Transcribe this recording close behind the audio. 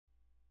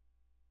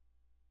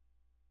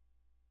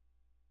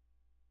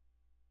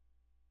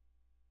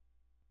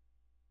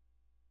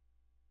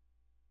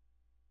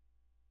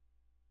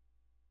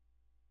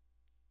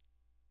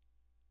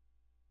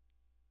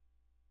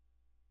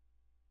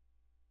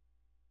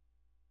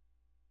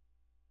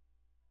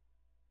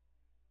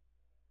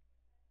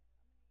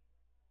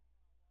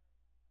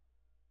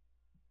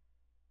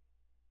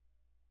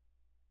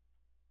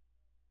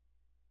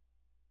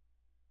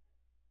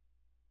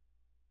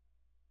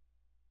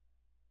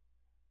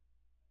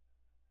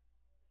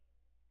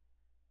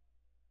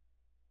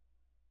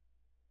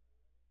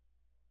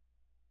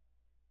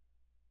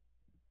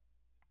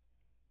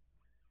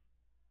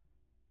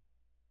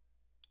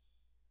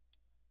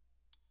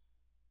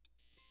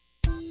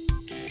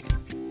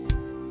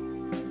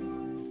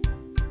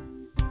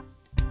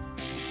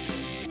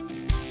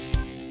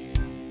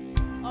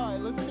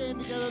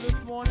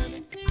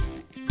morning?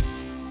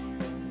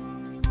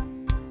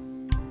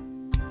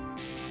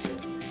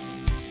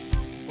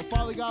 Well,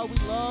 Father God, we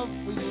love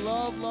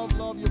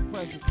your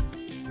presence.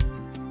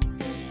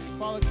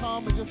 Father,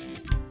 come and just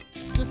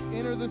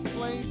enter this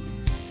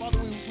place. Father,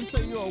 we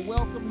say you are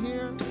welcome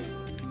here. And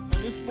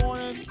this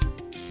morning,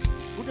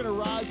 we're going to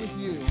ride with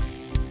you.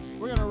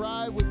 We're going to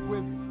ride with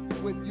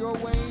your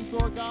ways,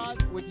 Lord God,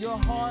 with your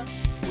heart,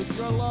 with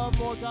your love,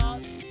 Lord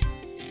God.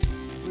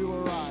 We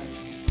will ride.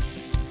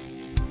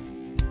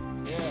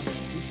 Yeah,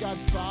 he's got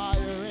fire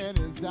in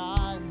his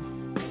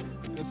eyes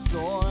and a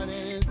sword in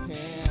his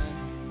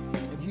hand.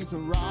 And he's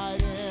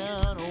riding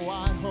a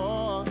white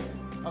horse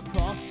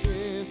across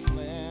this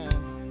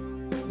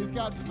land. He's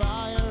got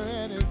fire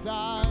in his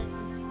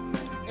eyes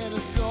and a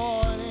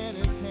sword in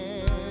his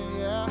hand.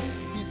 Yeah,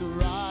 he's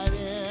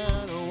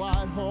riding a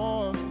white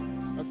horse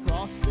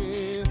across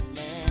this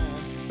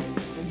land.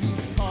 And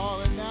he's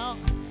calling out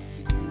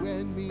to you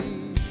and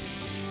me,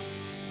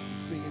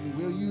 singing,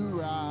 will you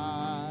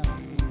ride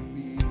with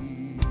me?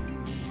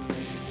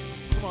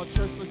 Come on,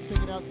 church, let's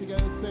sing it out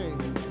together. Say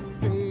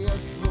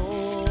yes,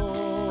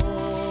 Lord.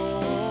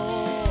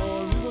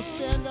 We will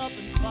stand up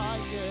and fight,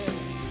 yeah.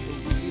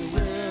 We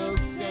will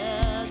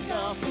stand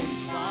up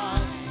and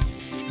fight.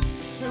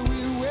 And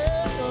we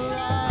will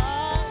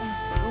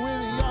ride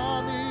with the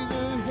armies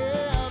of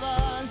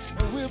heaven.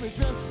 And we'll be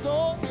dressed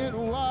all in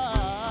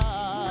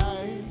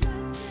white.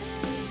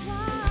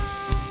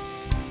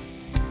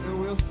 And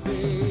we'll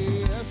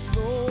say, yes,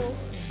 Lord.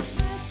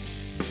 Yes,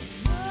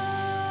 Lord.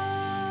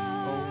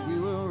 Oh, we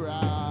will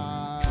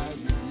ride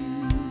with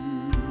you.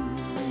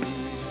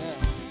 Yeah.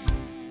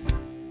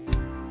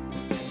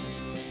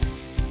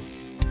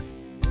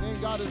 Amen.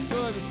 God is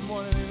good this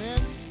morning.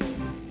 Amen.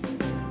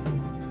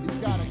 He's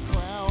got a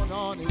crown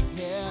on his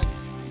head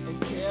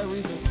and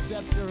carries a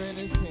scepter in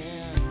his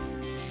hand.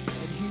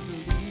 And he's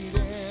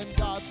leading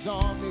God's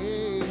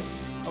armies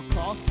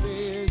across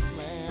this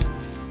land.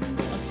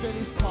 I said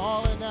he's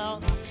calling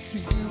out to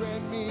you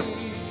and me,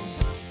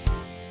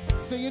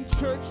 saying,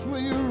 church, will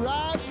you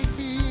ride with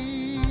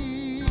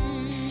me?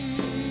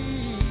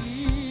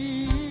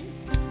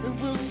 And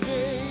we'll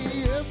say,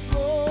 yes,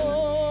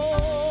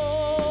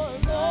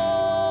 Lord,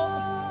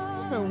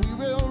 Lord, and we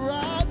will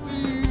ride with you.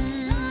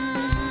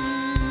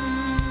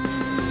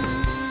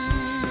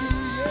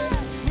 Yeah,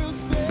 we'll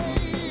say,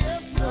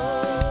 yes,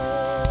 Lord,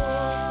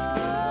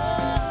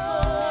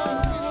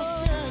 we will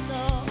stand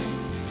up.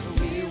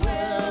 We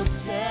will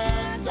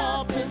stand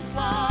up and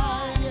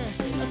fight.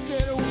 Yeah, I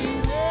said we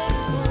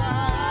will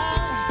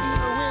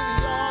ride with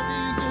the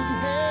armies of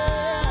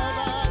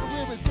heaven.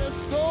 We'll be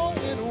dressed all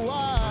in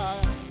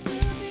white.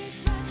 We'll be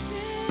dressed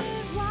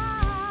in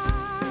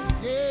white.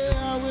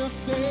 Yeah, we'll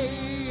say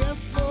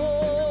yes,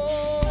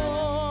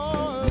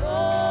 Lord,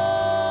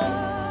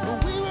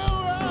 Lord. We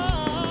will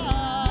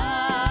ride.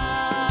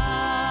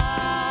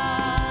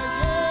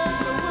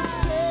 Yeah, we'll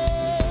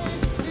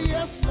say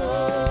yes,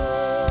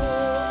 Lord.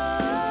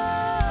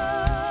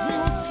 We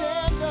will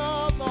stand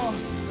up, Lord.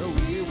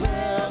 We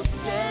will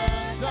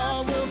stand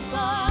up. We'll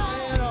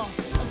fight.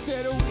 I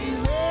said we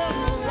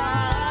will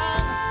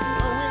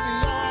ride with the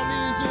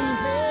armies of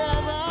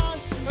heaven,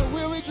 and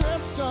we'll be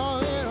dressed all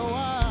in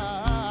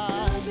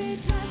white. We'll be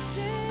dressed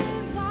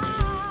in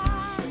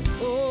white.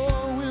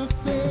 Oh, we'll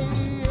say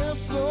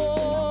yes,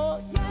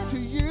 Lord, to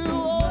you.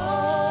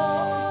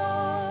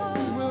 Oh,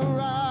 we will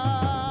ride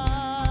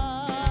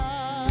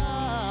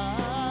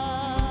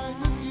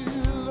with you,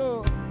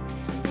 Lord.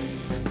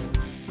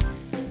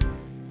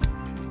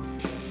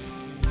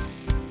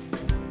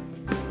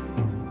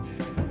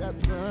 See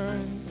that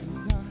burning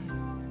desire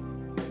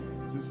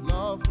is his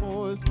love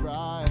for his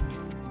bride.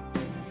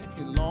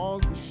 He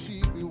longs that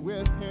she be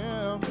with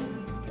him,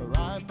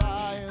 right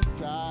by his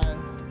side.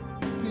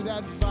 See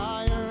that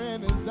fire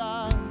in his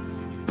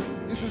eyes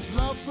is his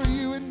love for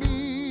you and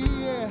me,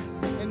 yeah.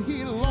 And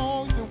he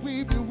longs that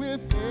we be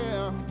with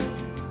him,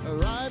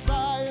 right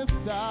by his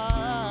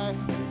side.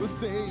 We'll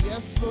say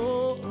yes,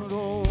 Lord,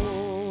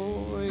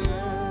 oh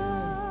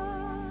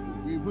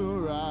yeah. We will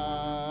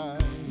ride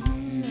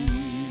with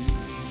you.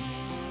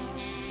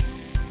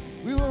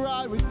 We will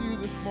ride with you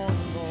this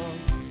morning, Lord.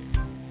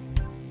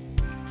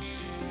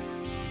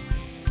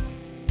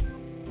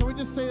 Can we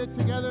just say it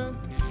together?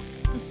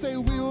 Just say,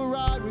 we will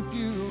ride with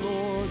you,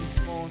 Lord, this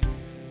morning.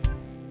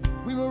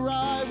 We will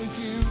ride with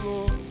you,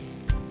 Lord.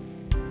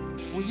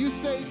 When you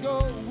say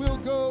go, we'll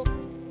go.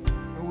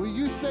 And when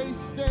you say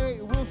stay,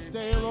 we'll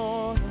stay,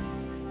 Lord.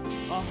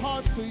 Our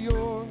hearts are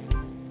yours.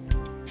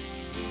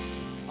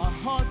 Our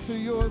hearts are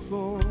yours,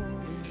 Lord.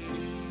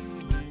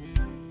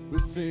 We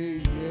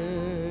say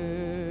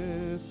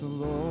yes,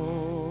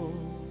 Lord.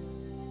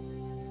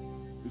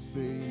 We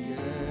say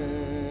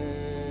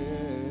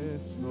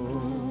yes, Lord.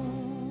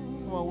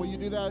 Come on, will you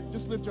do that?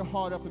 Just lift your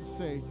heart up and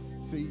say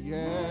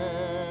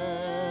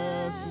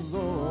yes,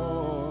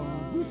 Lord.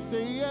 We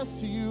say yes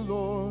to you,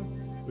 Lord.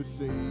 We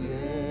say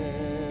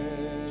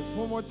yes.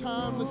 One more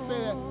time, let's say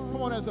that.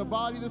 Come on, as a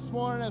body this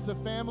morning, as a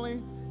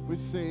family, we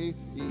say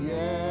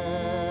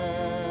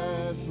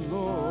yes, Yes,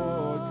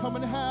 Lord. Come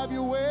and have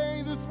your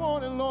way this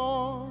morning,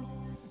 Lord.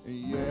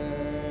 Yes,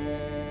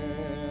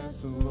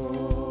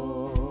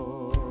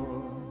 Lord.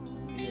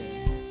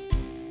 Yeah.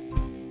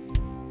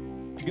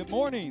 Good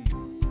morning.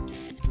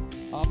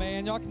 Oh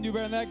man, y'all can do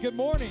better than that. Good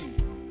morning.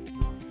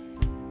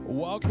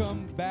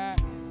 Welcome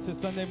back to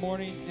Sunday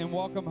morning and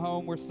welcome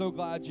home. We're so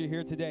glad you're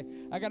here today.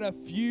 I got a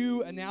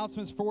few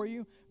announcements for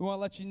you. We want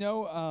to let you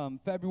know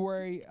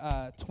February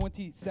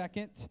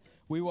 22nd,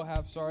 we will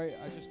have, sorry,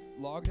 I just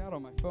logged out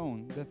on my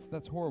phone.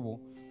 That's horrible.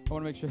 I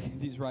want to make sure I get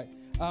these right.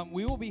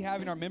 We will be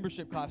having our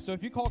membership class. So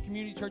if you call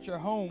Community Church your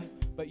home,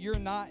 but you're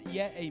not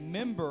yet a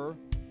member,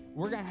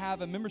 we're going to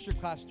have a membership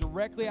class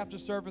directly after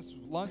service,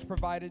 lunch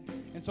provided.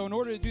 And so in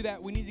order to do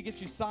that, we need to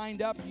get you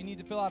signed up. You need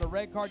to fill out a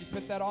red card. You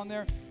put that on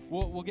there.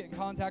 We'll get in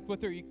contact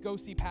with her. You can go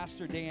see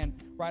Pastor Dan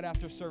right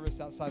after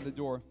service outside the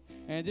door.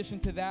 In addition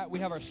to that, we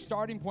have our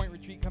starting point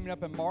retreat coming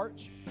up in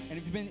March. And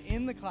if you've been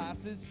in the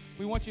classes,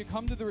 we want you to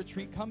come to the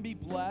retreat. Come be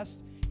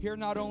blessed. Hear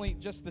not only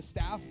just the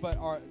staff, but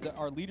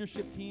our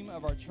leadership team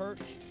of our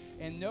church,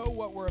 and know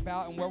what we're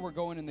about and where we're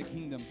going in the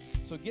kingdom.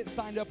 So get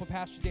signed up with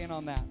Pastor Dan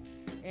on that.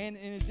 And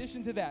in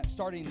addition to that,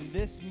 starting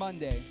this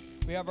Monday,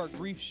 we have our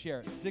grief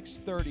share at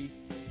 6:30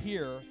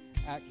 here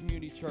at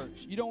Community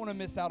Church. You don't want to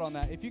miss out on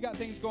that. If you got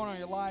things going on in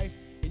your life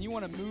and you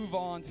want to move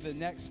on to the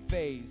next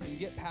phase and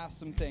get past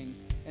some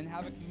things and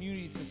have a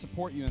community to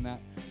support you in that,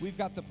 we've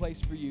got the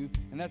place for you,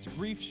 and that's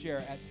grief share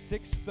at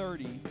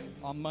 6:30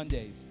 on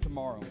Mondays,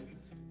 tomorrow.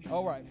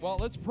 All right, well,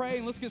 let's pray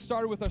and let's get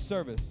started with our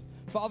service.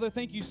 Father,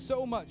 thank you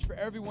so much for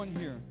everyone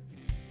here.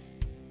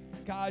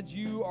 God,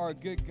 you are a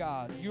good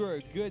God. You are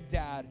a good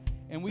dad.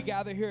 And we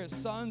gather here as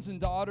sons and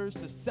daughters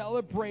to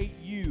celebrate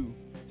you,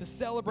 to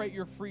celebrate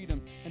your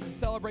freedom, and to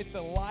celebrate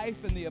the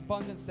life and the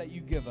abundance that you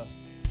give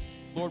us.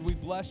 Lord, we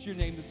bless your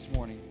name this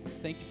morning.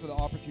 Thank you for the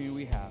opportunity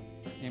we have.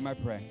 In your name I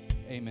pray.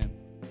 Amen.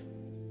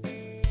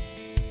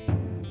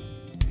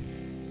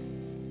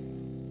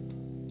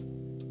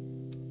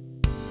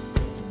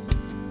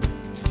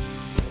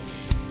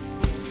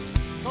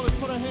 Now let's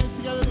put our hands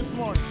together this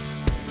morning.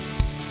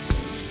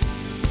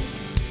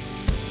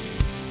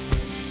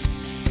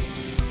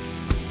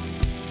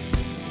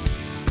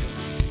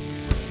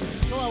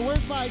 Come on,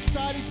 where's my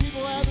excited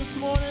people at this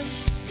morning?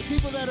 The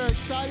people that are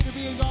excited to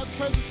be in God's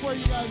presence, where are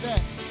you guys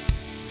at?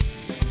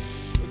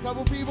 A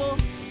couple people?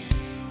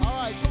 All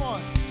right, come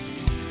on.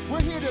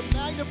 We're here to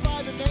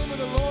magnify the name of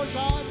the Lord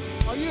God.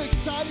 Are you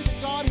excited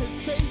that God has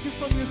saved you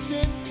from your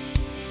sins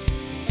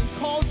and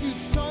called you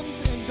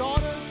sons and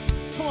daughters?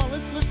 Come on,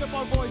 let's lift up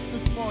our voice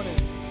this morning.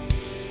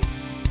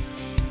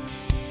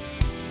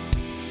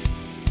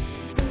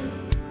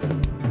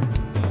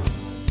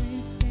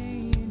 Greatest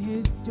day in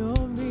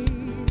history.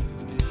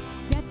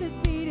 Death is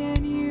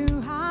beaten,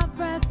 you have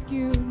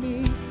rescued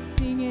me.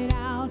 Sing it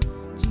out,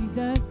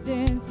 Jesus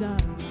is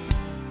alive.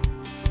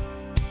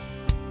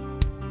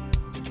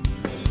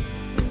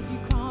 Empty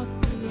cross,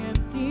 the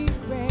empty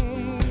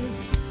grave.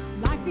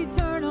 Life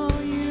eternal,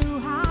 you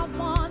have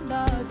won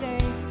the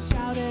day.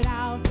 Shout it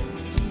out,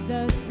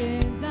 Jesus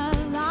is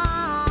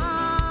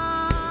alive.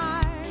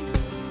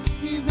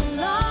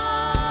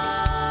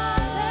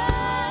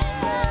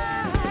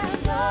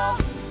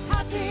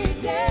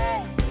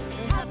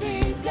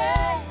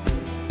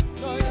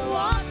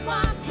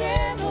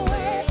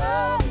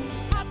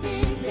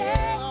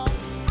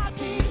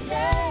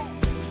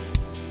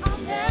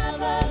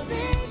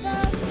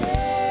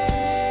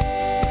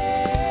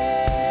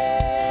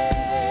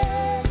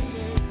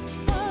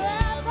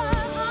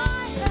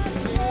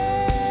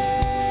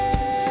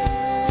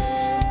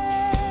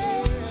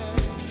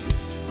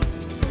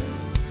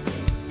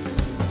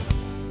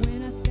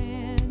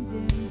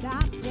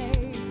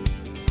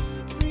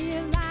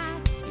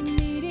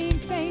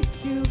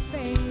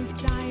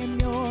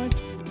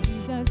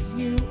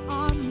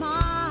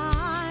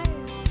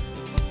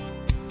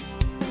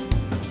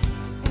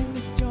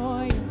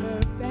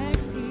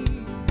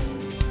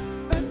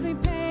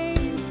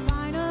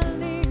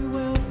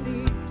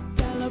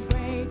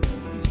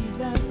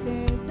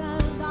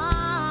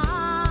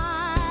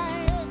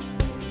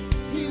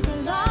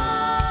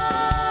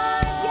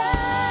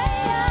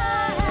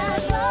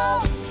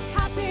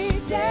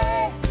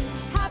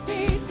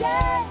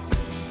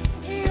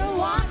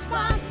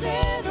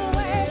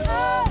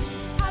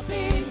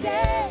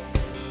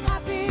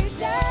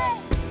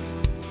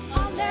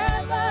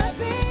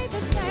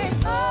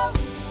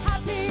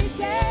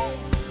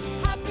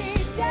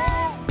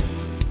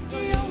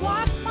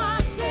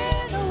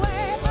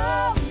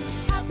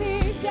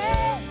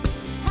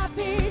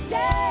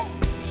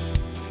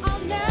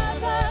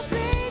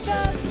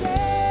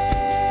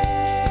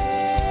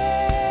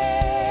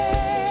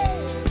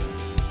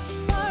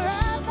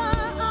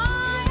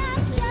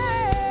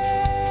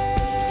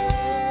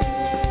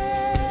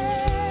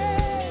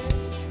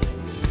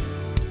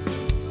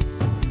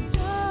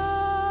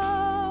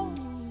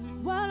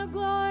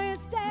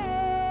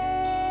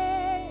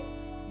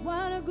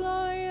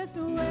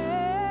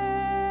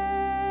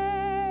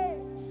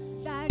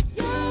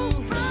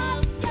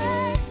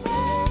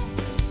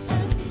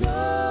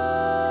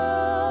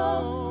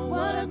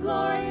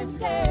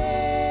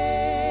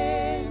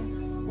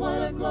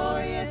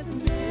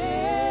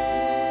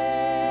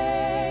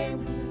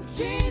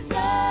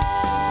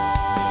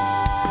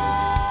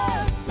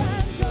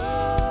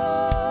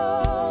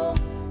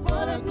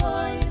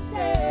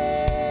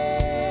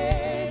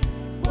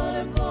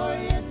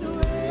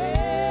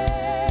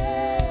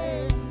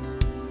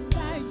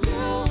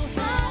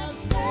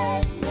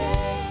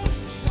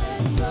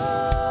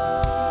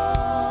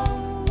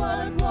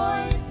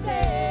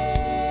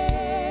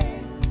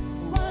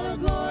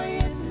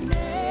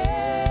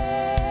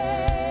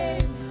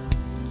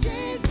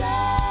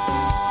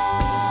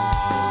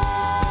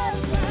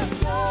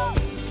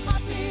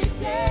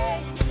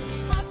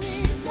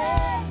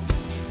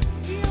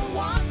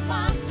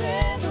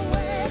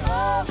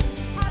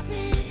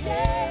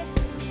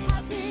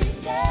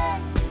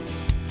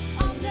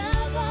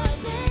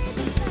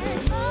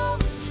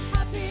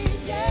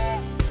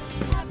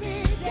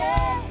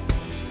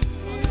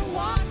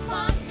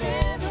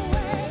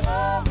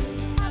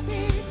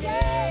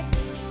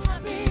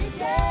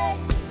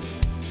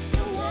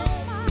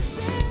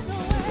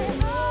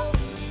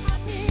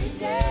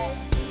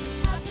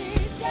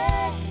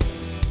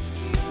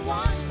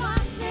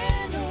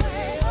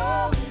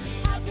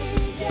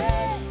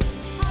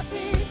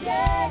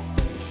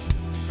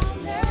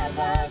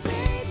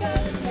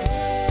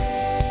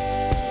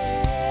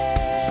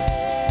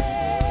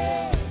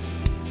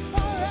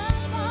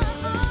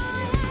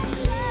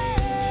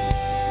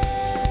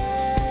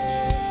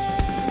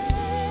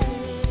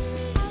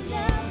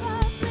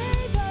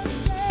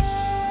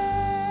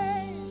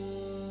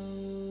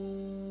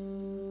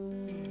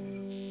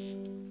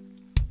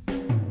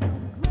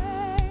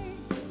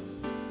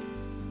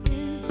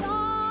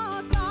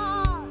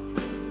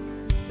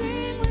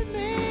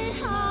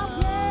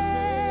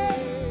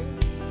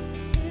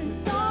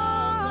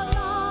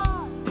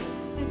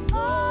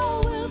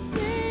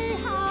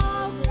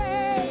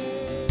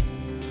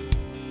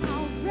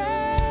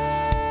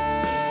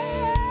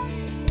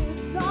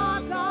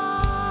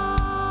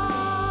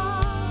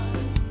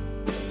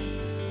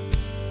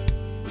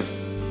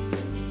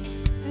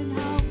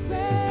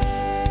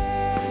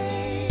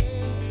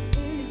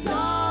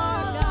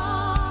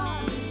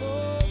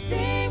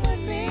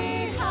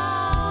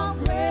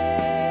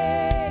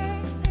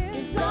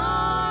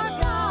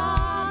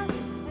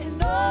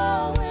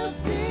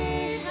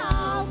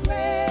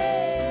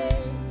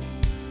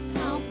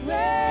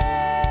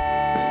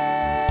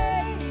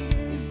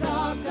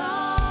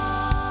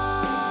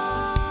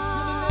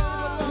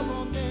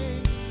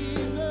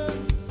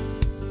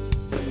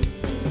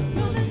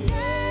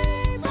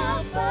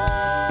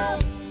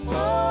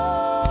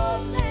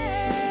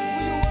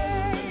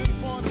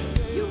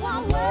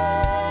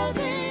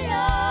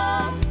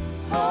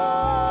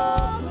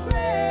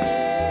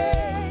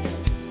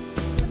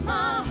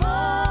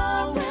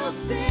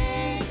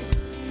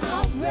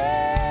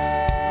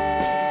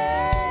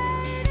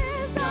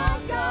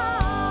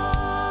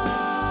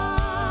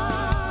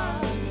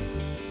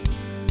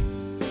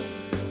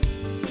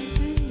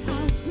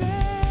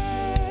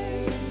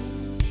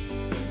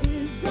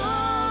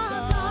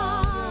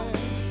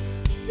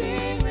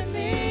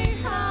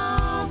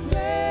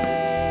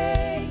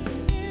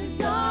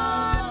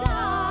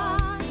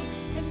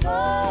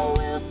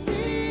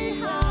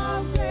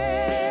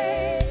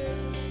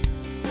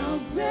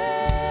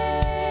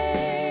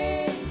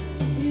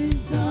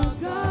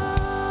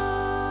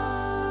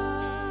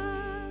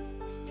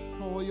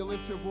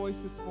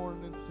 this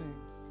morning and sing.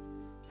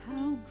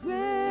 How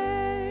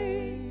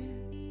great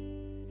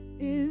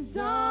is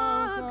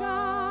our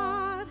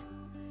God.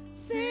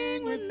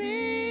 Sing with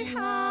me,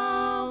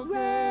 how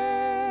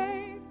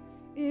great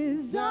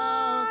is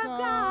our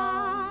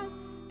God.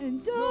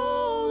 And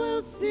oh,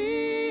 we'll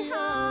see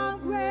how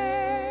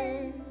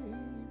great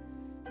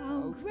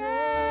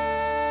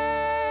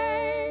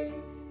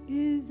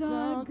is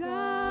our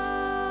God.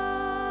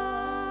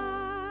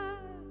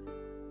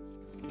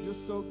 You're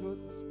so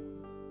good this morning.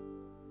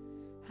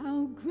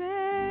 How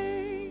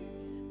great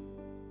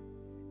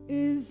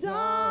is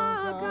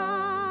our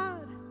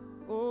God.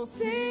 Oh,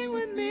 Sing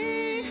with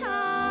me,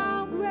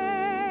 how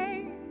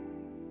great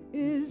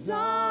is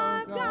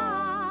our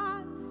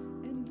God.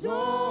 And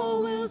oh,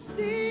 we'll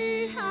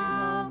see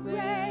how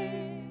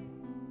great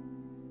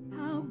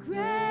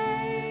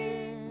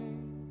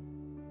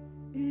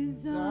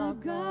is our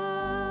God.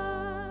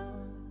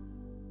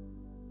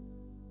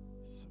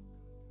 So good.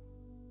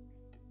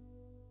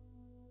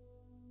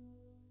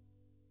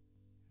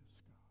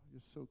 Yes, God,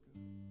 you're so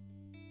good.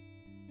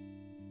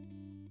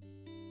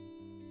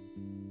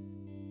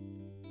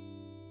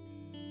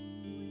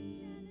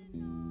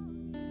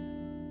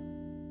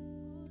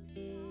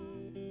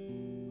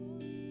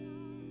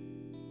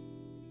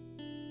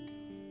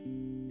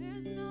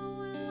 There's no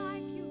one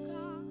like you,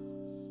 God.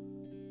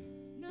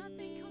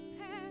 Nothing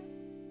compares.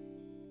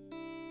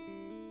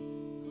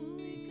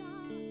 Holy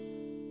God.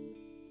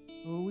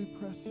 Oh, we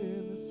press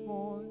in this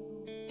morning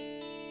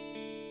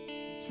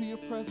to your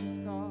presence,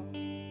 God.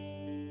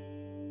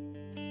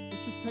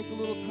 Let's just take a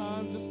little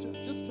time just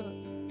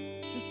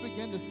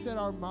begin to set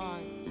our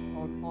minds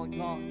on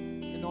God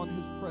and on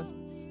his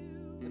presence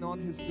and on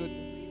his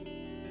goodness.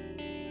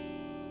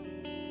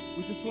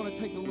 We just want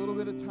to take a little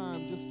bit of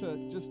time just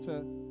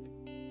to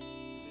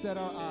set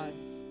our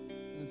eyes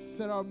and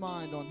set our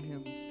mind on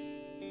him this morning.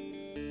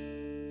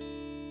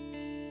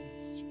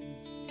 Yes,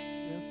 Jesus.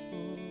 Yes,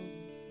 Lord.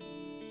 Yes,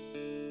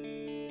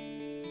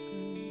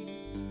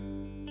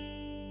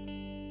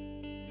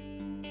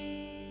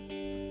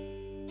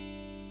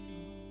 yes.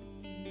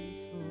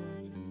 Yes,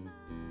 Lord. Yes.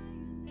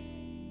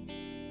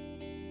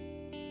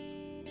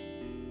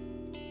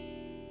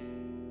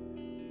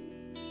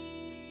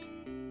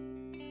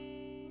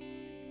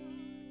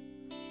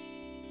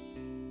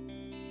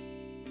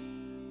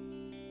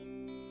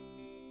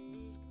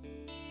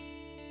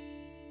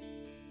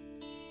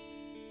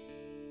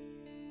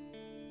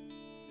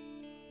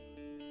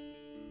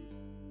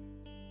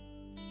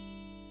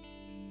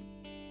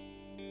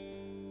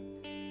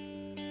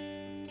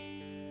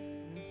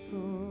 Yes,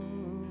 Lord.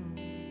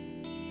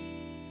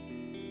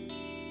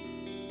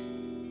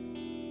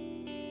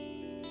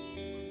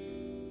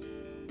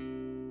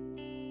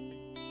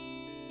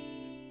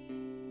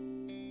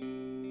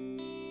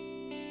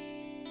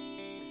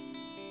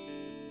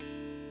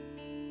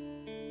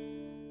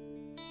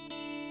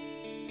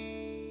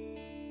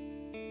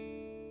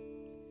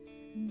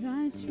 And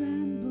I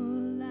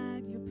tremble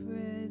at your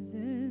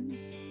presence.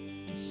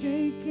 I'm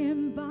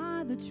shaken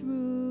by the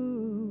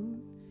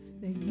truth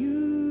that you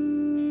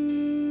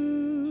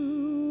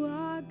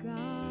are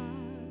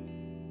God.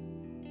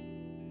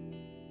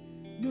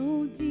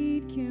 No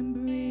deed can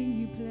bring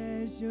you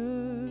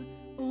pleasure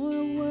or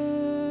a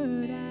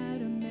word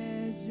out of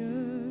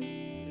measure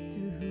to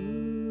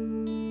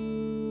who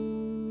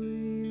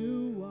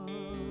you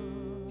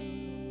are.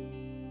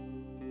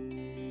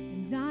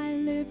 And I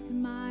lift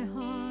my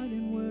heart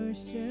in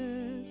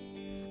worship.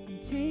 I'm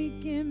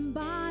taken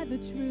by the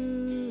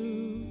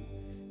truth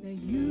that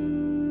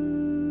you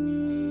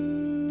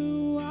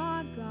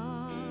are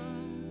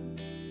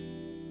God.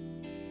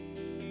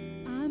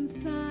 I'm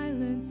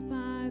silenced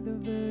by the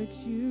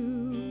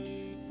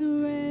virtue,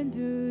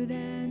 surrendered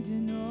and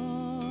in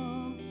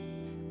awe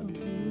of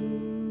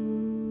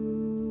who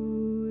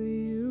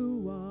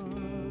you are.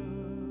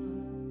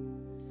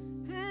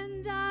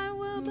 And I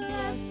will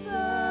bless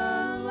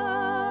the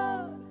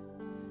Lord.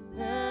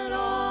 Let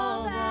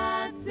all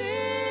that's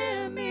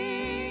in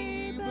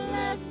me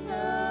bless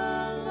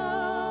the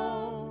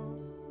Lord.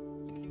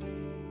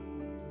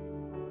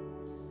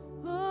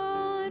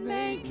 Oh, and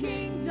make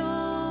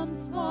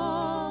kingdoms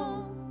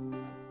fall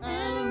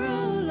and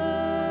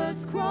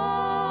rulers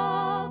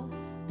crawl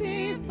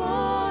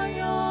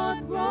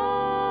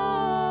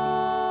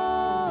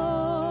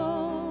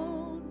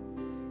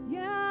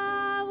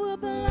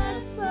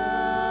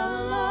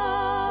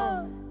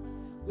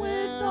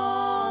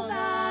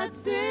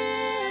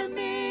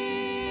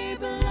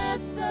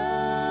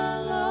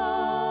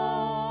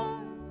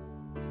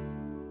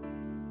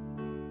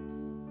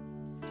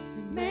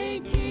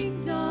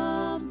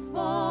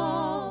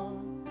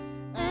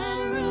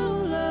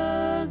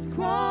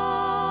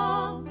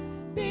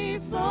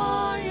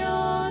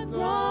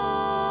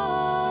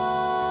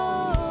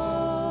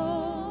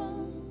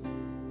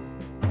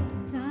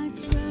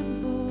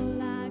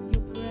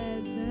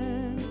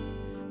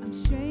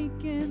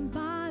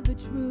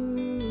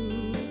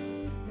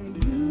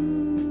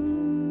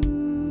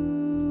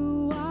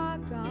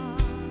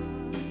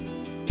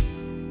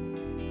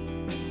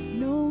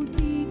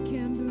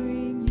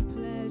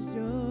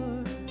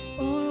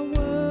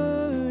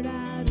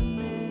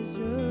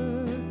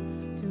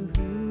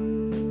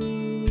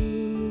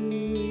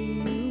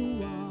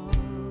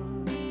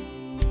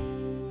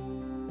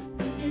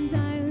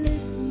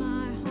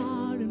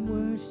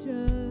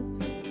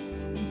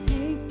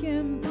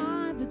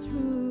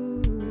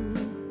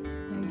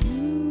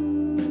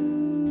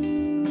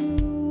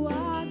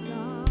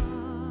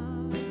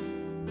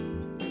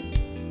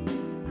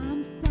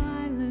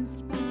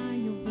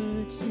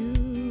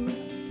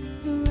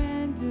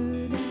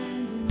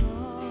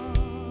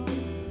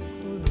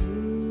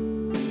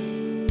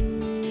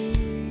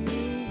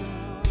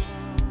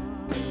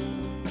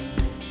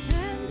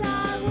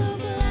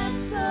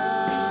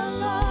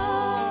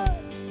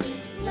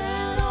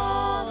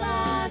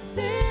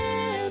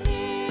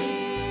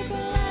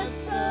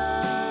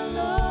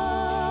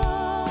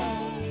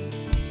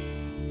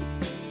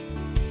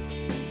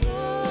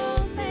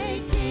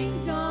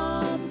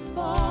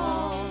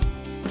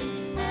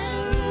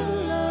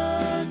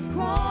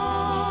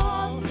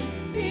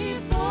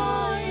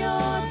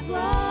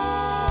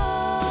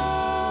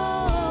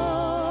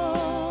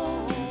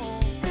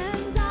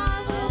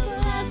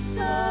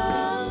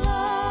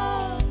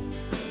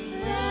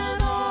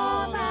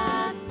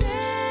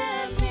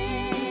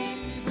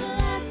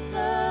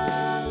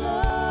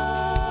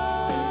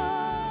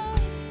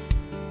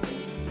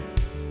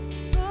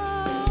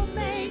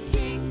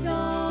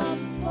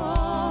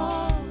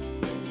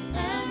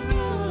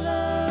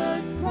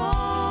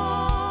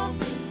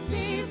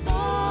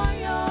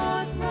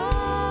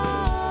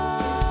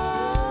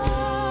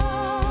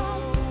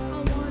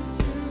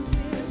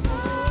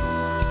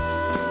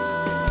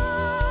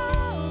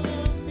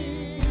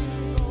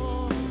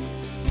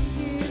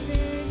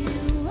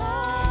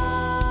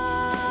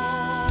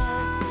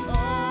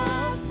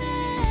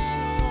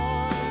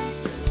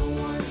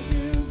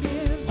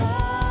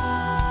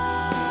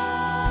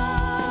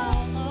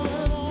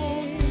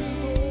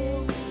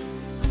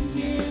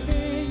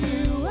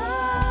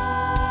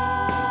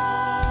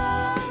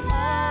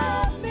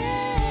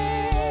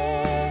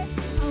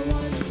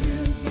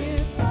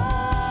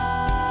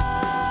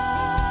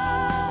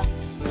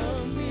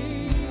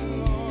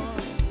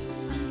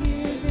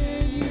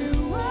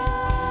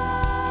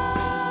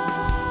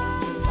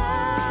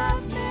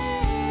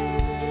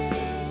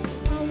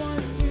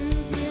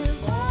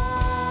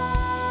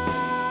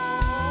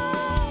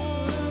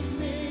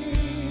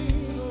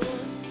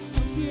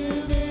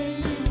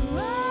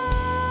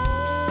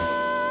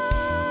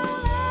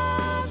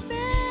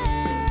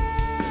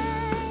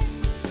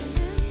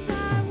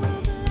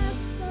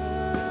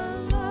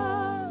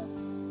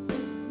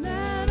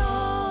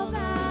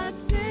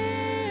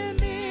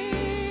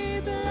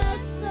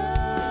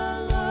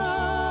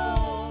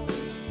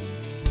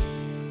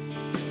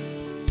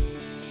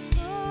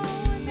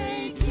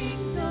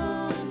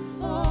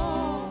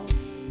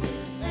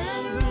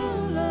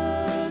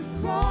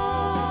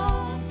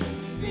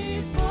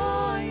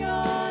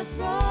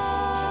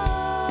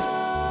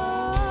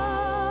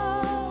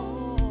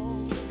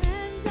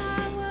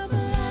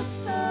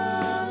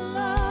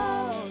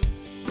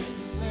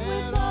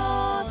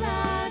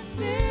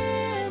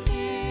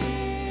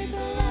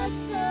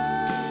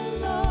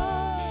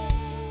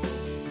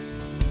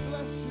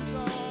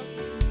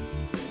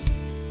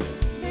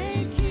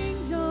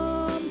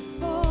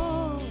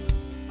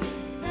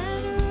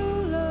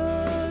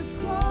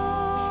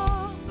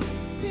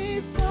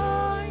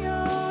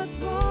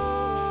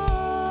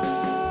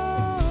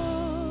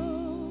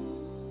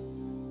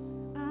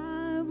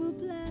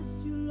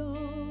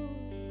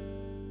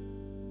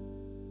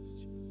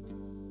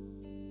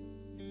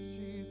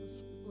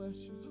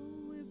bless you, Jesus.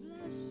 We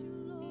bless you,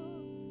 Lord.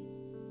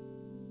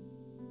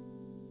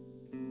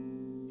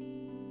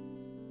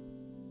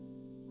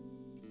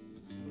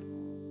 Yes,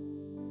 God.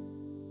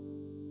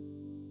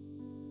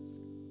 Yes,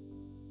 God.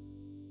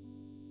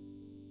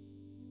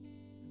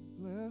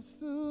 Bless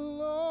the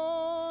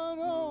Lord,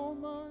 oh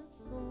my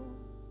soul.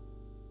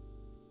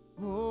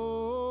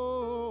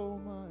 Oh,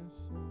 my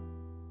soul.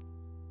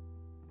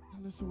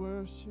 And let's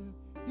worship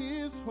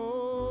his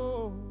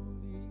holy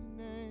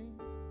name.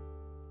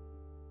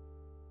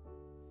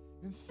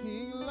 And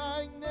sing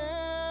like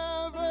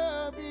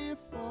never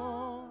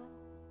before.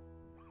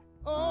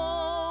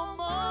 Oh,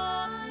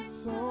 my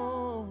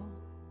soul.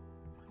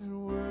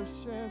 And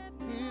worship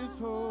his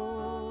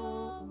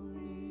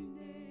holy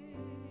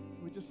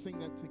name. We just sing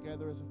that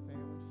together as a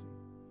family. Sing.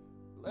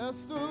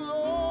 Bless the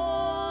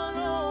Lord,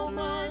 oh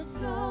my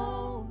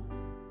soul.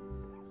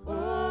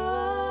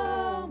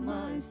 Oh,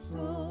 my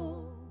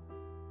soul.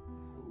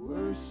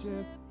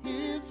 Worship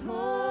his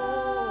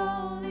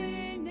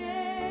holy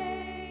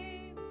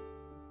name.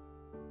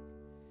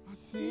 I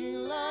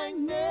sing like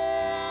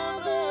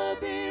never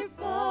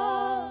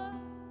before.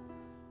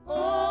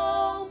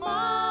 Oh,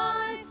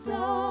 my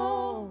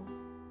soul.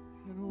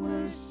 And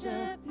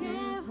worship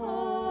his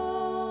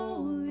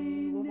holy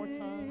name. One more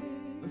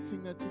time. Let's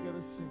sing that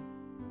together. Sing.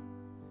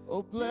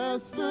 Oh,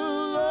 bless the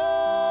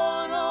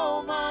Lord,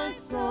 oh, my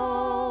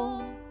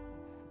soul.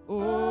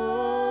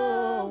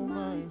 Oh,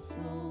 my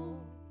soul.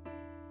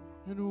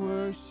 And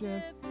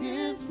worship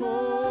his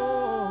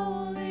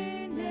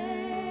holy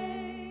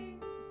name.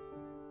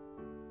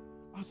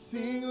 I'll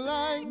sing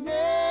like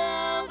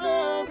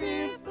never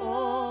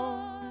before.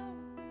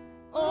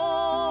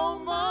 Oh,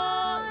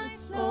 my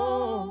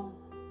soul.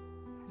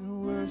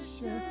 And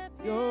worship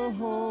your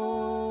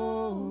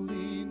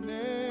holy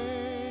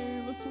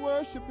name. Let's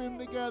worship him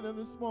together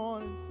this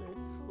morning. Say,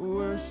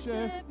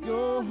 worship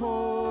your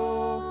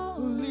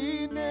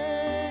holy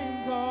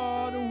name,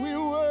 God. We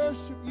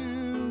worship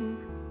you.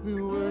 We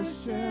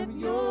worship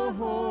your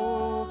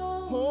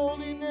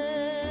holy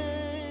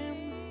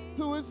name.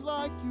 Who is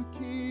like you,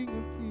 King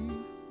of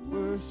kings?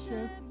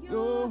 Worship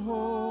your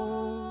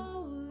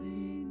holy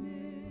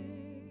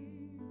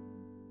name.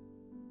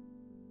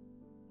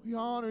 We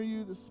honor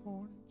you this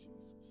morning,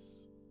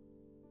 Jesus.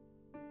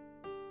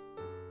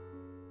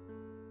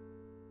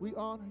 We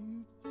honor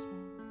you this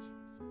morning, Jesus.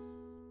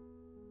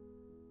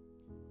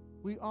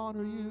 We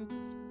honor you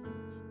this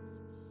morning,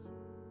 Jesus.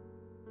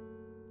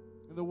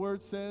 And the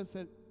word says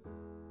that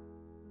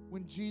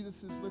when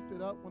Jesus is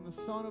lifted up, when the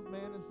Son of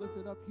Man is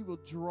lifted up, he will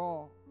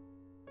draw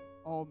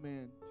all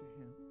men to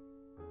him.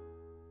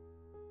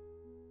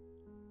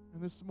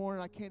 And this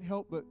morning I can't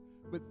help but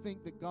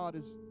think that God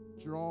is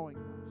drawing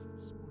us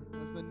this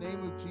morning. As the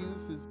name of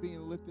Jesus is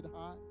being lifted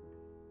high,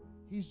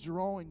 he's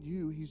drawing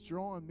you, he's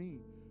drawing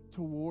me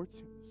towards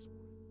him this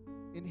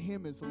morning. In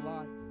him is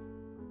life.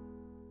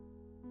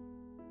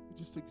 We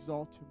just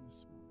exalt him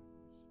this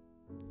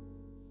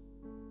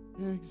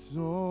morning.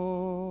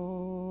 Exalt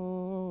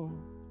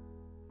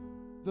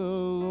the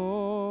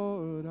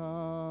Lord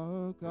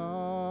our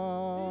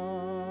God.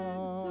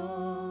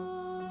 Exalt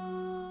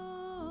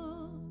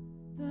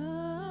the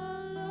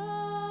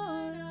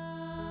Lord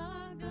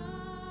our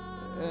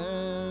God.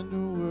 And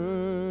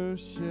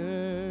worship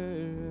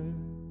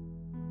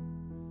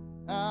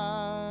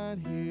at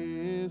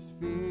his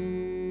feet.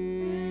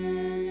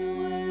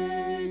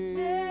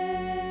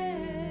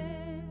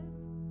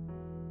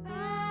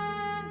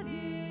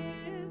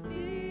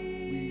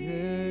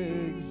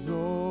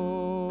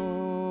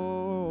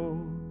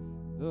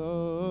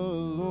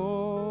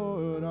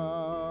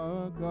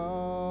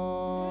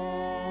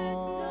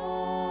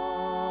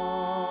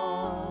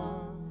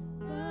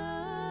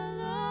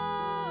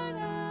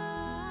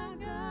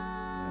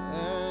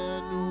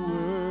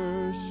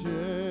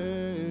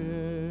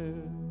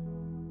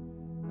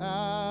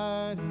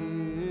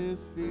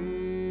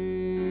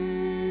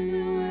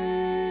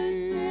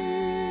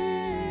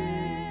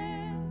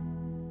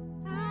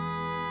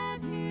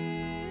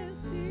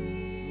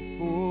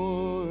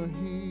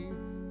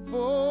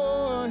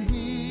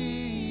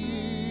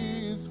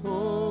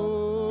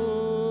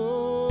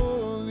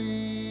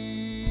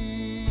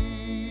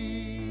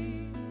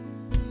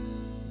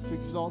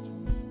 Exalt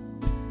him this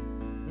morning.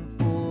 And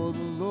for the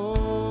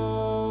Lord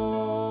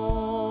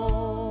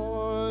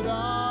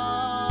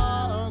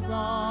our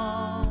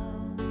God,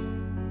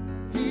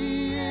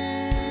 he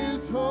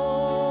is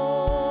holy.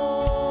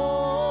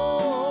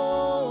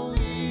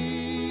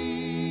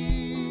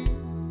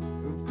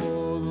 And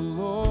for the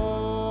Lord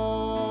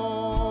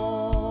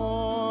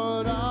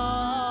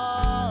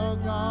our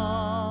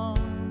God,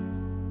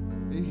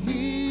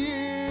 he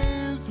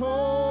is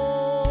holy.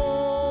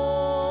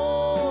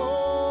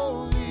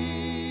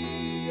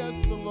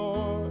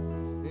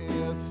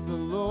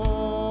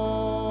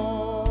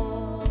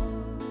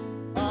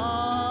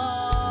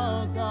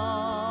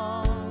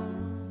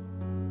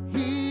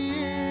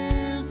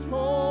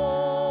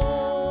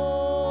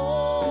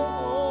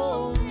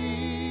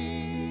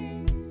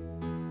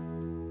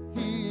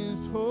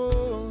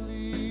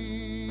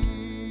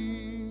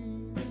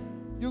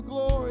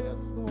 Glorious.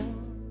 Yes, Lord.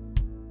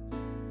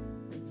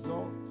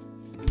 Exalt.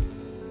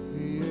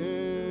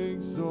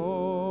 Exalt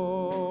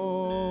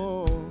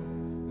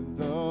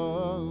the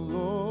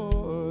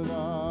Lord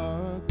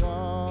our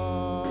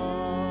God.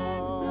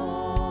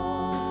 Exalt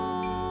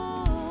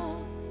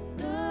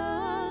the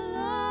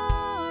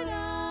Lord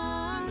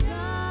our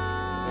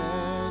God.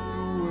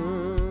 And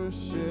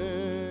worship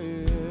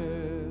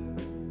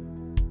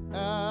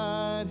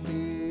at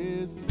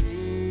His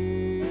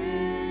feet.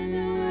 And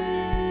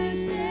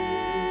worship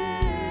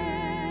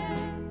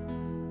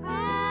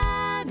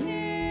at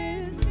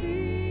His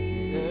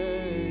feet.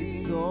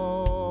 Exalt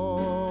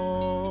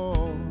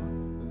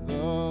the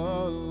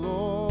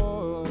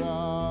Lord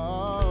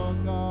our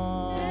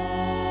God.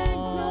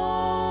 Exalt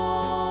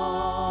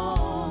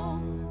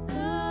the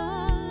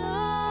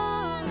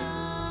Lord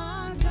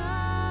our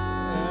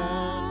God.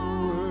 And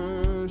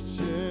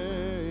worship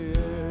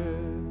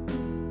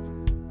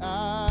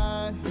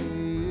at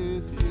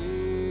His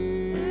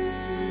feet.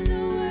 And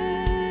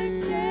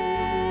worship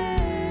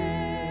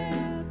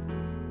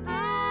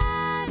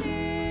at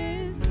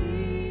His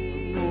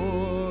feet.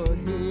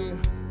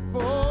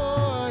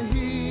 For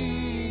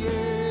He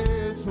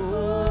is holy.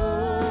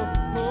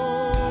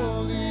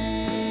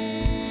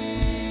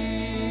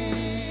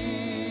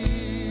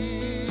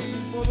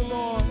 For the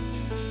Lord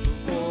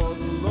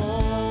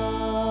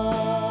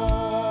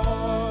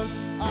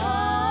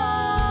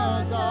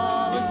our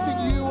God. Let's sing.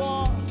 You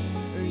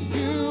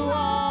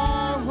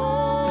are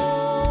holy.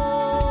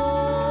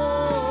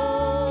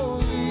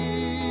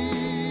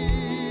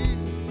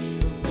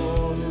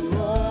 For the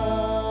Lord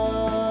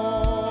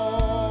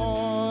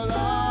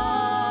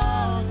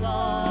our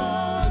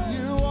God,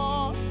 you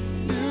are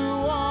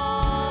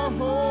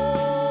holy.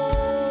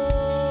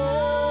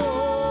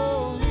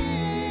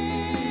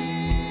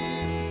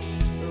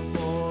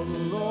 For the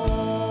Lord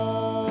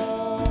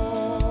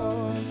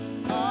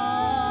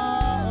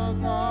our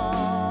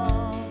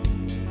God,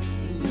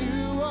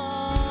 you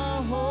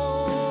are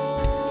holy.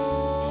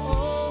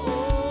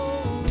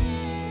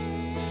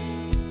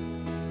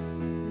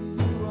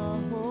 You are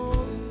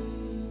holy.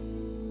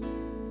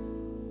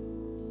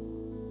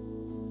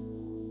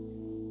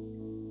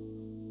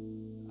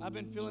 I've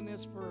been feeling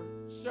this for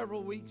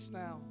several weeks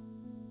now.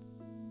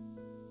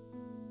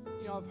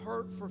 You know, I've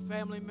hurt for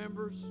family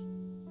members.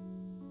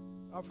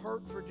 I've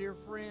hurt for dear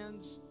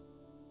friends.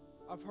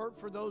 I've hurt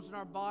for those in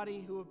our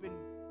body who have been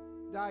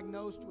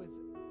diagnosed with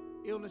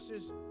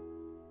illnesses.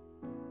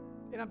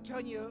 And I'm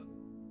telling you,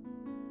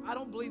 I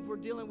don't believe we're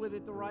dealing with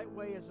it the right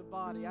way as a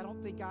body. I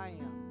don't think I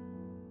am.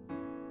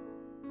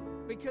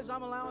 Because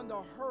I'm allowing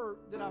the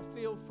hurt that I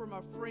feel from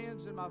my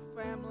friends and my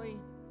family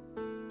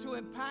to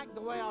impact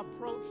the way I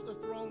approach the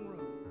throne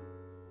room.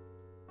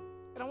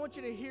 And I want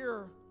you to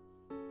hear,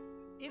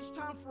 it's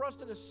time for us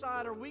to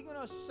decide, are we going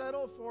to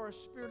settle for a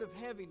spirit of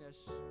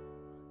heaviness?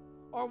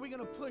 Or are we going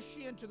to push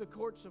into the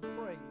courts of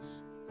praise?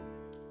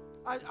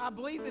 I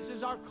believe this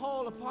is our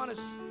call upon us.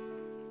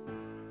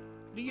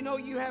 Do you know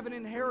you have an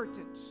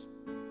inheritance?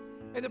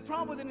 And the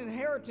problem with an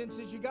inheritance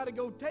is you got to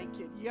go take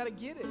it. You got to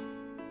get it.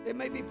 It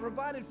may be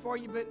provided for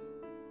you, but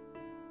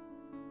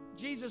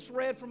Jesus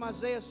read from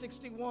Isaiah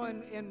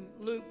 61 and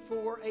Luke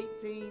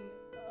 4:18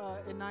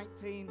 and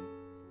 19.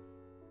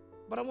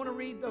 But I want to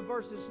read the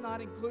verse that's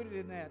not included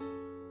in that.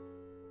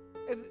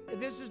 And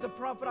this is the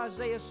prophet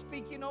Isaiah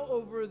speaking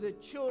over the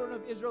children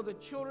of Israel, the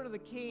children of the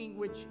King,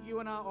 which you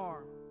and I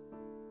are.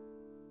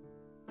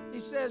 He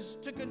says,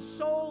 to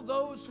console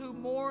those who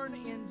mourn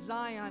in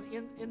Zion,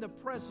 in the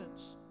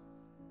presence,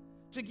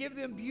 to give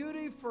them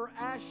beauty for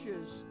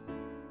ashes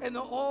and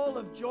the oil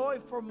of joy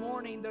for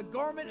mourning, the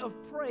garment of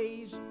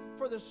praise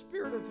for the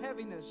spirit of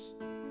heaviness,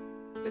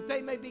 that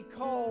they may be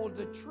called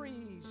the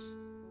trees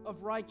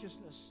of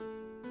righteousness,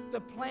 the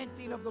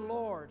planting of the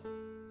Lord,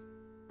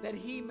 that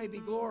He may be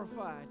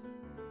glorified.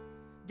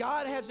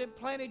 God hasn't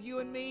planted you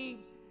and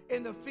me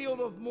in the field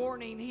of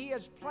mourning. He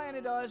has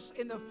planted us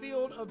in the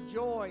field of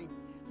joy.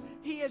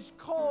 He has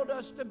called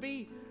us to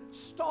be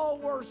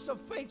stalwarts of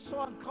faith. So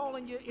I'm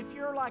calling you, if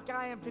you're like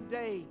I am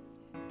today,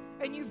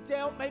 and you've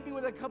dealt maybe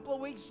with a couple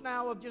of weeks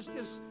now of just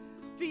this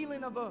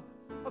feeling of a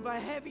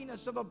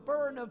heaviness, of a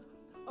burden,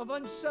 of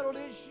unsettled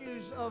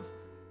issues, of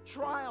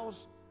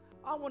trials,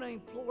 I want to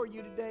implore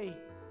you today,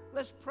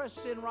 let's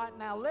press in right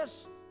now.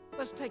 Let's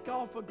take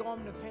off a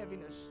garment of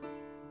heaviness,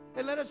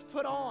 and let us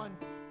put on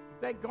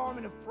that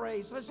garment of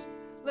praise.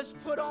 Let's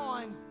put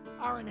on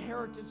our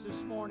inheritance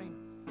this morning.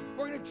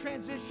 We're going to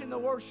transition the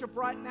worship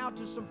right now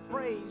to some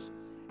praise,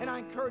 and I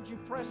encourage you,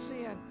 press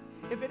in.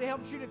 If it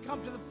helps you to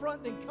come to the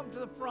front, then come to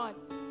the front.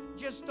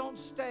 Just don't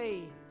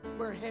stay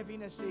where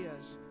heaviness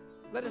is.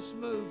 Let us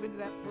move into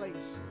that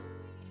place.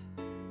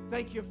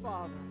 Thank you,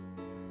 Father.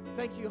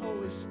 Thank you,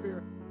 Holy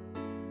Spirit.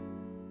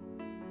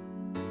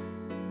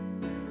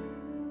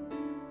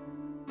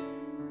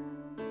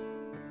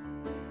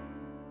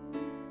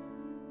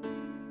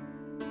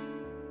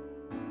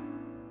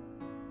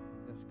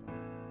 Yes, God.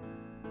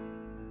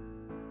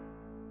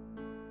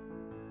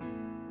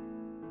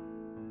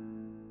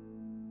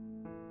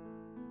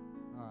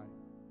 All right.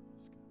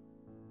 Yes, God.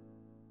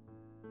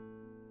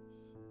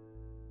 Yes.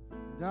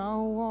 I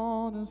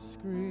wanna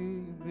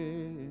scream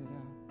it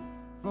out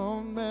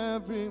from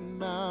every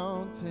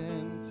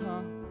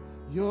mountaintop.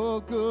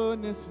 Your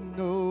goodness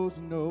knows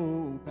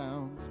no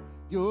bounds.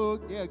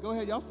 Yeah, go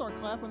ahead. Y'all start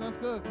clapping. That's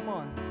good. Come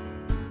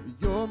on.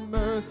 Your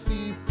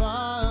mercy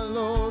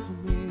follows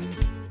me.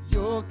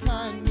 Your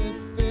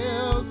kindness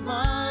fills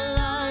my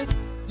life.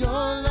 Your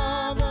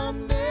love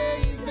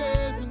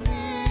amazes me.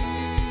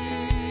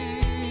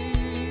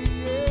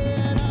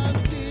 And I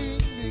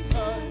sing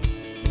because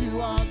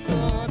you are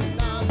good, and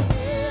I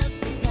dance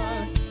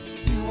because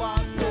you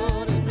are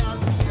good, and I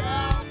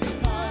shout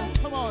because.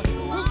 Come on,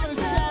 who's gonna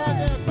shout out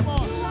there? Come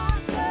on.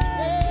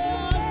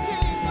 Yeah, I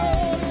sing,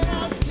 Lord, and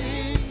I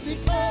sing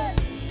because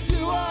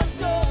you are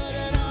good,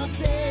 and I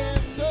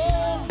dance.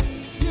 Oh,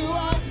 you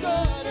are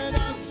good, and I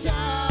shout.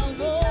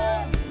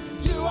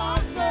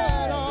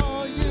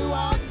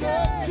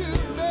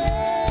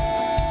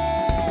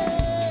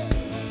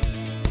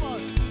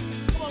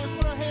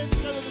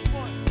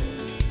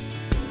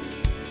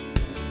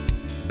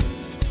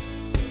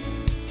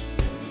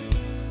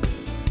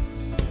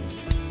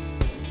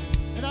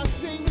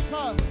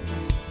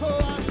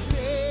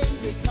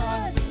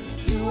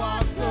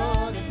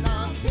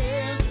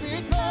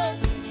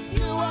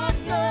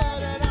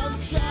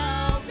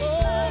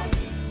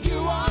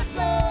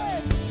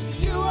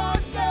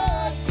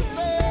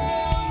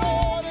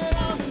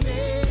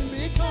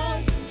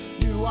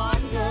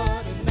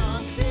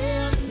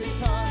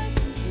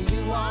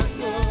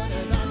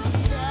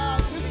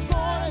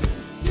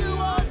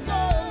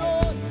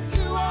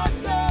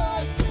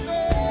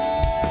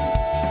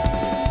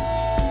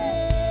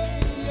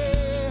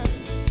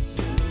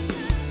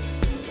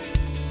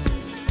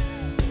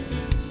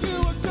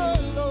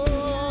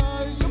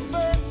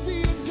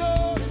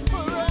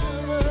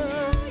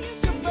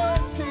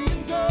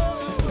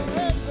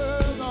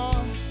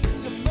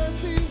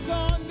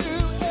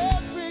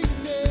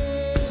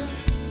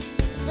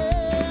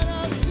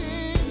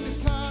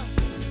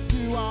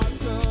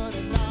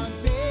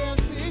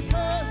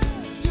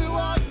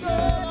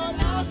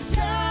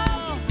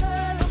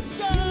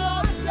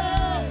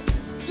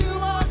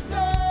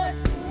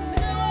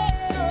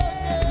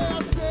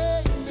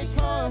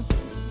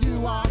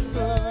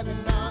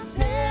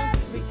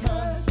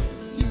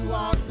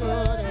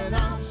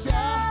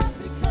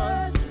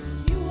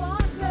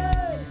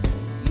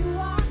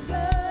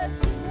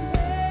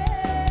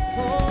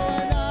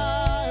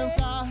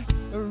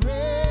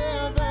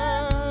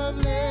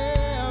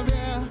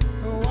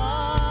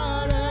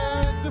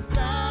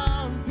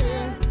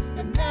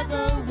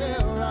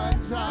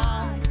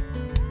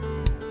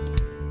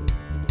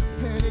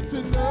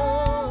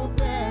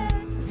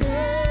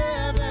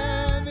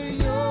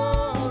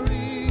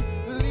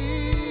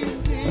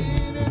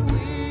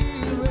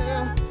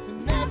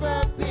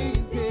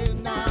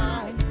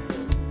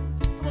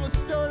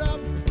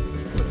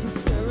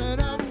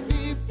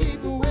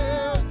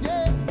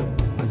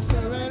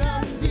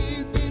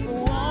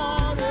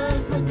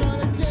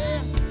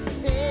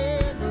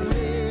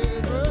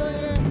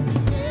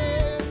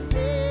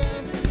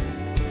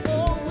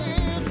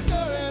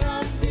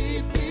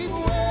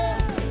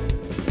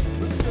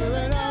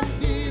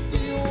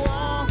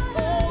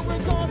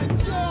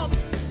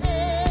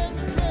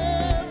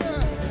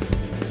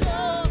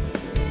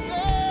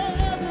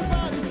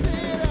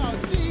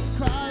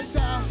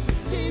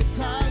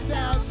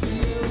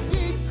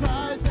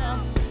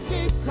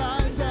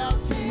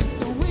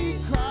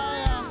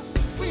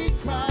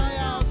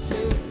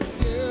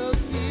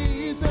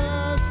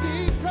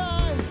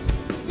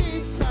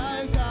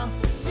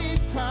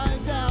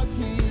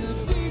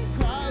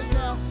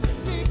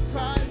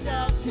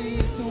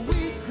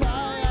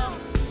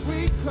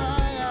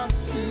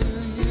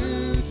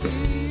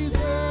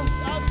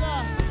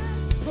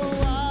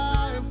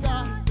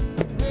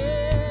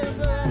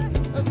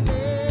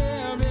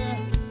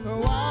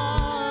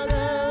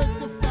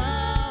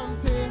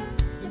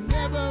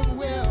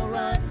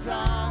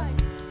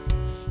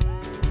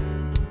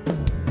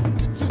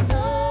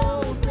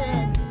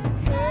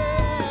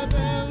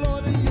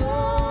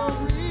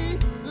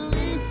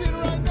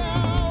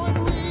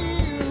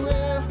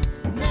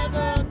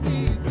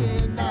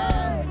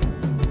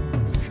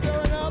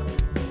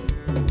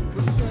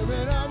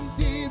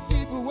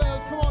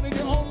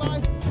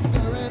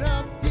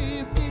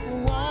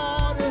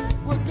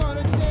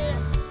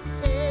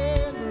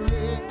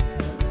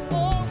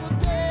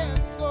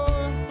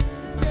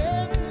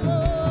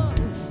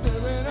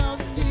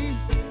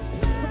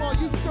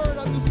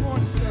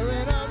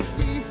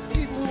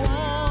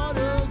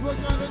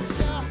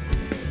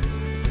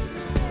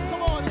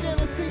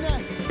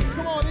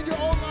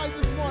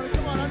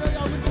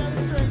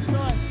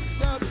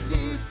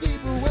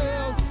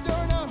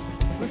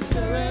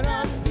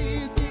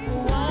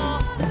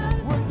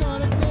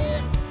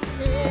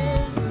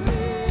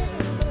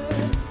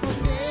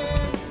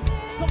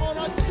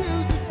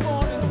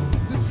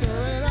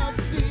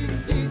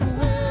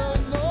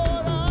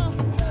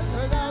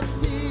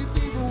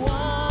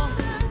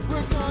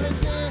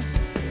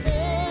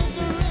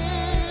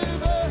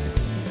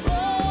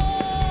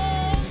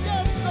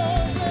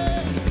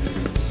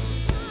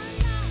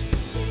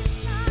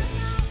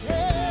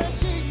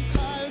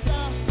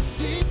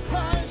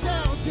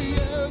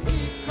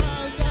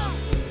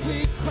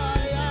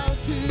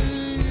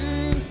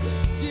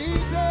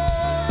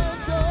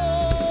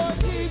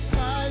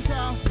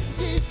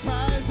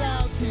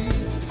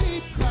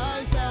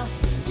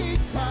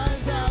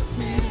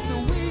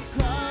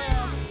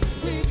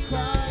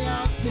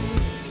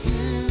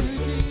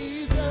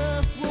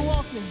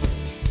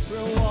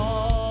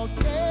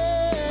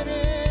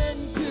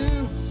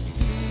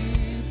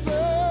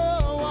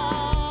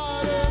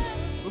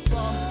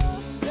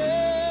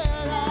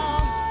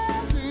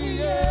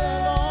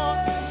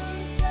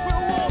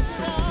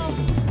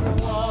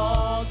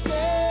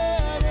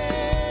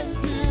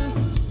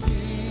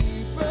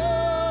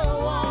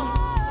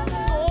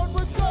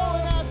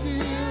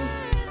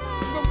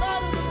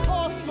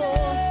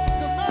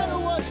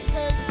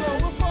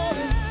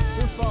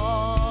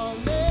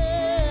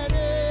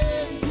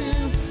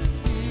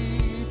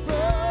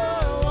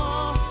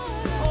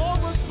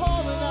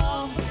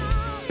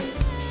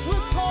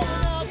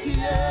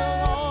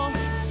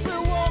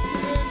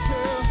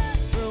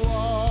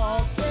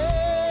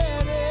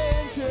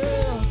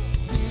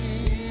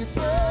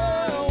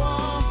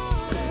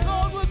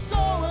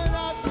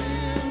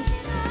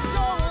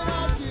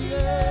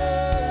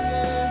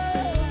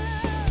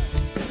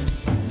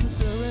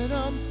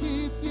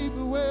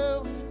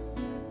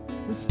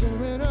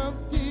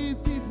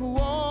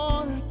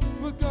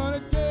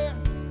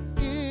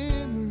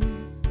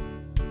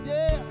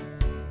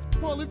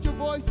 on, lift your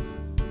voice.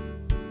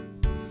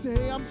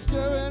 Say, I'm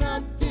stirring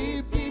up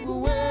deep, deeper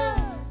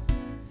wells.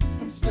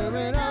 I'm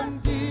stirring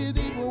up deep,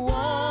 deeper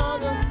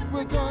water.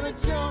 We're gonna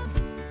jump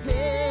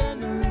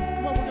in.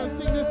 Come on, we're gonna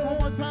sing this one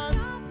more time.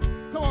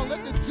 Come on,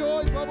 let the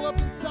joy bubble up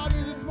inside of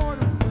you this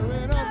morning. I'm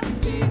stirring up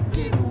deep,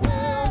 deeper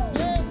wells.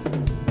 Yeah.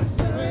 I'm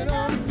stirring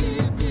up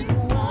deep, deeper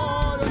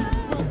water.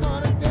 We're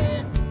gonna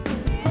dance.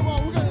 Come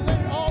on, we're gonna let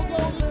it all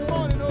go this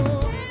morning.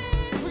 Oh,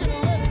 we're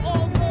gonna let it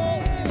all go.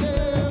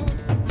 Yeah.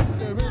 I'm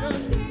stirring up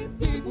deep,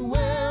 deeper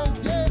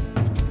wells. Yeah.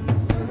 I'm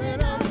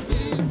stirring up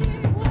deep,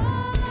 deeper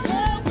water.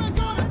 Yeah, we're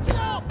gonna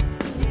jump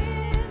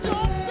in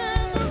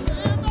the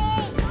river.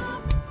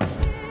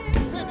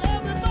 And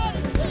everybody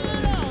sing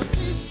it out.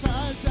 Deep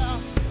cries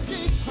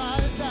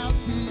out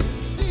to you.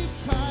 Deep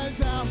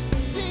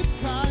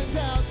cries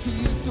out to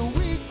you. So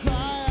we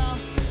cry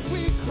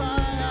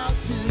out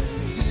to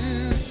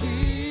you,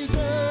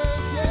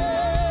 Jesus.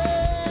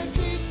 Yeah.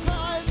 Deep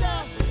cries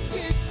out to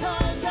you.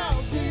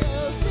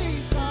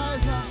 Deep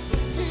cries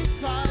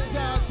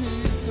out to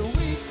you. So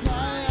we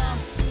cry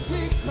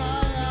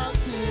out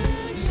to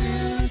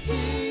you,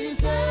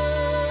 Jesus.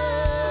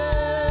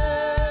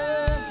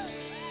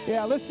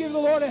 Yeah, let's give the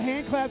Lord a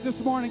hand clap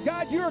this morning.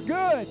 God, you're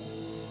good.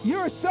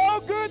 You're so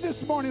good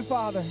this morning,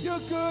 Father. You're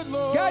good,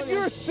 Lord. God,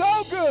 you're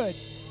so good.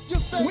 You're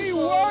faithful, We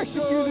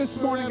worship you good this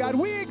morning, forever.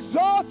 God. We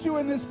exalt you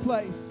in this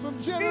place. From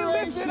Be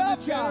generation lifted up,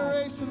 to God.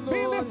 generation,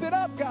 Be Lord. lifted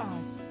up,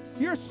 God.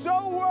 You're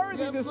so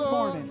worthy Yes, this Lord.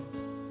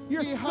 morning.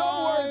 You're Be so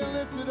high and worthy.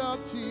 lifted up,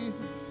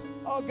 Jesus.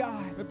 Oh,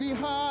 God. Be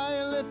high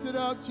and lifted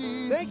up,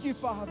 Jesus. Thank you,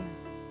 Father.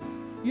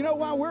 You know,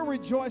 while we're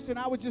rejoicing,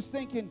 I was just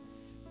thinking,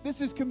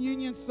 this is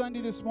Communion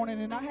Sunday this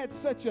morning, and I had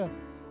such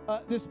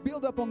this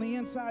build up on the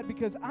inside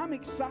because I'm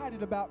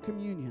excited about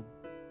communion.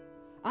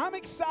 I'm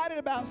excited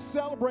about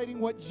celebrating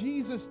what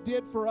Jesus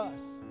did for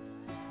us.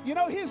 You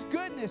know, his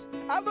goodness.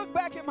 I look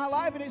back at my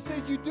life and it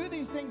says, you do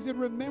these things in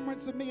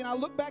remembrance of me. And I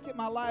look back at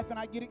my life and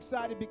I get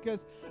excited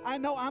because I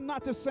know I'm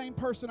not the same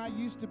person I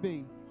used to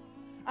be.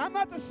 I'm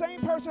not the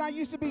same person I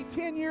used to be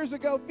 10 years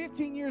ago,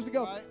 15 years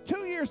ago, Right.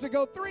 2 years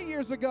ago, 3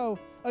 years ago,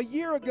 a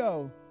year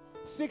ago,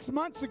 6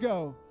 months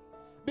ago,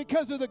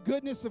 because of the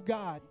goodness of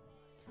God,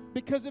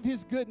 because of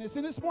his goodness.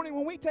 And this morning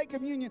when we take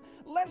communion,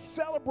 let's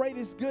celebrate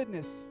his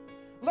goodness.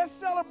 Let's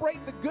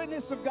celebrate the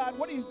goodness of God,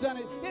 what he's done.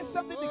 It's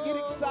something to get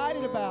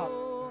excited about.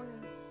 Oh,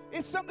 yes.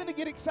 It's something to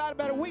get excited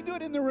about. And we do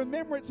it in the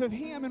remembrance of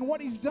him and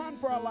what he's done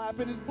for our life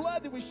and his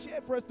blood that was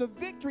shed for us, the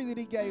victory that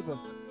he gave us.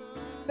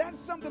 That's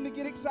something to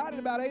get excited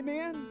about.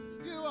 Amen?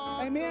 You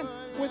are Amen.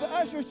 good, With the yeah.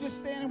 ushers just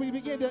standing, we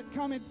begin to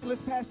come and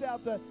let's pass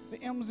out the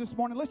emblems this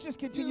morning. Let's just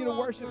continue to You are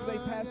worship as they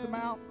good, pass them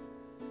out. yes.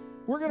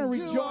 We're going to So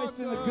you rejoice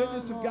are in the good,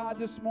 goodness of Lord. God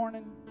this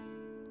morning.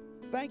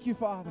 Thank you,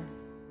 Father.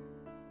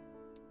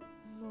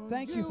 Lord,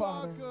 Thank you,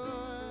 Father. Are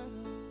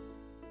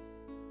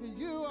good.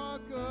 You are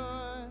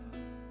good.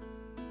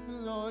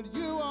 Lord,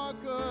 you are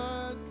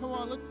good. Come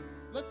on,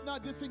 let's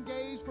not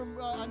disengage from.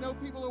 I know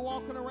people are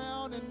walking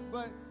around,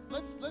 but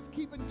let's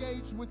keep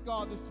engaged with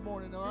God this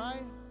morning. All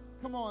right?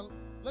 Come on,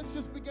 let's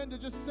just begin to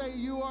just say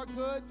you are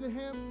good to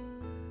Him.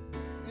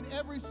 In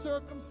every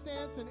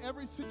circumstance, in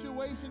every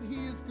situation,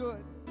 He is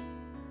good.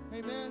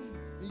 Amen.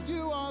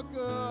 You are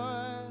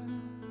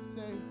good.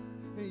 Say,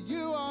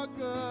 you are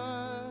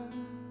good.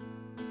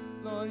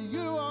 Lord,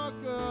 you are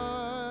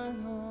good.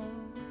 Oh.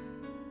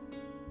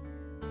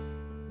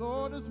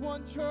 Lord, as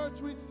one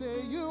church we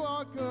say you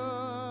are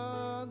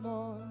good,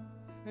 Lord.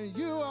 And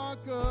you are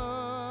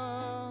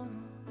good.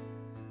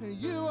 And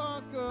you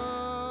are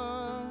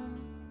good.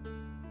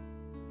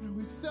 And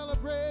we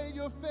celebrate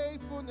your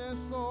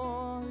faithfulness,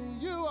 Lord.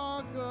 And you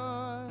are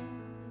good.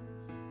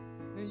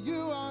 And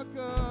you are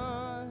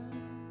good.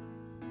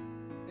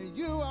 And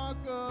you are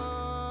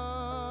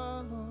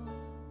good, Lord.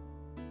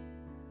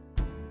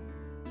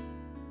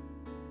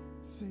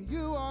 Say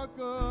you are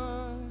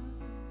good.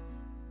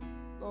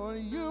 Lord,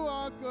 you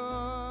are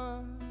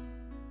good.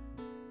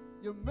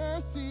 Your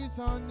mercies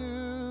are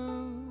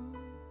new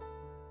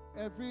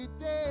every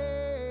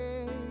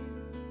day.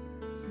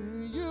 Say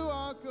you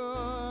are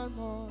good,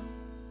 Lord.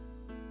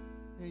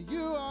 And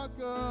you are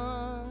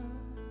good.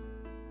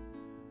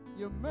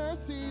 Your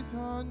mercies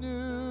are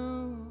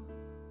new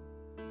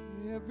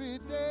every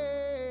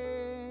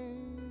day.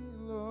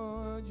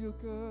 Lord, you're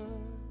good.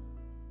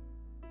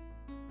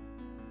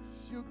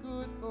 Yes, you're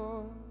good,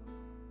 Lord.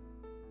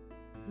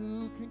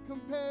 Who can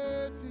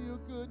compare to your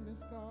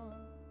goodness, God?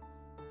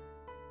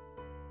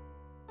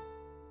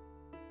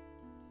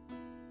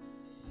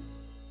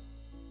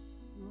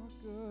 You are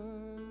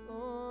good,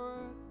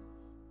 Lord.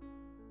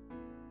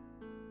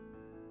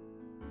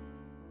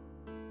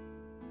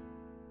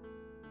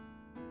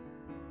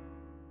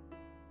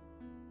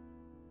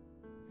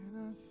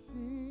 And I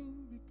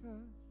sing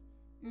because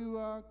you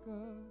are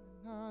good,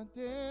 and I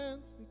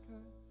dance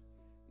because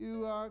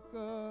you are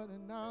good,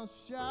 and I'll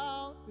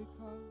shout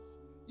because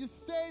you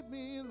saved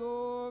me,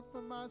 Lord,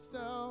 from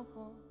myself.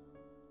 Oh,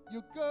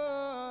 you're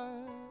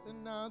good,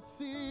 and I'll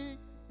sing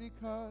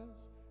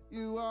because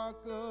you are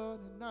good,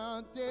 and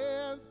I'll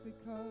dance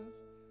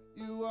because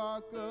You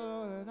are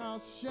good, and I'll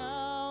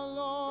shout,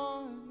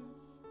 Lord,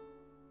 yes.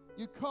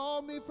 You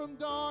called me from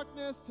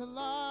darkness to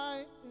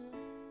light, yeah.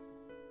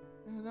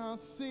 And I'll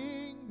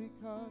sing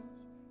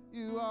because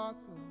you are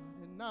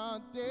good, and I'll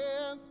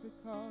dance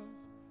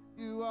because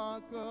you are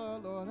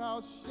good, Lord.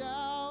 I'll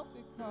shout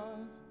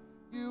because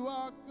you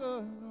are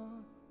good,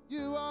 Lord.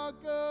 You are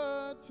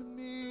good to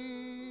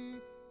me.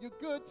 You're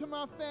good to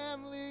my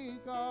family,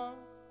 God.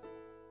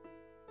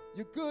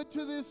 You're good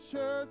to this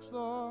church,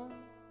 Lord.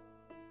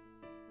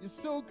 You're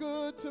so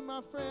good to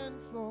my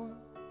friends, Lord.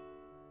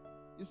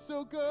 You're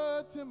so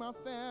good to my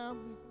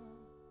family, God.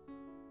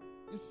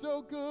 You're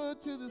so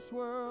good to this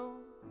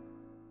world.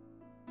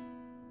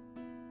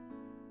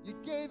 You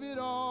gave it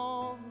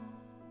all,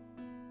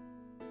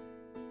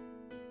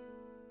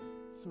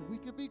 so we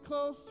could be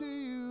close to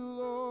you,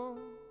 Lord.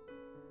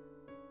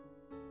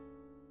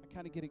 I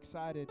kind of get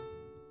excited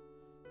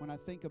when I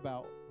think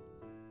about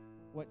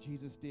what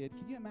Jesus did.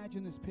 Can you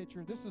imagine this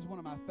picture? This is one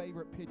of my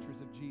favorite pictures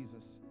of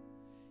Jesus.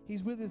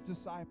 He's with his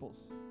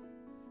disciples.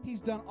 He's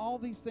done all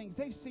these things.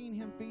 They've seen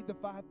him feed the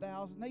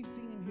 5,000. They've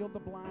seen him heal the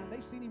blind.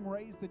 They've seen him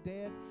raise the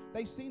dead.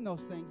 They've seen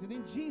those things. And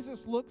then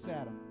Jesus looks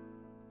at them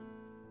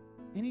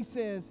and he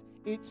says,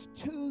 it's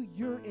to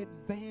your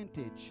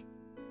advantage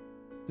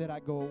that I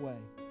go away,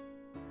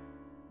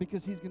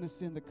 because he's going to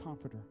send the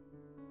Comforter.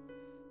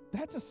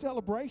 That's a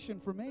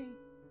celebration for me.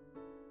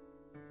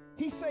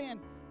 He's saying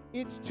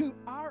it's to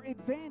our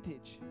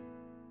advantage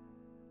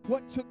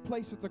what took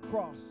place at the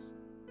cross.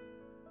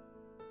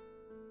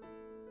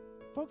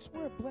 Folks,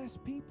 we're a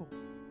blessed people.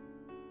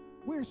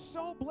 We're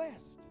so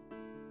blessed.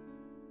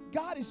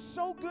 God is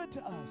so good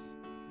to us.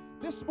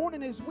 This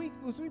morning as we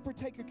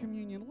partake of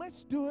communion,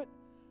 let's do it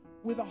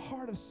with a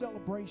heart of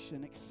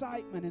celebration,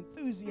 excitement,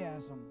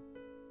 enthusiasm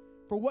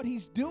for what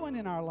he's doing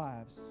in our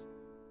lives,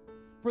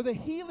 for the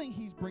healing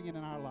he's bringing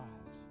in our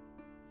lives,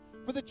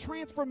 for the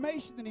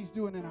transformation that he's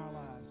doing in our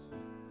lives.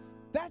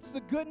 That's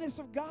the goodness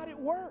of God at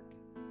work.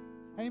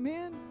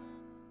 Amen?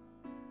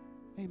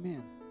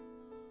 Amen.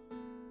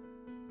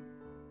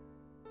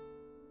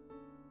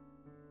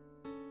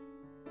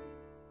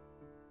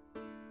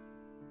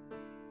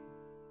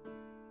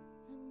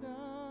 And I've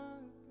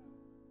got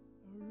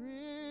a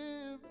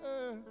river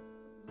of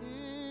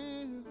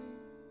living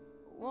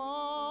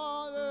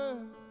water.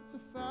 It's a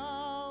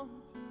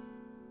fountain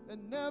that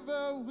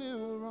never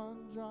will run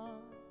dry.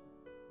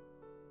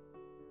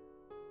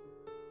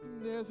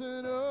 And there's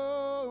an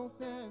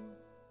open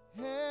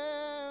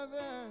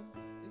heaven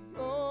that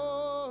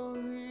you're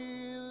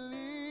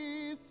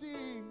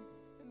releasing,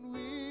 and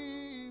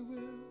we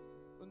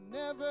will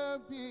never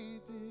be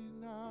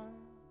denied.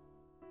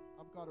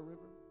 I've got a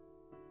river.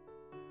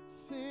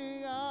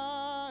 Sing,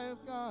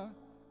 I've got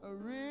a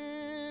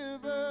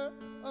river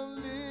of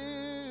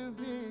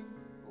living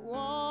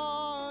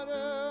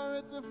water.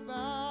 It's a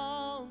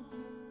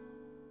fountain,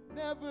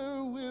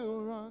 never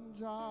will run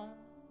dry.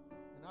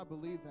 And I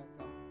believe that,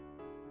 God.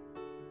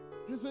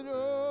 There's an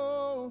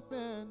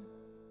open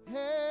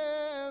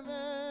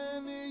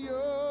heaven that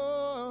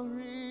you're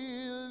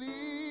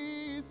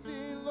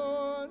releasing,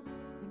 Lord,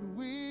 and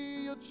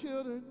we, your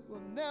children, will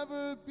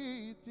never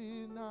be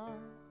denied.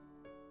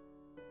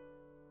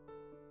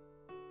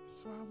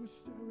 That's why we're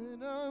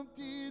stirring up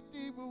deep,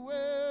 deeper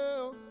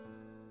wells.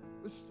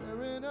 We're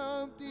stirring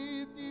up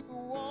deep, deeper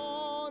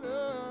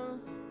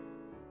waters,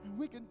 and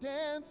we can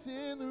dance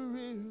in the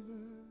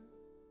river.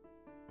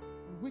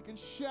 We can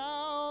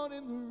shout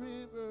in the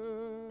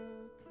river,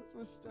 'cause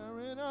we're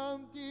stirring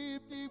up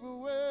deep, deeper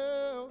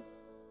wells.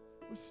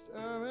 We're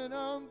stirring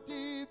up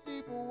deep,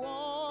 deeper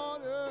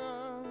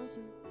waters.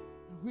 And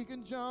we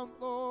can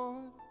jump,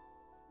 Lord,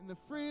 in the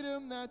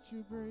freedom that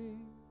you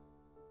bring,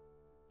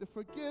 the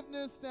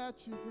forgiveness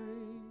that you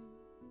bring.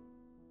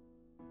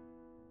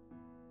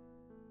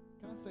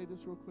 Can I say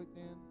this real quick,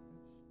 Dan?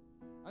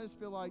 I just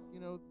feel like,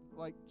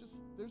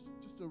 there's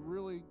just a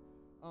really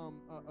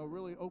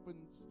open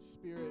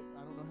spirit.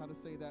 I don't know how to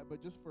say that,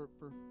 but just for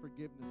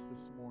forgiveness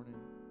this morning.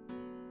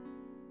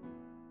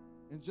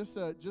 And I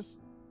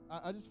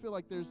just feel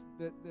like there's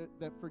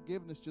that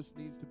forgiveness just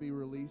needs to be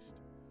released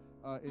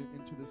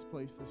into this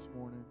place this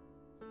morning.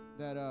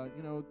 That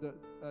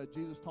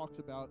Jesus talks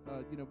about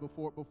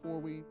before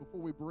we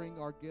bring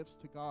our gifts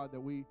to God,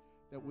 that we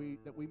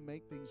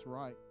make things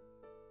right.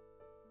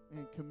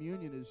 And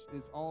communion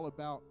is all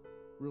about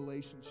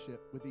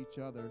relationship with each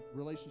other,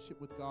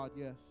 relationship with God,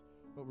 yes,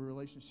 but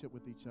relationship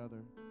with each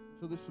other.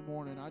 So this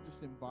morning, I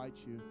just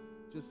invite you,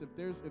 just if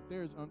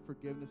there's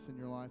unforgiveness in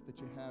your life that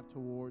you have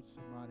towards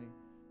somebody,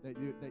 that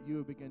you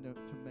would begin to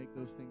make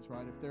those things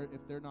right. If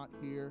they're not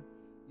here,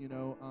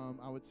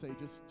 I would say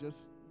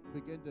just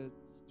begin to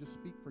just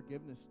speak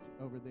forgiveness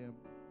over them,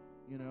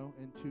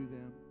 and to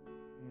them,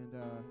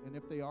 and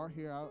if they are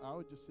here, I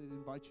would just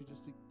invite you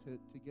just to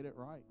get it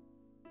right.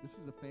 This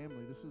is a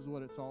family. This is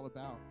what it's all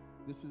about.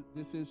 This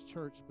is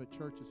church, but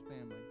church is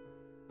family.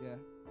 Yeah.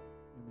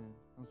 Amen.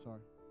 I'm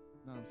sorry.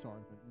 Not I'm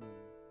sorry, but you know what I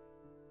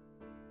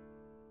mean.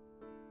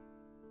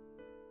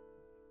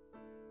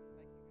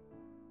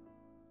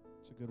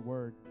 It's a good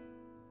word.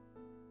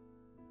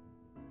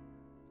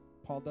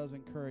 Paul does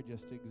encourage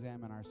us to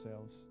examine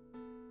ourselves.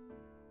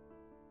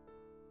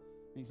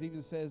 And he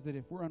even says that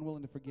if we're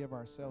unwilling to forgive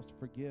ourselves, to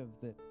forgive,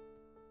 that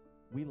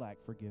we lack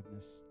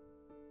forgiveness.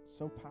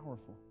 So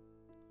powerful.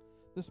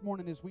 This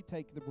morning, as we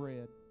take the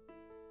bread,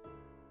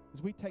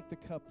 as we take the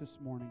cup this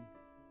morning,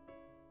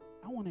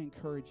 I want to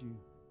encourage you.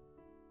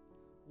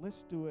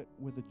 Let's do it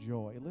with a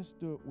joy. Let's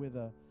do it with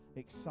a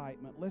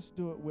excitement. Let's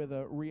do it with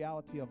a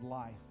reality of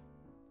life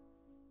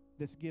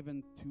that's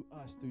given to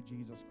us through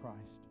Jesus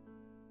Christ.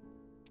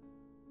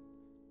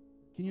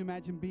 Can you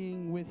imagine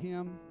being with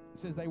him? It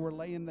says they were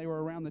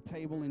around the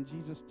table, and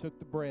Jesus took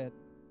the bread.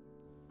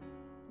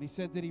 And he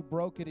said that he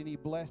broke it and he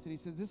blessed it. He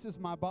says, this is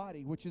my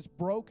body, which is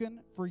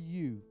broken for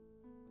you.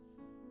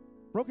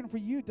 Broken for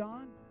you,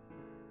 Don.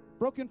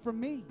 Broken for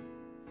me.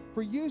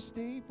 For you,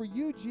 Steve. For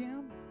you,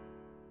 Jim.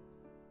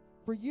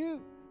 For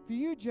you,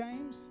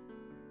 James.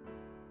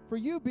 For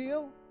you,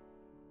 Bill.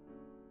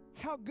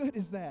 How good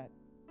is that?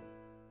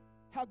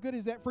 How good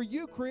is that? For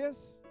you,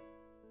 Chris.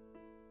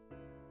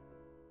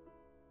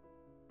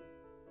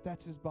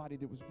 That's his body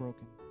that was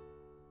broken.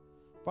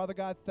 Father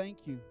God,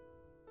 thank you.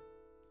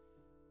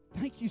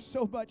 Thank you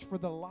so much for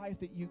the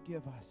life that you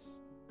give us.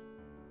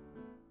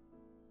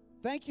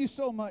 Thank you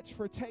so much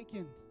for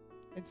taking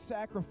and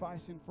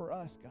sacrificing for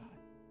us, God,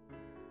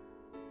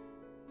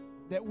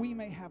 that we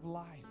may have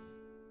life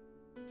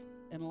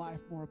and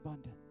life more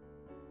abundant.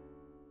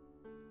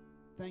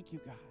 Thank you,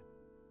 God.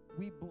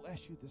 We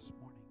bless you this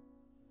morning.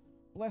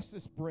 Bless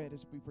this bread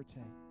as we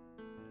partake.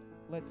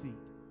 Let's eat.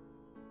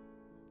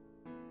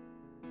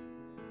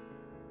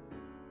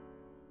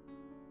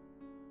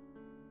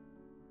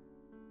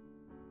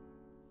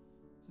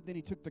 So then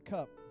he took the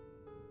cup,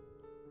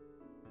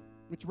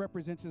 which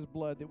represents his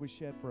blood that was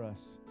shed for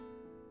us.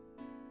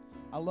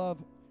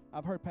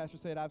 I've heard Pastor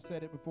say it, I've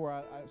said it before,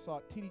 I saw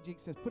it. T.D.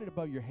 Jakes says, put it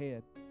above your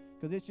head,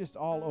 because it's just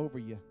all over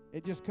you.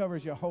 It just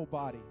covers your whole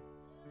body.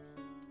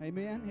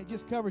 Amen? It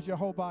just covers your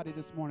whole body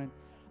this morning.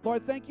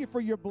 Lord, thank you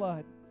for your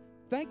blood.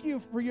 Thank you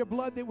for your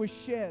blood that was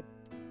shed.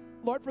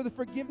 Lord, for the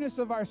forgiveness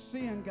of our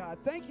sin, God.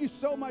 Thank you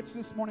so much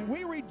this morning.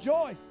 We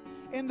rejoice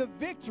in the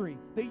victory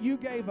that you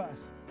gave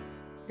us.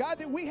 God,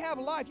 that we have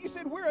life. You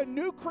said we're a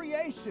new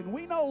creation.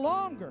 We no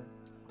longer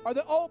are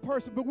the old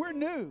person, but we're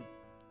new.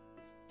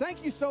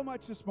 Thank you so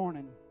much this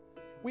morning.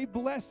 We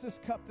bless this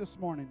cup this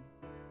morning.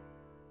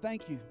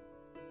 Thank you.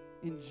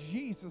 In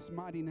Jesus'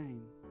 mighty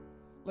name.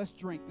 Let's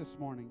drink this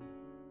morning.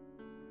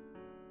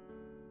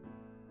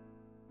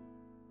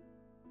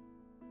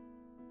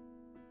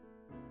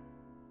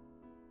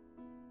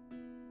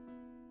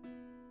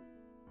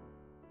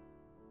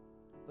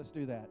 Let's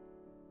do that.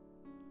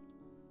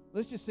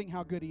 Let's just sing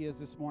how good he is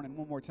this morning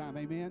one more time.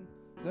 Amen?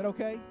 Is that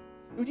okay?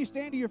 Would you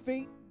stand to your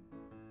feet?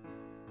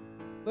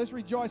 Let's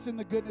rejoice in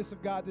the goodness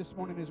of God this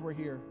morning as we're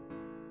here.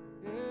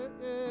 Yeah,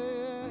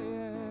 yeah,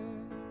 yeah.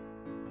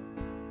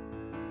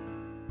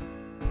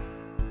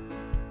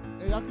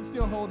 Hey, y'all can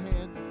still hold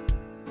hands.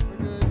 We're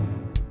good.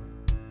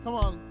 Come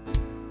on.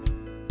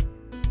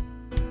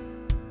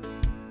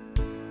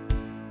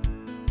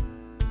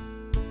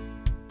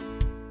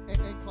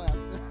 And clap.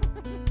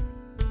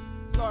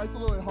 Sorry, it's a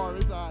little bit hard.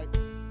 It's all right.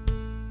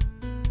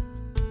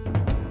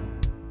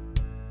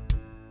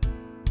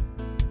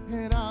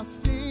 And I'll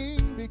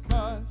sing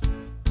because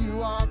you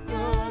are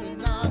good,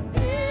 and I'll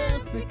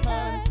dance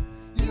because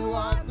you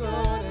are good,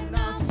 and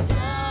I'll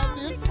shout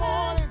this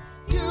morning,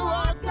 you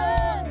are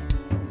good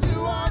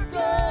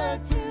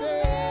to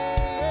me.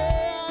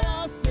 And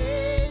I'll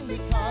sing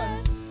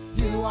because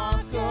you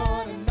are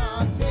good, and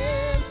I'll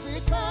dance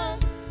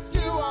because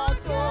you are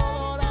good,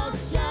 Lord, I'll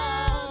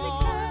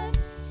shout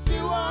because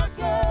you are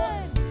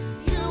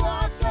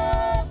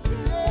good to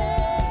me.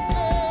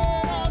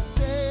 And I'll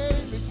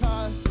sing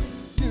because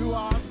you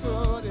are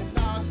good, and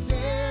I'll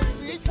dance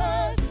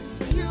because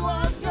you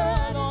are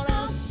good, Lord,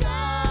 I'll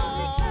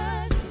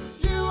shout because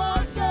you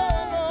are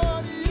good,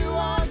 Lord, you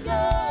are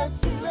good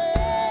to me.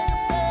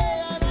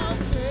 And I'll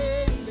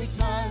sing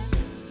because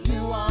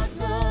you are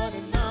good,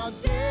 and I'll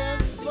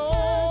dance,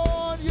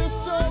 Lord, you're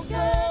so good.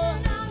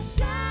 And I'll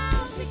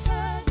shout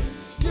because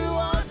you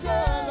are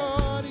good,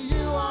 Lord,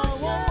 you are.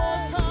 One more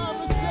time,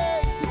 let's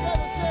say it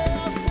together,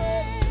 I'll say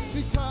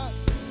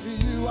because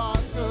you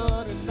are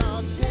good, and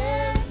I'll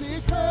dance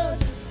because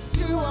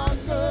you are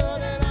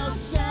good, and I'll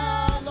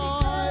shout,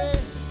 Lord,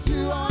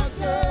 you are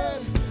good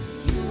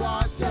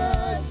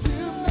to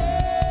me.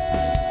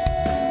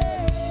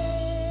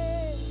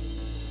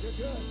 You're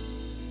good.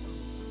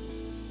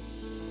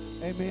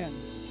 Amen.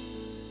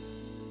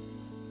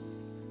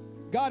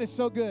 God is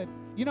so good.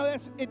 You know,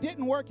 it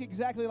didn't work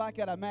exactly like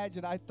I'd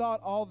imagined. I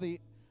thought all the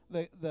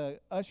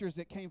ushers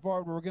that came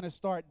forward were going to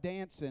start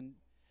dancing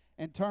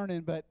and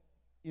turning, but,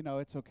 you know,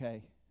 it's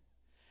okay.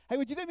 Hey,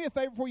 would you do me a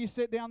favor before you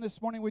sit down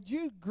this morning? Would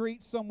you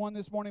greet someone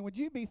this morning? Would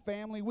you be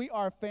family? We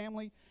are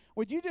family.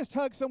 Would you just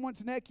hug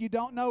someone's neck you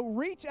don't know?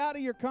 Reach out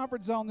of your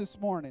comfort zone this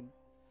morning.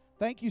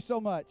 Thank you so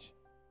much.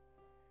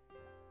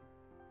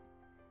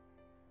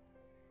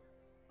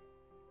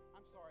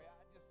 I'm sorry,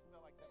 I just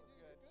felt like that was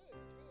good. That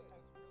was really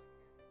weird.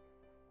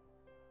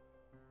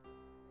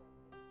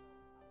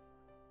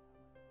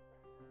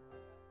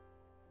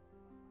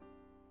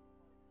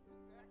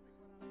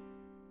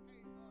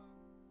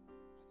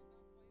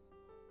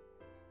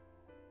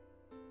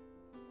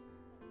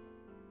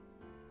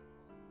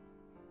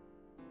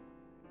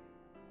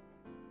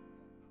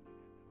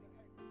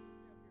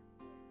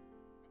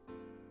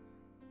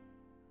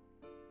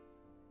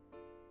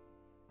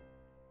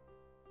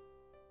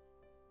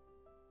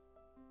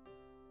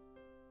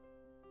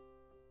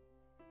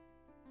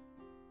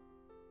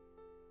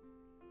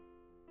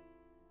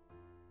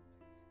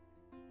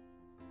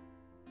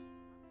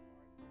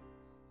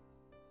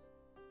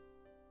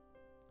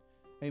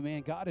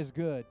 Amen. God is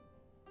good.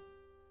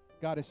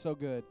 God is so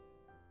good.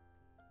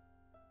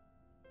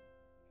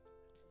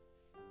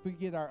 If we could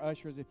get our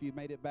ushers, if you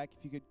made it back,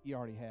 if you could, you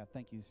already have.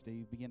 Thank you,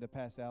 Steve. Begin to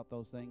pass out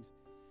those things.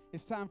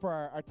 It's time for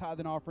our tithe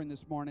and offering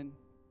this morning.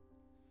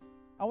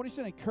 I want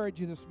to encourage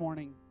you this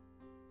morning.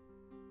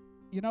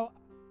 You know,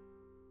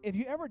 have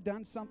you ever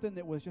done something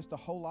that was just a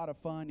whole lot of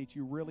fun that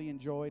you really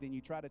enjoyed and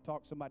you try to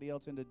talk somebody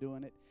else into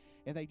doing it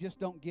and they just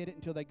don't get it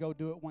until they go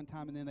do it one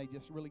time and then they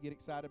just really get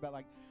excited about,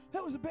 like,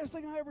 that was the best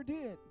thing I ever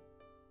did?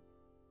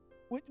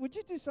 Would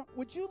you do something?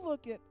 Would you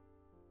look at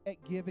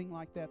giving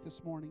like that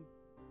this morning?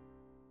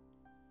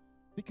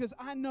 Because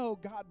I know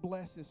God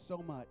blesses so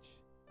much.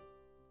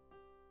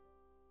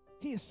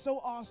 He is so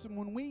awesome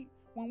when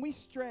we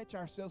stretch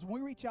ourselves,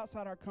 when we reach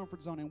outside our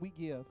comfort zone and we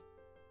give.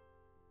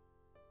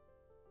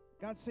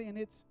 God's saying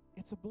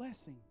it's a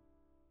blessing.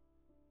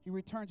 He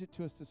returns it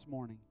to us this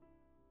morning.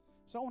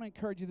 So I want to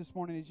encourage you this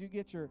morning as you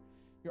get your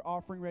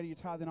offering ready, your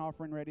tithe and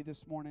offering ready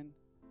this morning.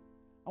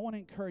 I want to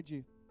encourage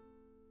you.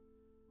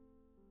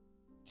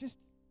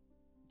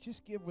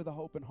 Just give with a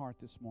open heart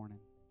this morning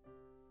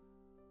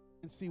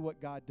and see what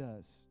God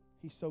does.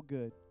 He's so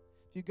good.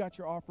 If you've got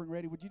your offering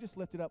ready, would you just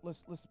lift it up?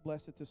 Let's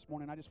bless it this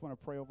morning. I just want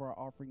to pray over our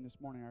offering this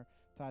morning, our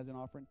tithes and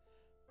offering.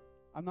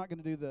 I'm not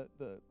going to do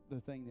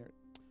the thing there.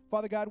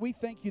 Father God, we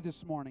thank you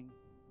this morning.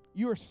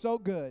 You are so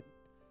good.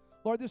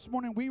 Lord, this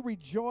morning we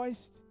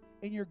rejoiced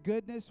in your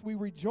goodness. We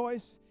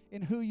rejoice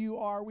in who you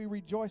are. We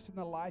rejoice in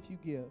the life you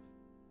give.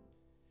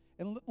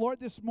 And Lord,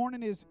 this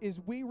morning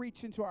as we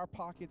reach into our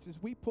pockets, as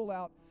we pull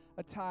out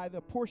a tithe,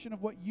 a portion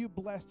of what you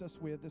blessed us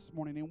with this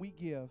morning, and we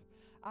give,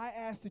 I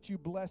ask that you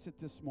bless it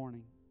this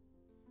morning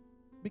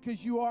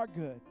because you are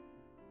good.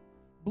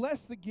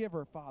 Bless the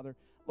giver, Father.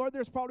 Lord,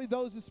 there's probably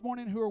those this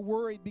morning who are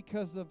worried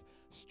because of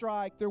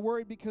strike. They're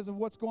worried because of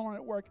what's going on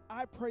at work.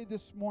 I pray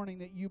this morning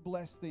that you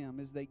bless them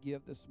as they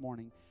give this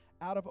morning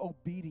out of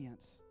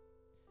obedience.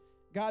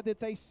 God,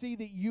 that they see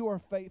that you are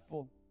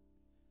faithful.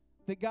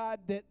 That, God,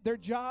 that their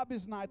job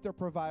is not their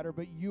provider,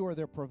 but you are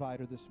their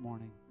provider this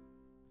morning.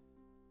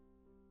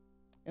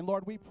 And,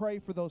 Lord, we pray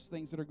for those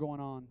things that are going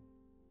on.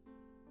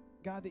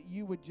 God, that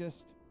you would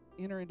just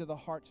enter into the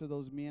hearts of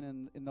those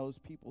men and those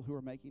people who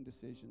are making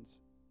decisions.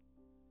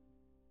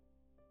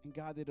 And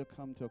God, that it'll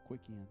come to a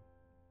quick end.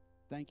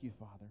 Thank you,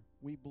 Father.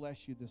 We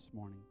bless you this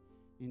morning.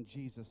 In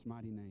Jesus'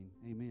 mighty name,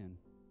 amen.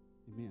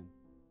 Amen.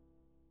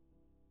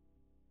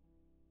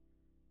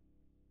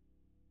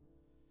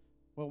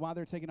 Well, while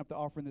they're taking up the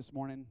offering this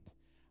morning,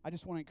 I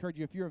just want to encourage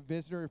you, if you're a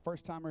visitor,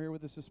 first timer here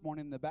with us this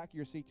morning, in the back of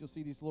your seat, you'll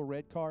see these little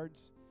red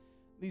cards.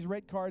 These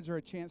red cards are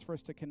a chance for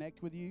us to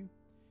connect with you.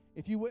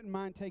 If you wouldn't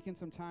mind taking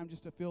some time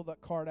just to fill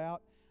that card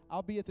out,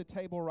 I'll be at the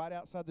table right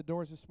outside the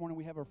doors this morning.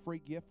 We have a free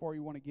gift for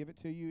you. We want to give it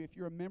to you. If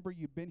you're a member,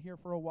 you've been here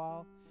for a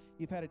while,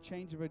 you've had a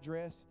change of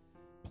address,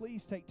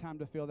 please take time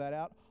to fill that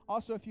out.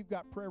 Also, if you've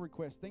got prayer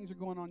requests, things are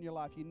going on in your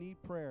life, you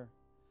need prayer,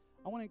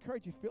 I want to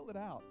encourage you, fill it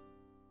out.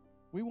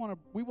 We want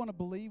to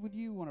believe with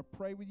you. We want to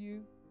pray with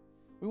you.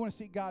 We want to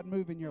see God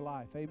move in your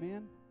life.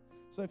 Amen?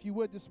 So if you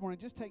would this morning,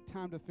 just take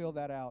time to fill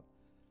that out.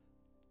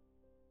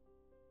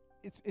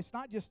 It's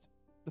not just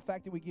the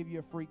fact that we give you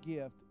a free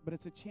gift, but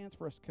it's a chance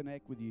for us to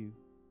connect with you,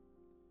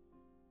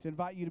 to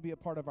invite you to be a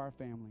part of our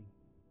family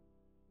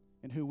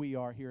and who we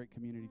are here at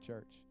Community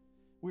Church.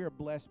 We are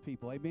blessed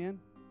people.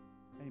 Amen?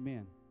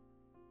 Amen.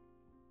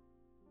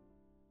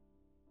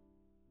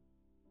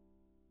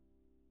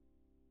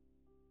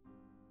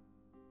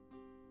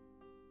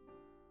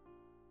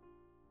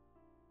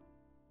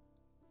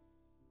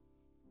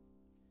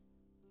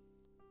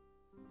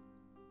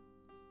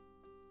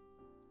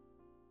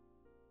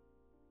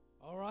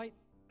 All right.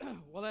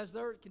 Well, as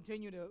they're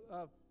continuing to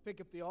pick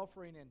up the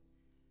offering, and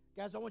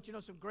guys, I want you to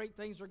know some great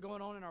things are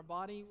going on in our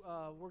body.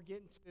 We're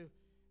getting to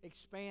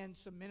expand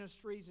some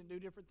ministries and do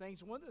different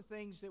things. One of the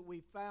things that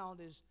we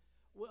found is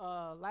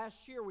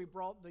last year we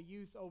brought the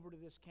youth over to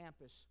this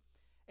campus.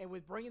 And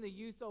with bringing the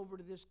youth over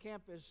to this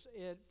campus,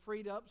 it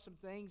freed up some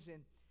things.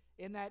 And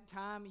in that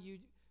time,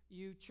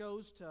 you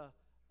chose to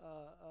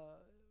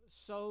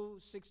sow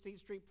 16th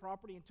Street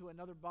property into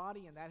another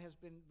body, and that has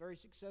been very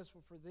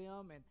successful for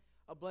them and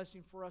a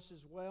blessing for us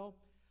as well.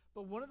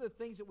 But one of the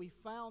things that we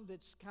found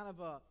that's kind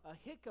of a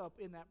hiccup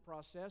in that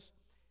process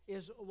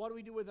is, what do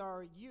we do with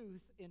our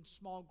youth in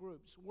small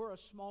groups? We're a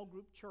small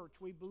group church.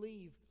 We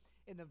believe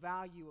in the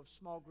value of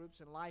small groups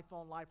and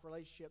life-on-life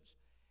relationships.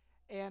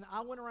 And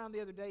I went around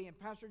the other day, and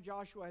Pastor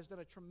Joshua has done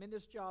a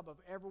tremendous job of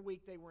every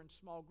week they were in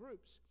small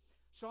groups.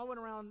 So I went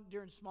around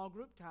during small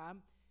group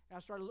time, and I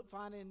started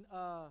finding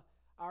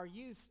our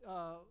youth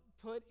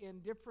put in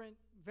different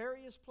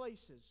various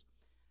places.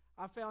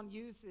 I found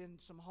youth in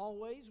some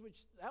hallways, which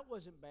that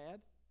wasn't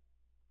bad.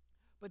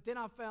 But then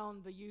I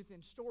found the youth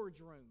in storage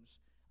rooms,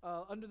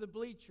 under the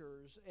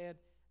bleachers. And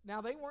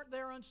now they weren't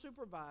there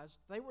unsupervised.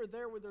 They were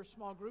there with their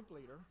small group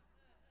leader.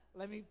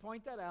 Let me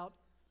point that out.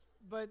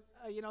 But,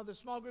 the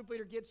small group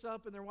leader gets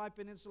up and they're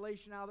wiping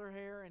insulation out of their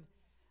hair. And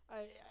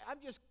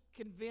I'm just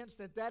convinced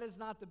that is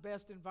not the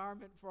best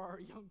environment for our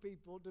young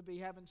people to be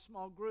having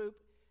small group.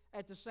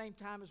 at the same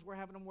time as we're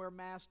having them wear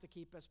masks to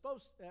keep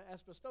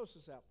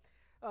asbestosis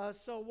out.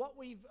 So what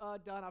we've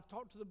done, I've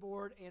talked to the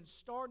board, and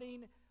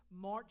starting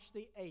March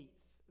the 8th,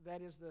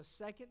 that is the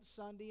second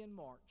Sunday in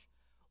March,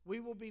 we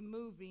will be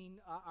moving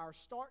our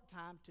start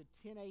time to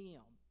 10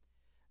 a.m.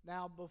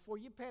 Now, before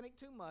you panic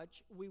too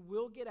much, we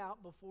will get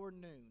out before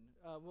noon.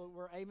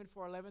 We're aiming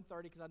for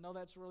 11:30 because I know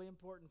that's really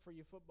important for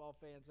you football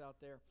fans out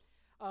there.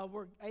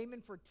 We're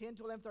aiming for 10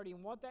 to 11:30,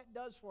 and what that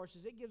does for us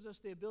is it gives us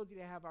the ability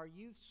to have our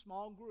youth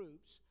small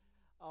groups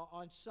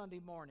on Sunday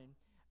morning,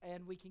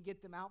 and we can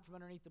get them out from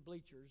underneath the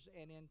bleachers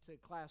and into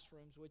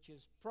classrooms, which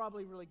is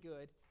probably really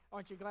good.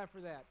 Aren't you glad for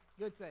that?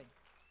 Good thing.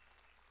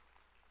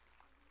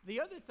 The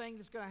other thing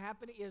that's going to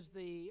happen is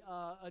the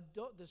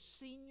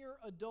senior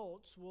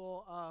adults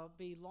will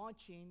be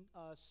launching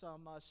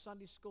some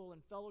Sunday school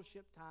and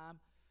fellowship time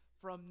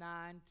from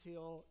 9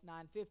 till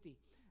 9:50.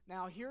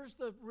 Now, here's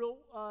the real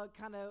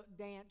kind of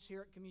dance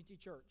here at Community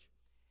Church.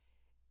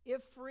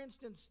 If, for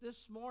instance,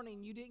 this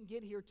morning you didn't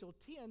get here till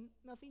 10,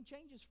 nothing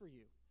changes for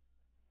you.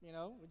 You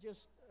know, we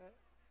just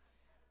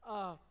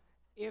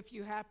if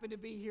you happen to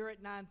be here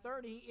at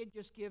 9:30, it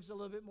just gives a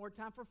little bit more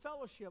time for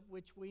fellowship,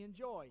 which we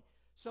enjoy.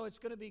 So it's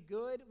going to be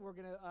good. We're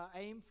going to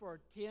aim for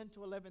 10 to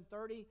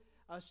 11:30,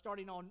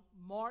 starting on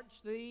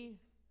March the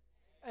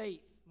 8th.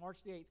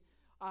 March the 8th.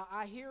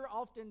 I hear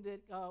often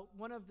that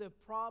one of the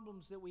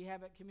problems that we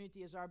have at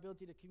community is our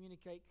ability to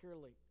communicate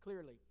clearly.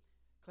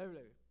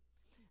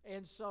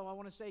 And so I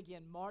want to say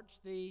again, March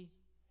the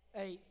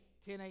 8th,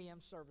 10 a.m.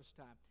 service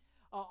time.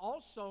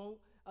 Also,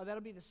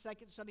 that'll be the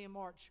second Sunday in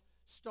March,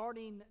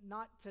 starting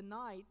not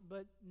tonight,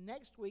 but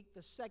next week,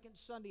 the second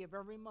Sunday of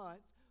every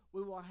month,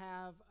 we will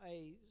have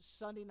a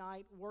Sunday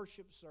night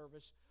worship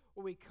service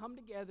where we come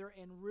together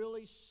and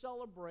really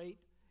celebrate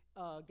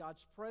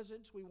God's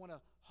presence. We want to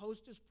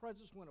host His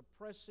presence. We want to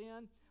press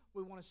in.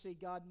 We want to see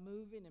God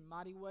moving in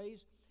mighty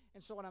ways.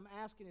 And so what I'm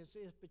asking is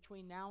if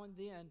between now and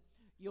then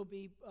you'll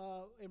be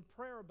in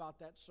prayer about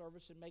that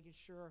service and making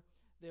sure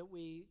that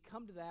we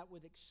come to that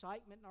with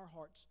excitement in our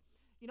hearts.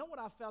 You know what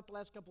I felt the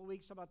last couple of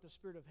weeks about the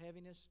spirit of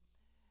heaviness?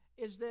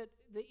 Is that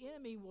the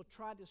enemy will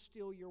try to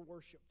steal your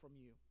worship from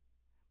you.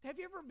 Have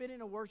you ever been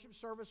in a worship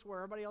service where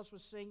everybody else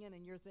was singing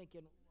and you're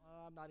thinking,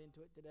 oh, I'm not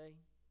into it today?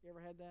 You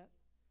ever had that?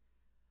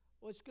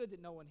 Well, it's good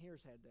that no one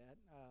here's had that.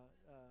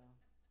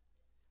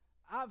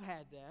 I've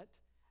had that.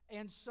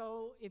 And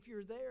so if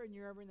you're there and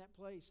you're ever in that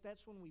place,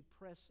 that's when we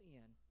press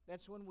in.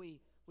 That's when we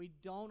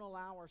don't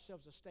allow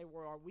ourselves to stay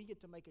where we are. We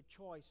get to make a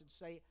choice and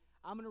say,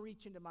 I'm going to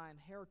reach into my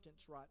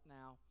inheritance right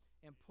now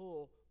and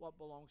pull what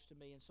belongs to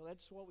me. And so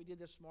that's what we did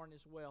this morning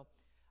as well.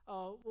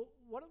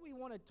 What do we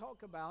want to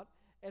talk about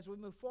as we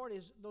move forward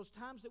is those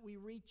times that we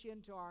reach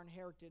into our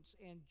inheritance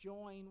and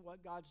join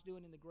what God's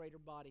doing in the greater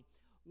body.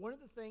 One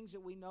of the things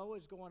that we know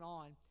is going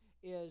on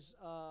is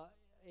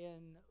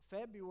in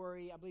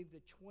February, I believe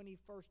the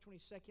 21st,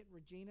 22nd,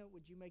 Regina,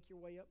 would you make your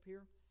way up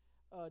here?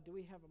 Do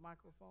we have a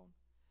microphone?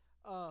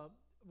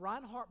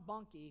 Reinhard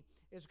Bonnke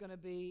is going to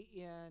be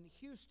in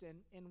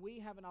Houston, and we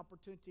have an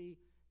opportunity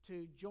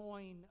to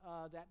join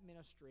that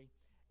ministry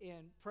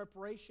in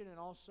preparation and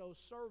also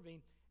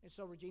serving. And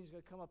so Regina's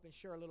going to come up and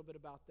share a little bit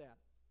about that.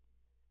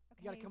 Okay.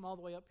 You got to come all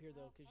the way up here,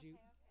 though, because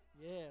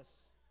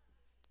Yes.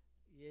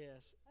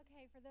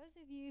 Okay, for those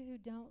of you who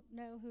don't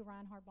know who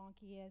Reinhard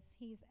Bonnke is,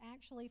 he's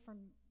actually from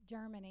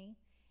Germany,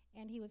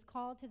 and he was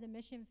called to the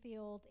mission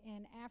field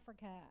in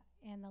Africa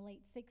in the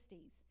late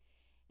 60s.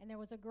 And there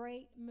was a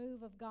great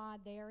move of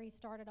God there. He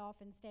started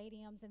off in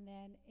stadiums, and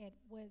then it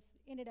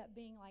ended up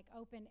being like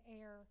open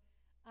air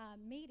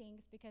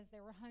meetings because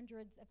there were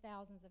hundreds of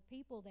thousands of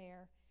people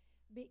there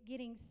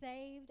getting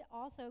saved.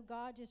 Also,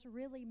 God just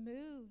really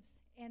moves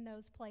in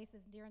those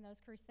places during those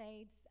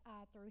crusades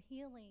through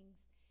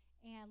healings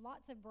and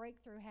lots of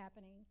breakthrough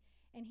happening.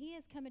 And he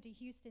is coming to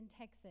Houston,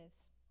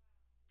 Texas.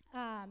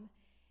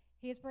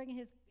 He is bringing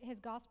his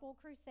gospel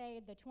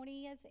crusade the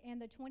 20th and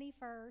the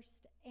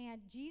 21st,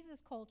 and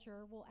Jesus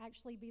Culture will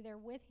actually be there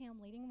with him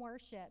leading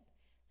worship.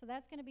 So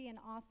that's going to be an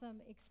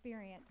awesome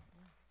experience.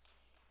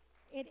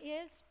 It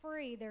is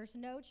free. There's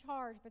no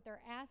charge, but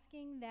they're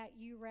asking that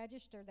you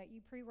register, that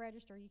you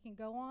pre-register. You can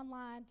go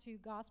online to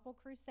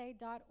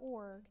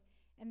gospelcrusade.org,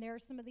 and there are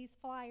some of these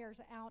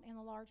flyers out in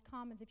the large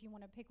commons if you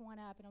want to pick one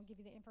up, and I'll give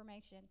you the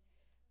information.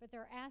 But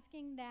they're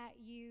asking that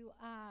you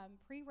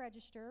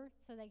pre-register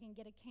so they can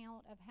get a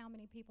count of how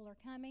many people are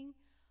coming.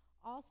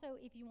 Also,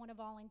 if you want to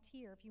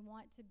volunteer, if you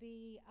want to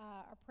be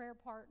a prayer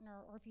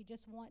partner, or if you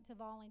just want to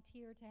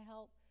volunteer to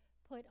help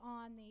put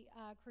on the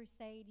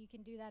crusade, you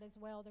can do that as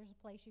well. There's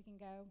a place you can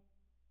go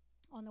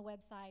on the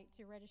website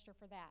to register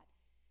for that.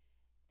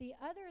 The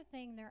other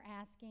thing they're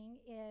asking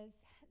is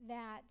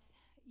that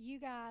you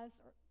guys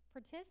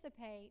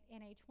participate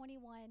in a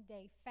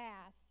 21-day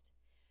fast,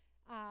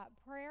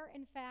 prayer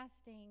and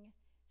fasting,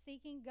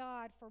 seeking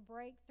God for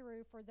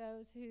breakthrough for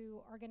those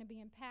who are going to be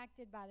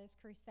impacted by this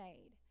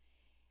crusade.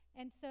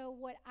 And so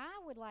what I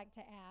would like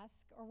to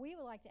ask, or we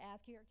would like to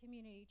ask here at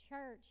Community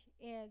Church,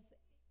 is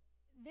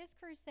this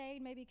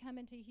crusade may be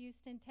coming to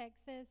Houston,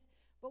 Texas,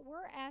 but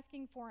we're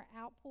asking for an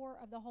outpour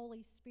of the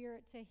Holy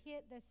Spirit to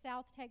hit the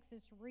South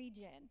Texas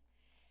region.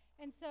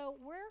 And so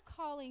we're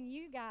calling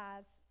you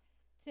guys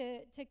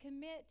to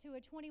commit to a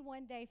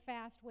 21-day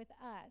fast with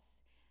us,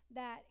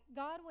 that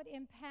God would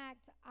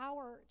impact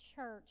our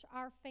church,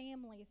 our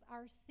families,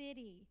 our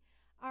city,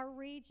 our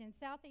region,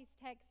 Southeast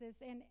Texas,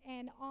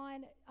 and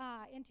on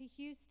into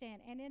Houston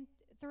and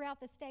throughout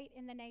the state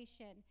and the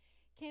nation.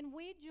 Can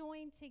we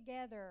join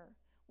together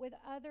with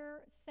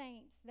other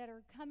saints that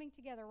are coming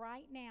together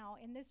right now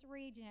in this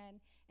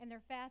region, and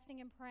they're fasting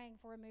and praying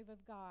for a move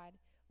of God?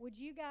 Would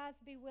you guys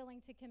be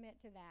willing to commit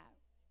to that?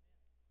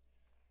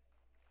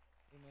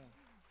 Amen.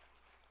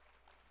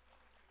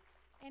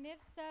 And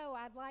if so,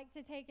 I'd like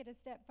to take it a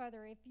step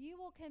further. If you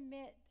will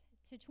commit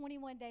to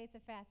 21 days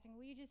of fasting,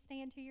 will you just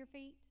stand to your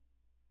feet?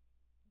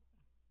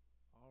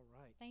 All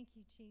right. Thank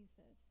you,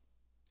 Jesus.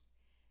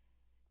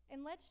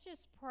 And let's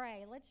just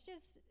pray. Let's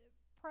just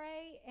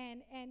pray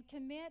and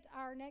commit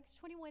our next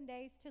 21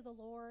 days to the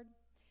Lord.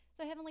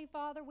 So, Heavenly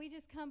Father, we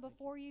just come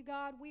before you,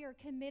 God. We are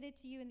committed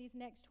to you in these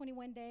next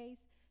 21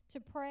 days to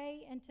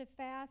pray and to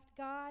fast.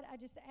 God, I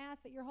just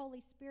ask that your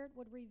Holy Spirit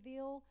would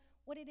reveal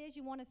what it is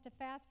you want us to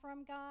fast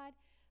from, God.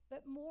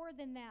 But more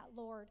than that,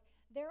 Lord,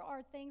 there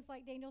are things,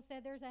 like Daniel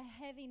said, there's a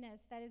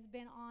heaviness that has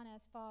been on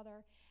us,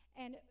 Father,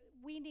 and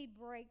we need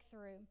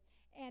breakthrough.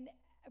 And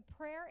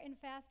prayer and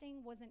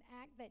fasting was an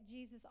act that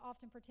Jesus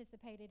often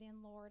participated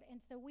in, Lord,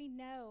 and so we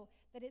know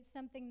that it's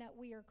something that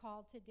we are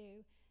called to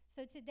do.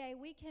 So today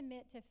we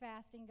commit to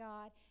fasting,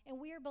 God, and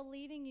we are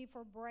believing you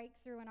for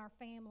breakthrough in our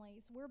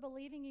families. We're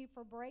believing you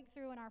for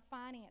breakthrough in our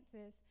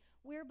finances.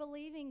 We're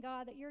believing,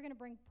 God, that you're going to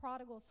bring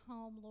prodigals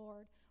home,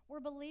 Lord. We're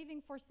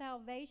believing for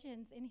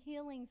salvations and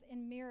healings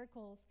and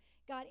miracles,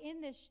 God, in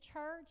this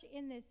church,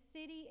 in this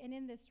city, and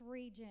in this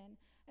region.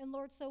 And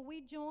Lord, so we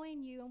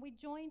join you and we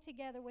join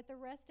together with the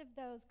rest of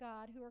those,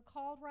 God, who are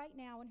called right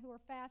now and who are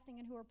fasting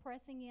and who are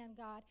pressing in,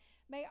 God.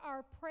 May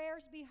our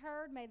prayers be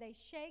heard. May they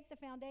shake the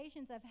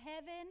foundations of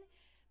heaven.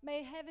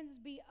 May heavens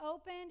be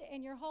opened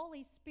and your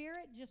Holy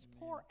Spirit just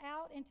pour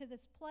out into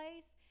this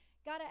place.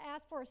 God, I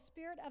ask for a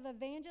spirit of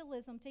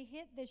evangelism to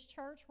hit this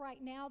church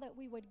right now, that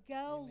we would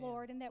go,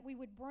 Lord, and that we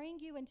would bring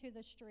you into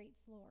the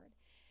streets, Lord.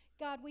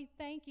 God, we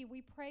thank you,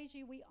 we praise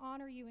you, we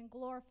honor you, and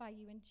glorify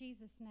you in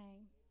Jesus'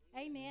 name.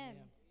 Amen.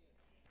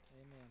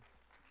 Amen.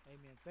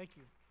 Amen. Thank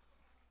you.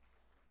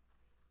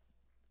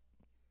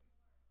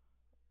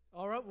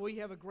 All right, we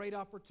have a great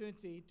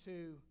opportunity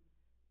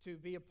to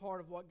be a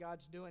part of what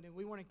God's doing, and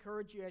we want to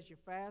encourage you as you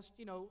fast.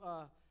 You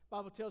know,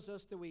 Bible tells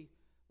us that we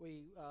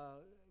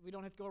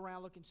don't have to go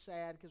around looking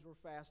sad because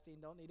we're fasting.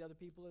 Don't need other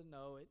people to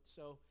know it.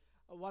 So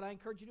what I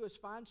encourage you to do is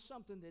find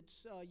something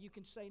that you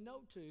can say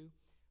no to,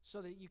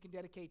 so that you can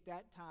dedicate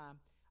that time.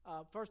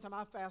 First time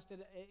I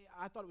fasted,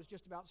 I thought it was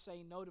just about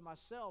saying no to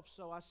myself,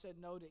 so I said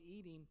no to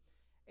eating,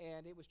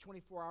 and it was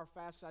 24-hour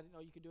fast, so I didn't know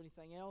you could do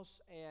anything else,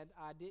 and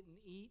I didn't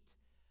eat,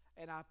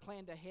 and I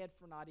planned ahead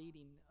for not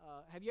eating.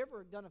 Have you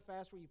ever done a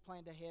fast where you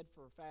planned ahead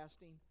for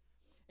fasting?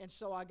 And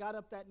so I got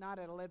up that night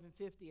at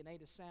 11:50 and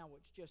ate a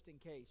sandwich just in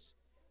case.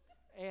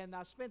 And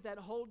I spent that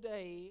whole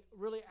day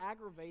really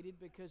aggravated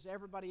because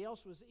everybody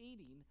else was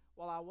eating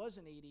while I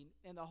wasn't eating.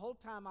 And the whole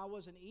time I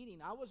wasn't eating,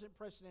 I wasn't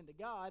pressing into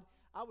God.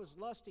 I was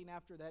lusting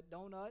after that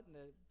donut and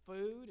the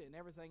food and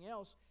everything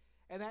else.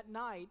 And that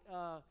night,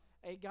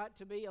 it got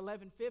to be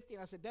 11:50,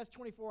 and I said, that's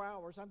 24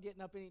 hours. I'm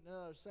getting up and eating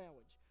another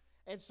sandwich.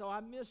 And so I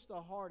missed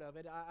the heart of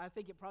it. I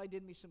think it probably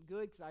did me some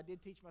good because I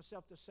did teach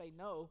myself to say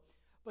no.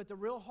 But the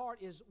real heart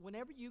is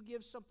whenever you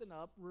give something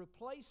up,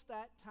 replace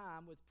that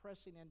time with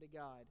pressing into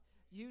God.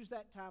 Use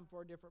that time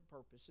for a different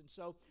purpose. And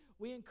so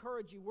we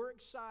encourage you. We're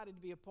excited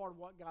to be a part of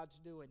what God's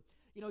doing.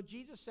 You know,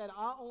 Jesus said,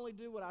 I only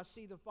do what I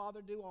see the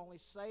Father do. I only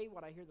say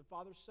what I hear the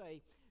Father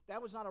say.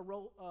 That was not a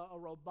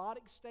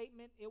robotic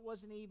statement. It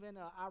wasn't even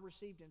a I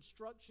received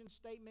instruction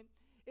statement.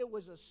 It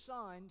was a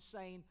son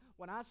saying,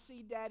 when I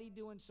see Daddy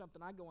doing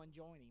something, I go and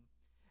join him.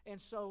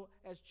 And so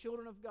as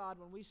children of God,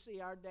 when we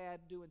see our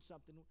dad doing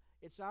something,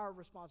 it's our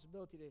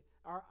responsibility,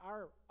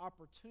 our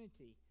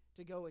opportunity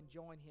to go and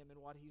join him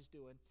in what he's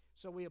doing.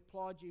 So we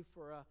applaud you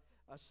for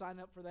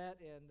signing up for that,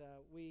 and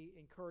we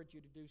encourage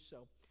you to do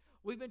so.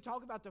 We've been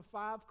talking about the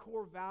 5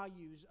 core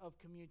values of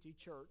Community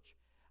Church.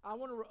 I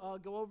want to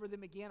go over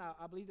them again.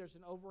 I believe there's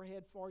an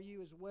overhead for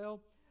you as well.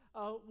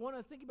 Want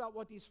to think about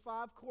what these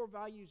 5 core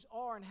values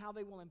are and how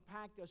they will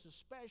impact us,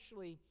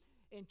 especially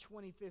in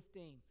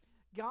 2015.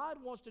 God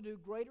wants to do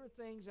greater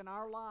things in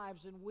our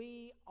lives than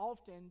we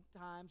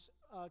oftentimes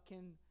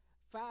can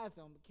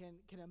fathom,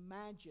 can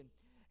imagine.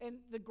 And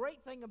the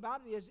great thing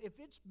about it is, if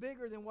it's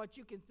bigger than what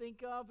you can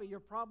think of, you're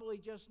probably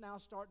just now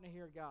starting to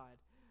hear God.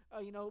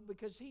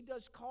 Because he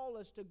does call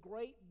us to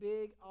great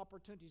big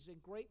opportunities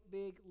and great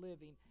big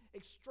living,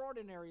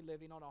 extraordinary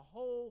living on a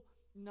whole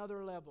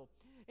another level.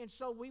 And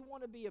so we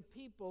want to be a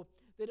people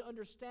that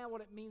understand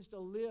what it means to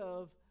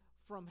live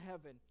from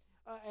heaven.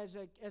 As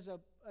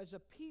a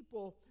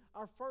people,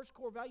 our first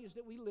core value is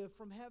that we live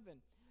from heaven.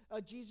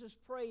 Jesus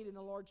prayed in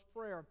the Lord's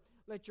Prayer,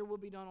 let your will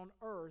be done on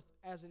earth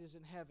as it is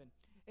in heaven.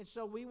 And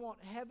so we want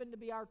heaven to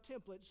be our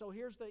template. So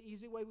here's the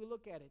easy way we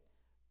look at it.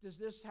 Does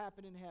this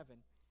happen in heaven?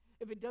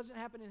 If it doesn't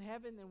happen in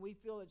heaven, then we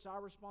feel it's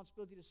our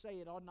responsibility to say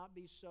it ought not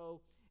be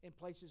so in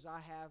places I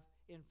have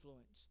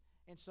influence.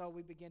 And so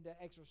we begin to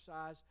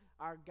exercise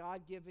our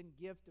God-given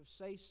gift of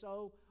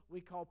say-so.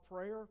 We call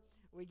prayer.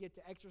 We get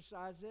to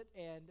exercise it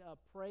and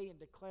pray and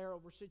declare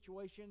over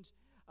situations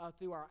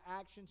through our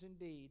actions and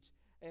deeds.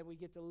 And we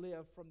get to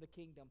live from the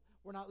kingdom.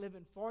 We're not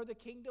living for the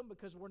kingdom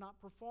because we're not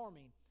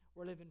performing.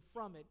 We're living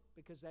from it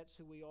because that's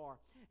who we are.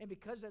 And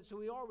because that's who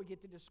we are, we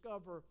get to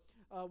discover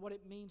what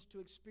it means to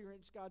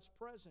experience God's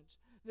presence.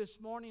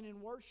 This morning in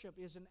worship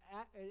is an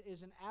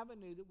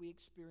avenue that we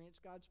experience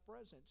God's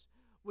presence.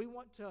 We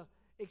want to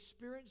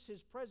experience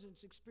His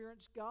presence,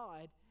 experience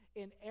God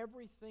in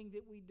everything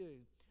that we do.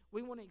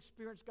 We want to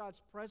experience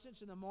God's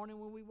presence in the morning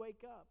when we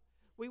wake up.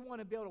 We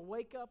want to be able to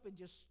wake up and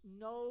just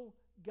know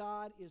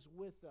God is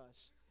with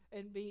us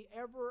and be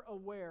ever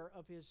aware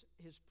of His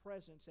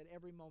presence at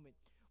every moment.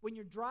 When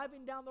you're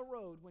driving down the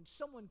road, when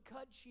someone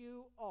cuts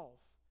you off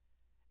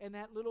and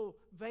that little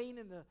vein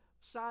in the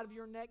side of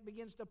your neck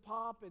begins to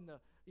pop and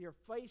your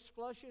face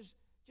flushes,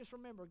 just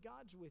remember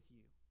God's with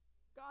you.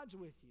 God's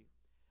with you.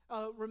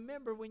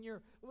 Remember when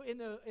you're in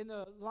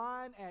the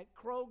line at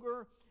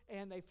Kroger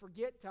and they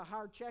forget to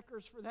hire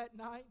checkers for that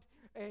night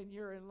and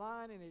you're in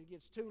line and it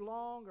gets too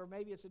long, or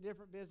maybe it's a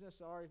different business,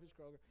 sorry if it's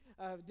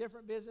Kroger,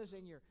 different business,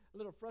 and you're a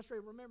little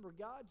frustrated. Remember,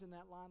 God's in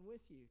that line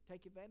with you.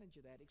 Take advantage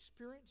of that.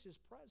 Experience His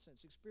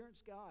presence.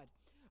 Experience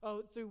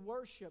God through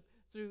worship,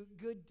 through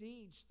good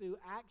deeds, through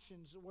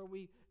actions where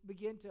we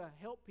begin to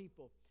help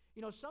people.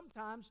 You know,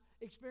 sometimes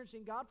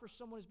experiencing God for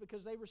someone is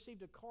because they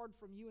received a card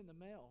from you in the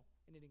mail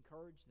and it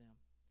encouraged them.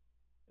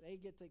 They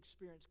get to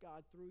experience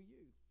God through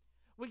you.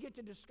 We get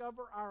to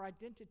discover our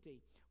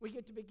identity. We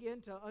get to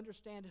begin to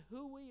understand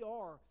who we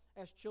are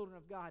as children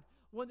of God.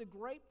 One of the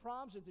great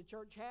problems that the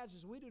church has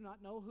is we do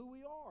not know who we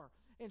are.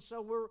 And so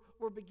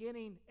we're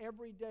beginning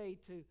every day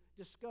to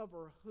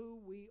discover who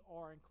we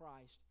are in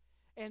Christ.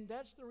 And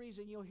that's the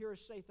reason you'll hear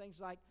us say things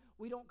like,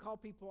 we don't call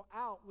people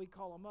out, we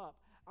call them up.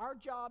 Our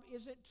job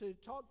isn't to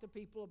talk to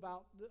people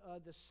about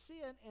the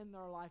sin in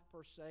their life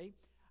per se.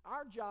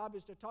 Our job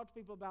is to talk to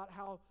people about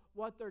how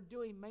what they're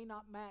doing may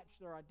not match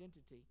their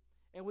identity.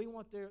 And we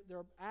want their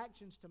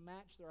actions to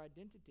match their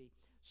identity.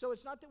 So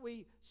it's not that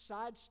we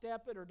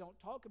sidestep it or don't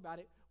talk about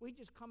it. We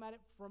just come at it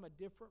from a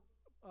different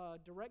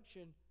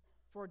direction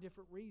for a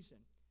different reason.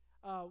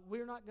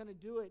 We're not going to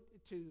do it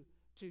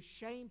to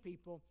shame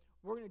people.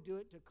 We're going to do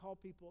it to call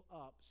people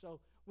up. So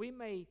we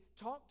may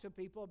talk to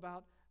people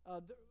about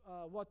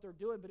what they're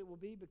doing, but it will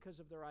be because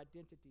of their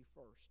identity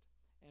first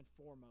and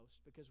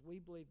foremost, because we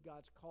believe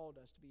God's called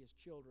us to be His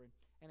children.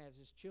 And as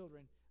His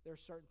children, there are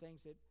certain things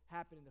that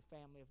happen in the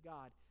family of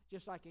God.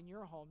 Just like in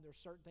your home, there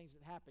are certain things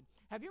that happen.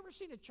 Have you ever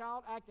seen a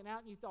child acting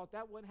out and you thought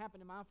that wouldn't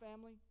happen in my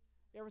family?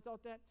 You ever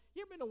thought that?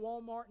 You ever been to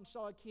Walmart and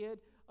saw a kid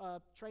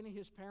training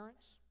his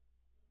parents?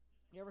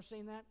 You ever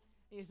seen that?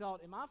 And you thought,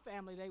 in my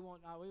family, we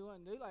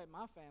wouldn't do like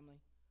my family.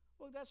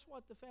 Well, that's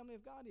what the family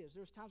of God is.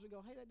 There's times we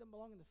go, hey, that doesn't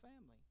belong in the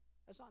family.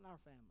 That's not in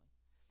our family.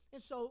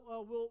 And so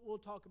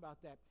we'll talk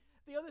about that.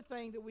 The other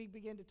thing that we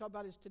begin to talk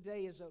about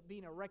today is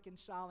being a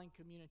reconciling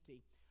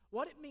community.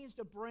 What it means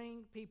to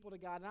bring people to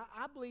God. And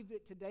I believe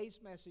that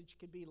today's message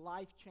could be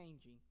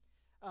life-changing.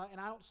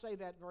 And I don't say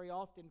that very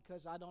often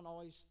because I don't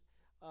always,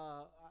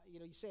 you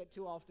say it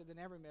too often, then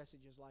every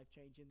message is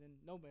life-changing, then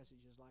no message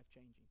is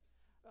life-changing.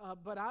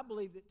 But I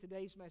believe that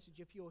today's message,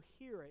 if you'll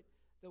hear it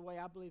the way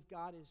I believe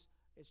God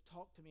has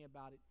talked to me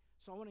about it.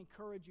 So I want to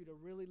encourage you to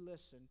really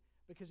listen,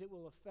 because it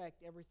will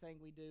affect everything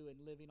we do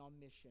in living on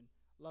mission,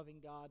 loving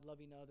God,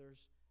 loving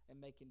others, and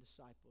making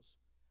disciples.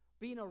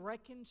 Being a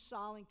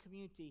reconciling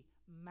community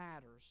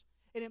matters.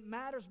 And it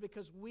matters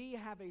because we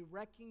have a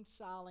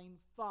reconciling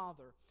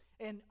Father.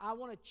 And I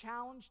want to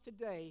challenge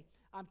today,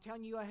 I'm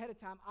telling you ahead of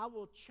time, I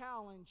will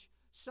challenge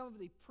some of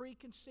the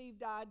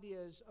preconceived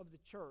ideas of the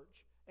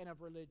church and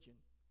of religion.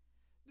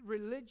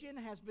 Religion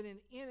has been an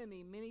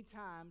enemy many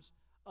times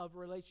of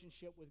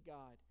relationship with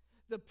God.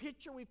 The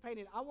picture we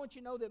painted, I want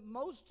you to know that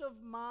most of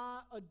my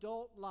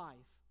adult life,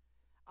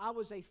 I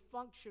was a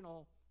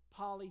functional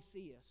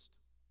polytheist.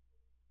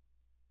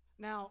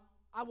 Now,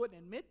 I wouldn't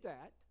admit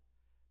that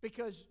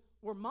because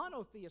we're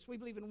monotheists. We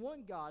believe in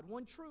one God,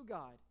 one true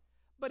God.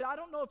 But I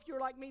don't know if you're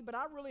like me, but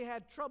I really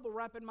had trouble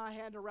wrapping my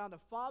hand around a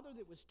Father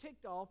that was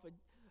ticked off, a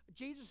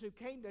Jesus who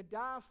came to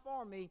die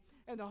for me,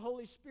 and the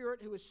Holy Spirit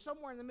who was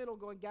somewhere in the middle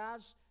going,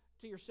 guys,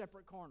 to your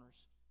separate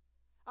corners.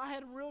 I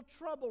had real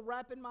trouble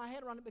wrapping my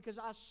head around it because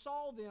I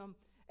saw them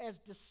as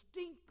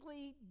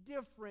distinctly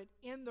different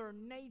in their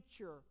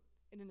nature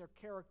and in their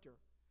character.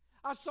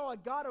 I saw a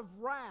God of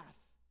wrath,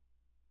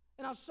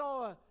 and I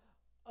saw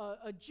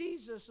a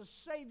Jesus, a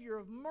Savior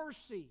of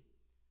mercy.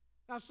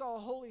 And I saw a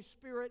Holy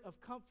Spirit of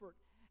comfort.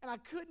 And I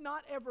could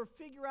not ever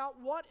figure out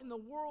what in the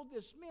world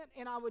this meant.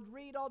 And I would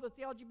read all the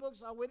theology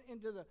books. I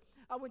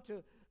went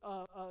to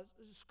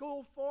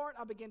school for it.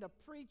 I began to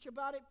preach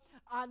about it.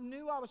 I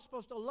knew I was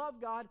supposed to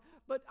love God,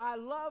 but I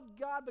loved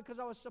God because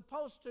I was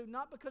supposed to,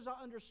 not because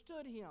I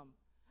understood Him.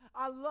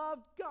 I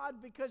loved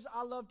God because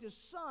I loved His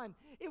Son.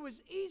 It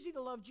was easy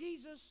to love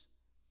Jesus.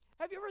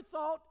 Have you ever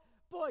thought,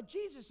 boy,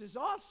 Jesus is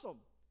awesome,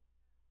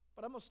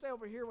 but I'm going to stay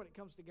over here when it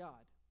comes to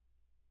God?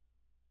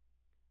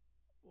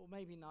 Well,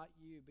 maybe not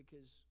you,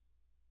 because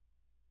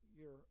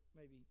you're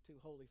maybe too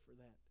holy for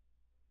that.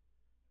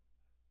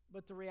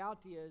 But the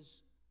reality is,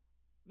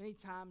 many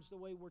times the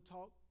way we're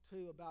talked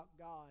to about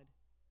God,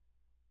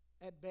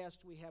 at best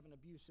we have an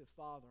abusive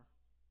father.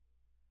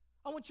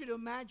 I want you to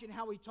imagine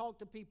how we talk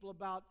to people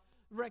about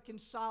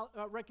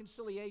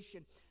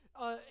reconciliation.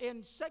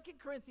 In 2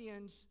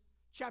 Corinthians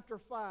chapter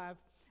 5,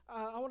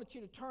 I want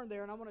you to turn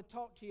there, and I want to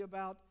talk to you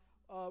about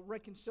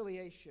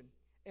reconciliation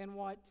and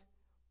what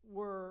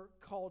we're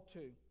called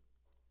to.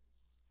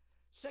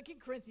 2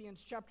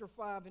 Corinthians chapter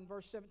 5 and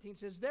verse 17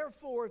 says,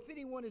 "Therefore, if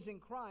anyone is in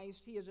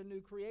Christ, he is a new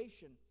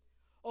creation.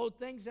 Old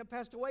things have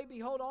passed away.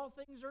 Behold, all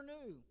things are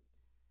new.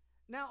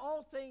 Now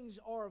all things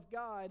are of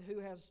God, who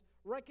has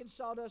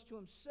reconciled us to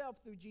Himself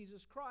through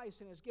Jesus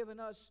Christ and has given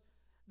us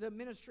the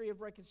ministry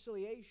of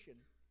reconciliation.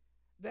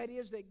 That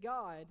is, that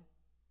God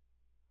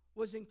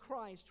was in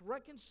Christ,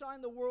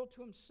 reconciling the world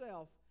to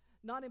Himself,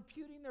 not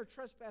imputing their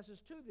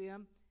trespasses to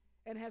them,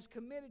 and has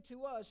committed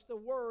to us the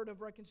word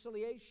of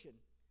reconciliation.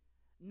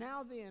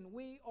 Now then,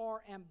 we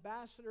are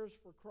ambassadors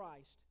for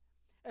Christ.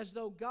 As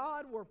though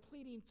God were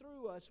pleading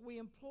through us, we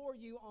implore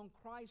you on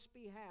Christ's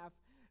behalf,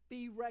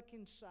 be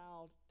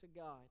reconciled to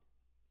God."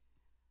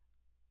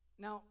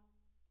 Now,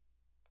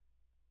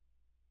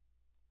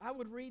 I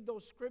would read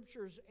those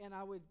scriptures and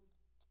I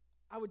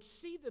would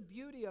see the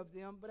beauty of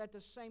them, but at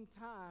the same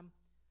time,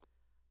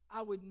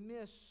 I would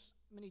miss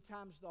many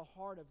times the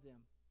heart of them.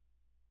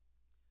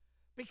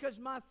 Because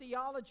my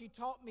theology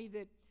taught me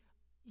that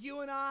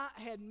you and I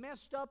had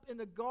messed up in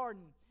the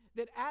garden,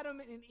 that Adam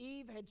and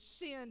Eve had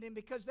sinned, and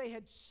because they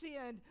had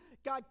sinned,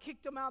 God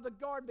kicked them out of the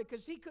garden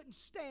because He couldn't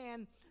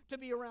stand to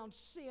be around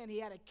sin. He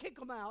had to kick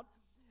them out.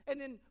 And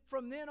then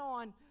from then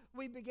on,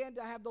 we began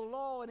to have the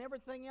law and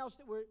everything else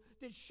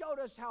that showed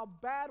us how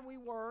bad we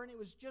were, and it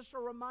was just a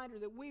reminder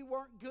that we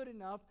weren't good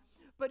enough.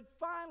 But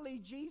finally,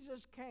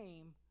 Jesus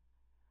came,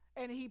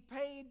 and He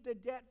paid the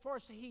debt for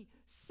us. He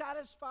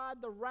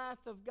satisfied the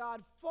wrath of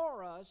God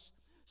for us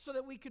so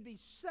that we could be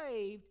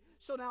saved,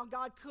 so now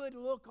God could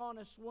look on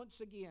us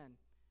once again.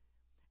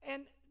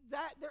 And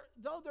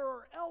though there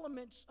are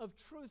elements of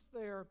truth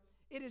there,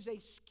 it is a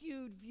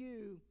skewed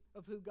view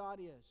of who God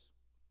is.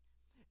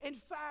 In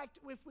fact,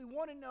 if we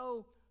want to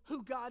know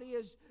who God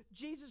is,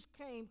 Jesus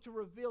came to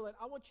reveal it.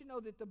 I want you to know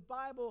that the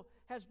Bible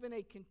has been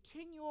a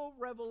continual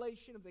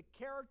revelation of the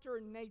character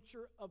and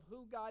nature of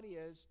who God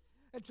is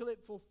until it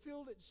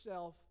fulfilled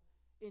itself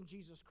in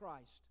Jesus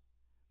Christ.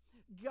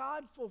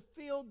 God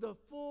fulfilled the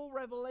full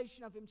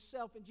revelation of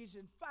Himself in Jesus.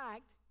 In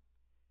fact,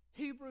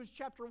 Hebrews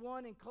chapter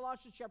 1 and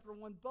Colossians chapter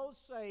 1 both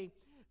say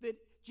that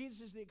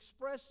Jesus is the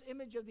express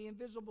image of the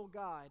invisible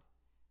God.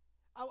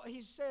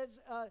 He says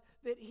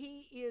that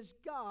He is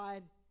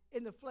God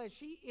in the flesh.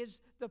 He is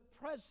the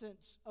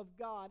presence of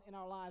God in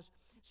our lives.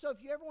 So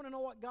if you ever want to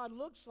know what God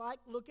looks like,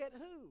 look at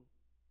who?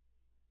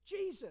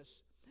 Jesus.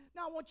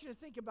 Now I want you to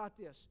think about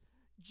this.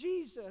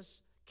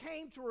 Jesus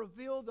came to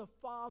reveal the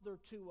Father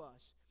to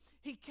us.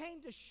 He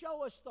came to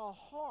show us the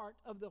heart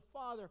of the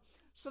Father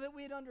so that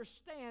we'd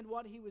understand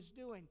what He was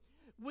doing.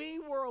 We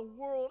were a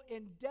world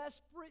in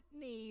desperate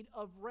need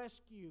of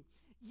rescue.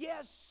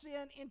 Yes,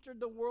 sin entered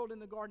the world in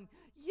the garden.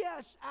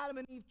 Yes, Adam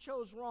and Eve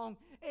chose wrong.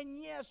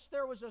 And yes,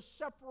 there was a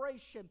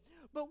separation.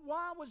 But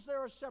why was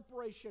there a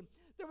separation?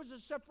 There was a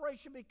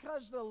separation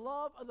because the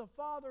love of the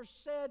Father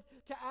said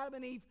to Adam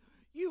and Eve,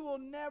 "You will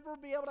never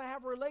be able to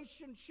have a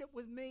relationship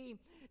with me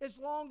as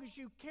long as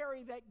you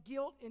carry that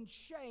guilt and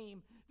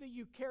shame that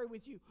you carry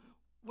with you."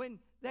 When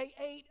they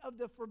ate of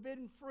the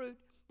forbidden fruit,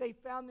 they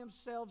found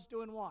themselves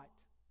doing what?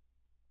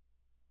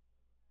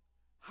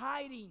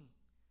 Hiding.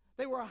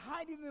 They were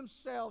hiding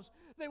themselves.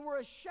 They were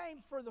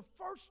ashamed for the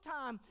first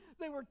time.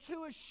 They were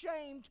too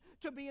ashamed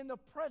to be in the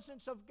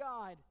presence of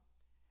God.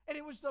 And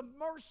it was the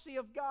mercy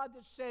of God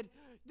that said,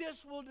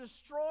 "This will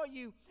destroy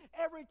you.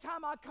 Every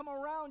time I come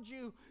around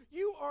you,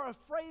 you are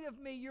afraid of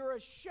me. You're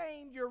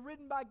ashamed. You're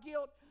ridden by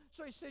guilt."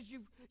 So He says,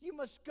 you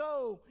must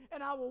go,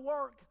 and I will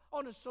work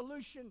on a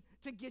solution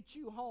to get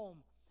you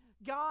home.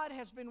 God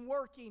has been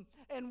working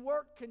and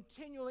worked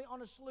continually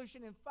on a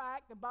solution. In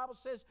fact, the Bible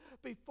says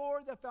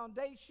before the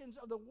foundations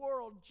of the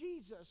world,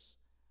 Jesus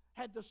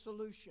had the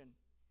solution.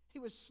 He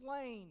was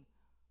slain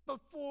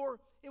before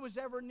it was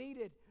ever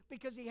needed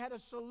because He had a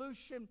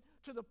solution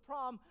to the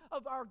problem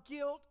of our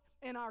guilt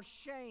and our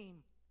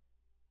shame.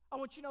 I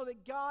want you to know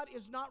that God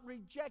is not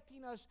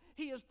rejecting us.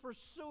 He is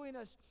pursuing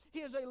us.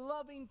 He is a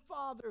loving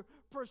Father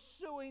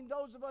pursuing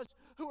those of us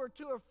who are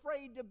too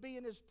afraid to be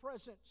in His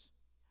presence.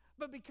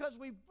 But because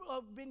we've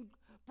been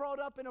brought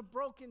up in a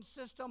broken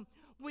system,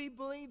 we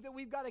believe that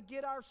we've got to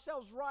get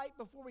ourselves right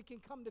before we can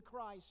come to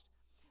Christ.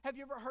 Have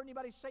you ever heard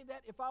anybody say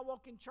that? If I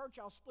walk in church,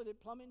 I'll split it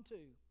plumb in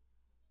two.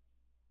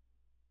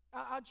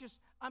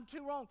 I'm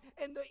too wrong.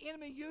 And the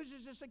enemy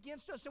uses this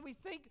against us, and we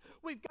think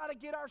we've got to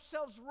get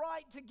ourselves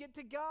right to get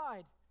to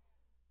God.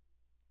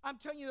 I'm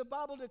telling you, the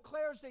Bible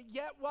declares that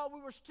yet while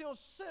we were still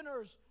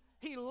sinners,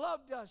 He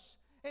loved us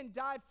and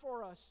died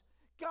for us.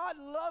 God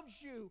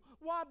loves you.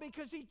 Why?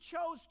 Because He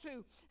chose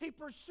to. He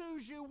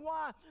pursues you.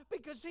 Why?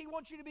 Because He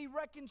wants you to be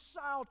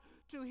reconciled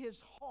to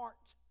His heart.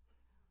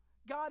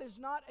 God is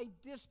not a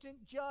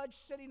distant judge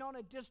sitting on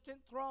a distant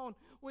throne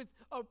with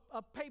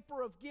a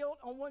paper of guilt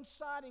on one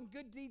side and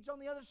good deeds on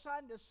the other side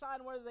and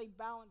deciding whether they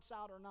balance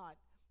out or not.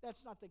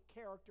 That's not the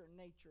character and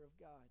nature of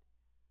God.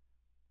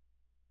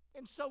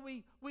 And so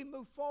we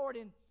move forward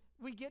and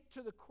we get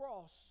to the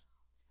cross.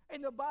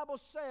 And the Bible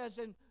says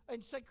in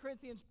 2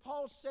 Corinthians,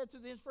 Paul said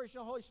through the inspiration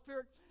of the Holy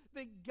Spirit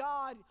that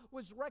God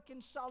was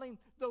reconciling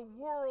the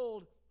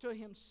world to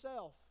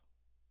Himself.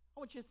 I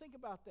want you to think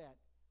about that.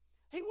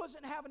 He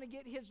wasn't having to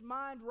get His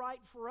mind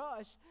right for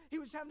us. He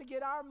was having to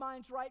get our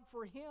minds right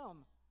for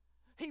Him.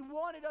 He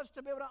wanted us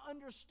to be able to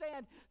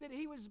understand that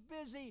He was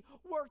busy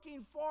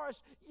working for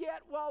us,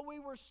 yet while we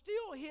were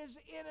still His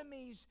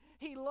enemies,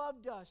 He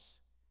loved us.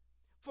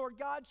 For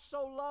God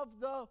so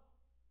loved the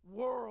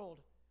world.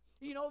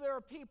 You know, there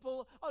are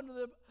people under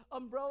the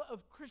umbrella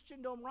of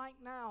Christendom right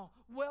now,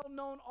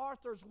 well-known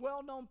authors,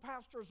 well-known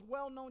pastors,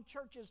 well-known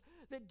churches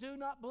that do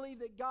not believe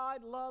that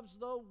God loves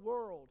the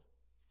world.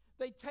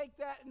 They take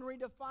that and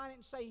redefine it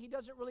and say He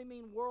doesn't really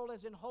mean world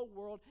as in whole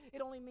world.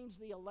 It only means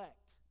the elect.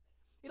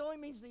 It only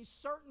means these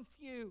certain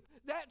few.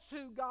 That's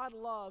who God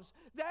loves.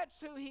 That's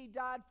who He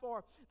died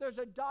for. There's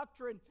a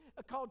doctrine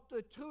called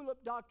the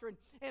tulip doctrine.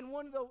 And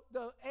one of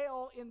the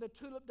L in the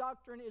tulip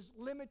doctrine is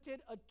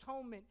limited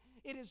atonement.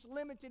 It is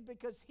limited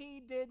because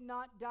He did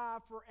not die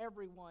for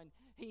everyone.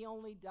 He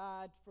only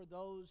died for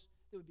those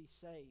that would be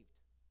saved.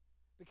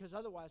 Because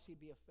otherwise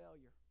He'd be a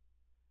failure.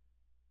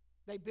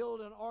 They build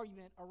an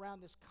argument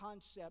around this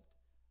concept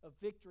of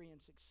victory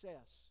and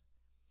success.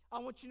 I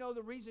want you to know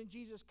the reason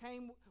Jesus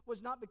came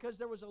was not because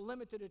there was a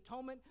limited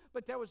atonement,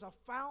 but there was a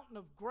fountain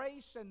of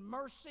grace and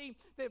mercy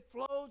that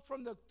flowed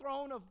from the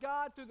throne of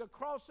God through the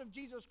cross of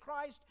Jesus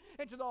Christ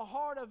into the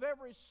heart of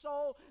every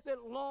soul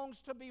that longs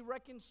to be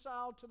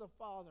reconciled to the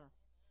Father.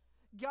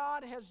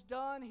 God has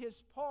done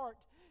His part.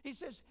 He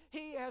says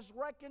He has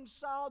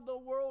reconciled the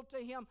world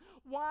to Him.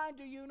 Why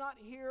do you not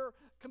hear,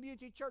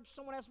 Community Church?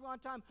 Someone asked me one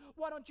time,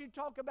 why don't you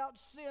talk about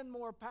sin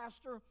more,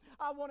 Pastor?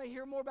 I want to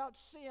hear more about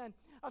sin.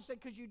 I said,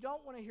 because you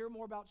don't want to hear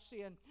more about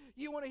sin.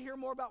 You want to hear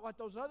more about what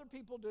those other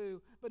people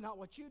do, but not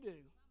what you do.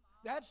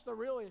 That's the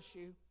real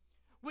issue.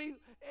 We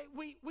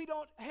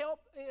don't help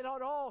it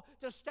at all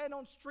to stand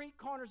on street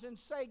corners and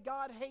say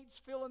God hates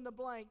fill in the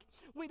blank.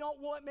 We don't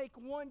want to make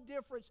one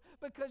difference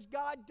because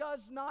God does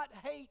not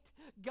hate.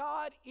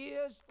 God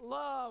is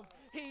love.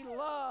 He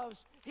loves.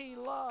 He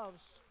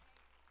loves.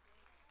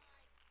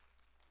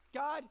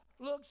 God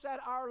looks at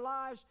our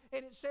lives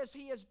and it says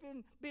He has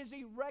been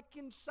busy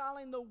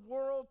reconciling the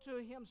world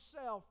to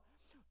Himself.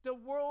 The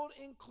world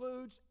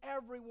includes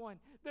everyone.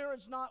 There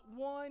is not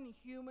one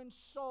human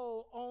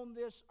soul on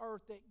this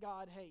earth that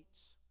God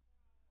hates.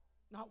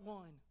 Not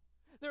one.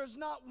 There's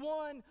not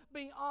one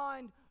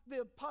beyond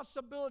the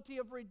possibility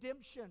of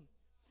redemption.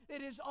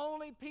 It is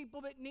only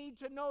people that need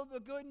to know the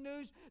good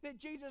news that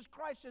Jesus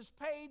Christ has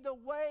paid the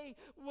way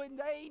when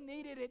they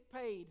needed it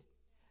paid.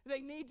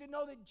 They need to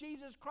know that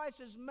Jesus Christ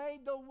has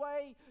made the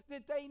way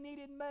that they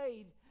needed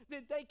made,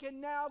 that they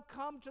can now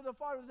come to the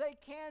Father. They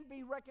can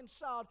be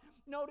reconciled.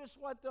 Notice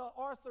what the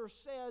author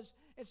says.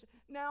 It's,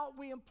 now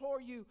we implore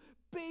you,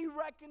 be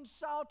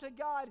reconciled to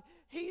God.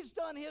 He's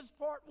done His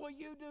part. Will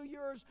you do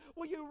yours?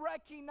 Will you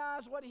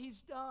recognize what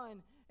He's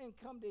done and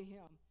come to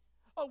Him?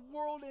 A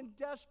world in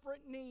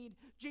desperate need.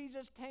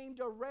 Jesus came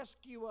to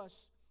rescue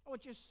us. I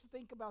want you to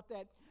think about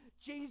that.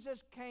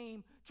 Jesus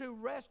came to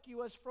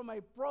rescue us from a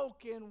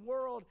broken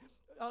world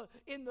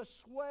in the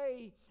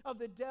sway of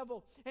the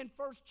devil. In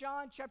 1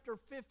 John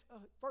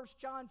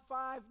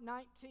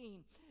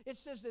 5:19, it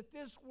says that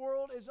this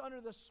world is under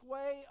the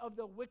sway of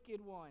the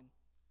wicked one.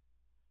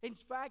 In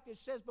fact, it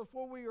says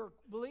before we are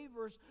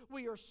believers,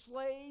 we are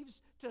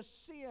slaves to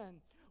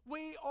sin.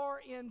 We are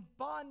in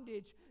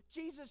bondage.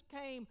 Jesus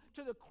came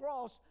to the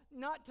cross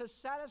not to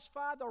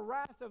satisfy the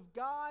wrath of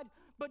God,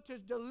 but to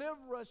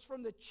deliver us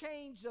from the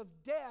chains of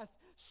death,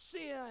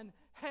 sin,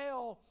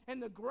 hell,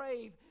 and the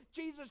grave.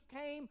 Jesus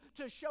came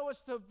to show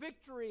us the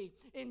victory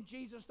in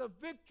Jesus, the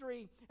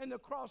victory in the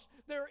cross.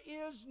 There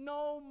is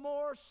no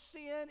more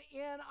sin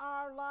in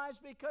our lives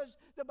because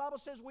the Bible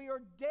says we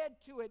are dead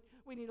to it.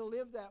 We need to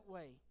live that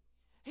way.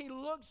 He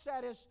looks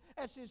at us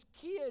as His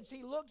kids.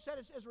 He looks at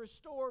us as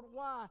restored.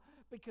 Why?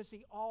 Because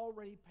He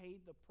already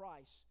paid the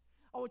price.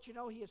 I want you to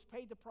know He has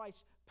paid the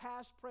price,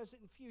 past,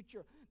 present, and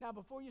future. Now,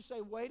 before you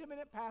say, wait a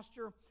minute,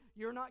 Pastor,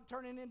 you're not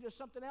turning into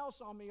something else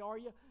on me, are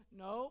you?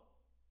 No.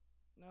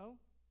 No.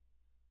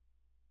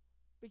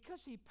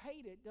 Because He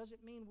paid it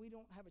doesn't mean we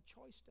don't have a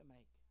choice to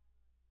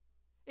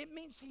make. It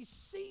means He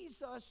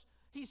sees us.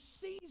 He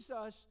sees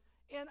us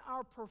in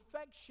our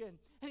perfection,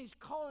 and He's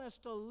calling us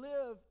to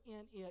live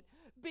in it.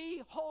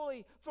 Be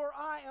holy, for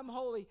I am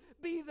holy.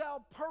 Be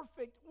thou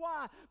perfect.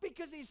 Why?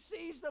 Because He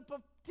sees the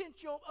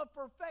potential of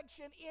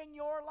perfection in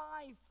your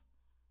life.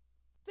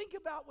 Think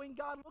about when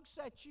God looks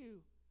at you.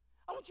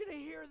 I want you to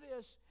hear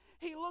this.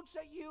 He looks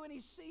at you and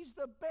he sees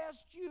the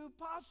best you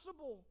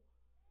possible.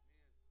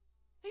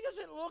 He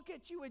doesn't look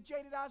at you with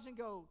jaded eyes and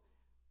go,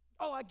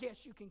 oh, I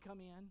guess you can come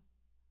in.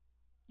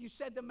 You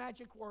said the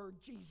magic word,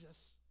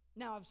 Jesus.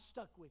 Now I've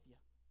stuck with you.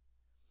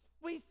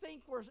 We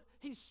think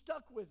he's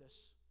stuck with us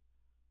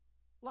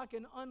like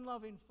an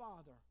unloving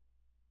father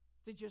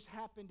that just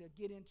happened to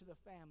get into the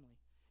family.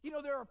 You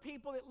know, there are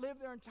people that live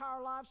their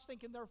entire lives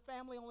thinking their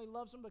family only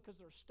loves them because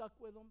they're stuck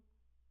with them.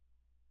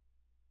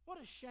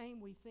 What a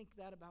shame we think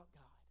that about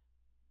God.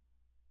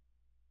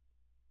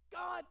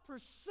 God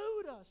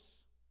pursued us.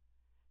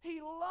 He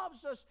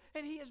loves us,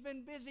 and He has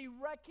been busy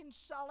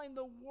reconciling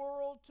the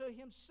world to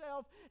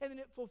Himself, and then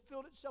it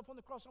fulfilled itself on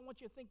the cross. I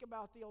want you to think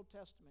about the Old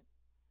Testament,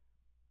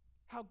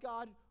 how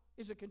God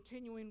is a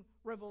continuing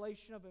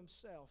revelation of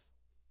Himself.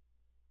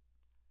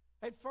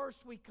 At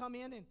first, we come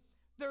in, and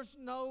there's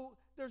no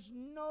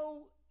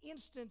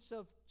instance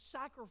of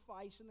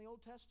sacrifice in the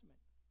Old Testament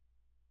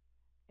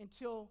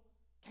until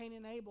Cain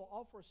and Abel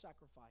offer a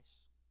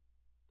sacrifice.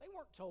 They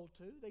weren't told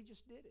to, they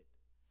just did it.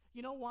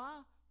 You know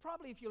why?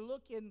 Probably if you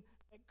look in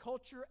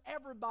culture,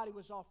 everybody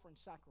was offering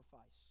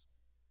sacrifice.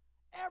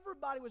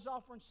 Everybody was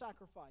offering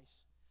sacrifice.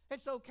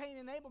 And so Cain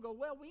and Abel go,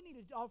 well, we need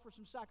to offer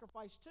some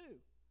sacrifice too.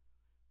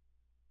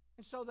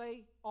 And so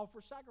they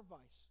offer sacrifice.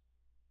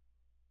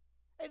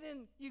 And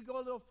then you go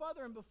a little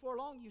further, and before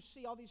long you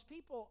see all these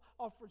people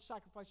offering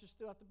sacrifices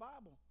throughout the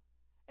Bible.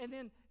 And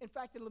then, in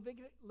fact, in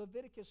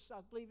Leviticus,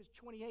 I believe it's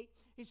 28,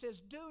 he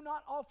says, do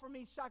not offer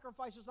me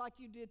sacrifices like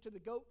you did to the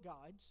goat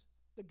gods,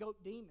 the goat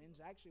demons,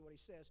 actually what he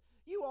says.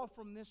 You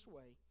offer them this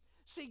way.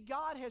 See,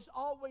 God has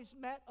always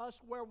met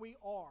us where we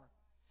are.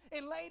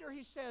 And later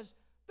he says,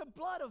 the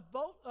blood of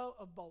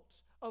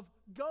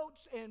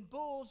goats and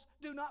bulls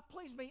do not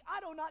please me. I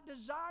do not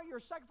desire your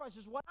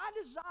sacrifices. What I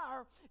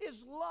desire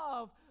is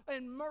love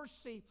and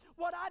mercy.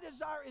 What I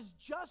desire is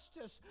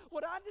justice.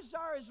 What I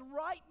desire is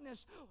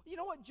rightness. You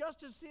know what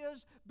justice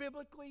is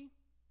biblically?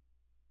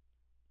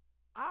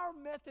 Our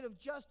method of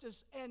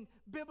justice and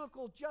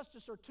biblical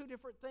justice are two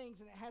different things,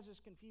 and it has us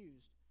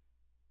confused.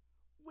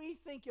 We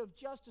think of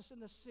justice in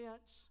the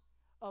sense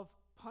of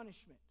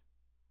punishment,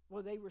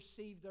 where they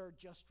receive their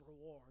just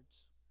rewards.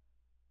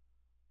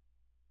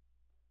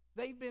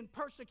 They've been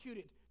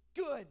persecuted.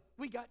 Good,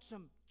 we got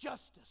some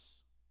justice.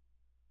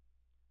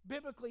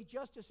 Biblically,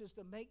 justice is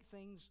to make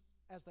things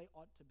as they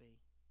ought to be.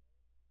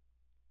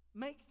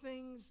 Make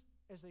things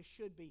as they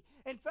should be.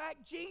 In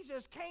fact,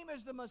 Jesus came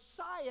as the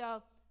Messiah,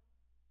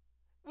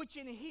 which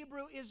in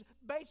Hebrew is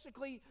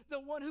basically the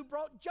one who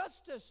brought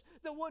justice,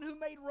 the one who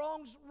made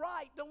wrongs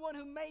right, the one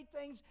who made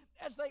things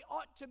as they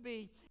ought to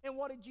be. And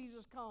what did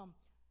Jesus come?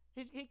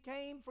 He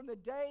came from the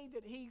day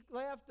that He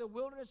left the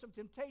wilderness of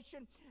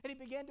temptation, and He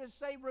began to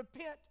say,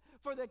 repent,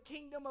 for the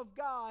kingdom of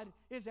God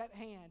is at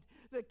hand.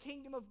 The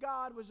kingdom of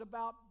God was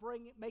about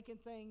making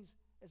things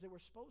as they were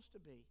supposed to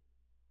be.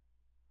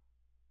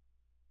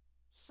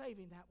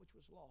 Saving that which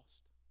was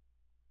lost.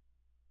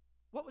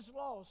 What was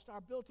lost? Our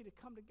ability to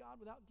come to God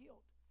without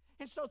guilt.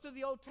 And so through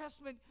the Old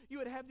Testament, you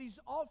would have these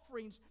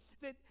offerings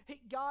that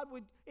God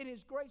would, in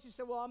His grace, He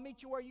said, well, I'll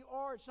meet you where you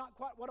are. It's not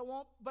quite what I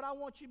want, but I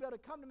want you to be able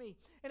to come to me.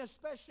 And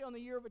especially on the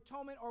Year of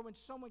Atonement, or when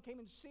someone came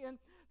in sin,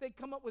 they'd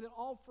come up with an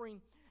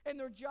offering. And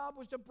their job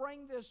was to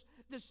bring this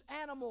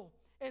animal,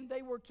 and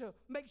they were to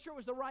make sure it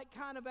was the right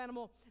kind of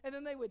animal. And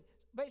then they would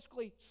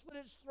basically slit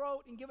its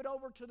throat and give it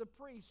over to the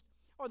priest,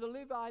 or the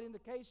Levite in the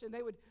case, and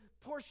they would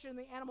portion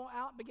the animal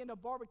out and begin to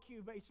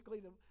barbecue,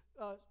 basically,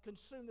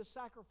 consume the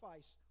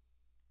sacrifice.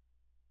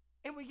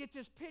 And we get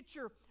this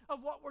picture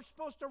of what we're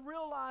supposed to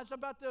realize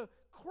about the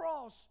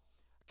cross.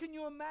 Can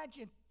you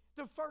imagine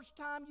the first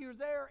time you're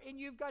there and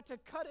you've got to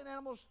cut an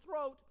animal's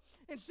throat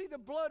and see the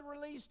blood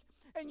released,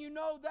 and you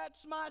know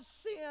that's my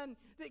sin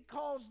that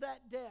caused that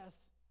death?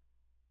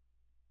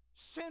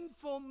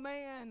 Sinful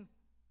man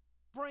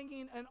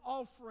bringing an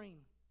offering.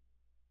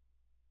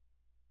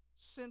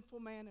 Sinful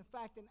man. In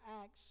fact, in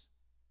Acts,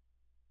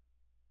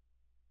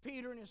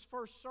 Peter in his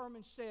first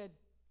sermon said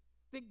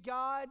that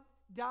God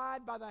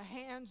died by the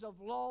hands of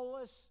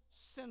lawless,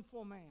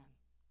 sinful man.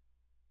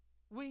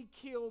 We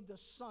killed the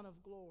Son of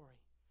Glory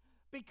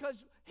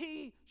because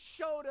He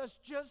showed us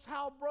just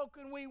how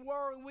broken we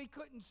were, and we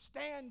couldn't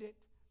stand it.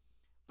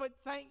 But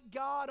thank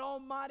God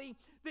Almighty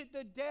that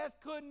the death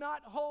could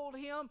not hold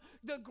Him,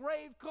 the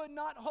grave could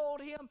not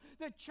hold Him,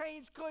 the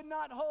chains could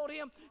not hold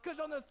Him, because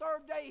on the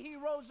third day He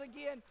rose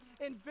again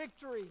in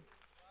victory.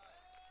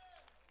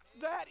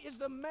 That is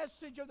the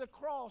message of the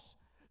cross,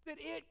 that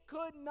it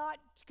could not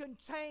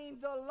contain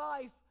the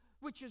life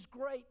which is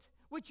great,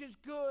 which is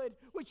good,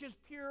 which is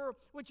pure,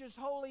 which is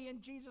holy,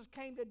 and Jesus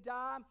came to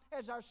die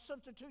as our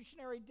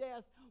substitutionary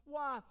death.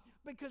 Why?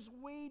 Because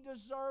we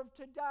deserved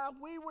to die.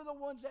 We were the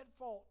ones at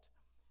fault.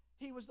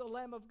 He was the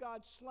Lamb of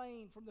God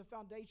slain from the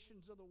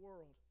foundations of the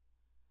world.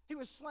 He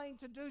was slain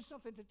to do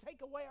something, to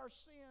take away our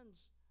sins.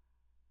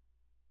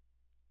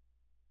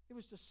 It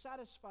was to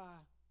satisfy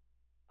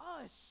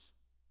us.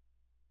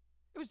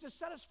 It was to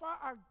satisfy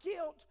our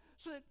guilt,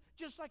 so that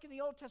just like in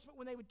the Old Testament,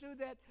 when they would do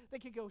that, they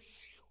could go,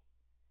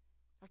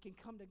 shoo. I can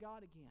come to God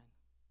again.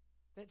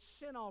 That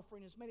sin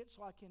offering has made it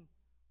so I can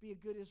be a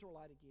good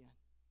Israelite again.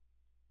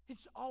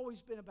 It's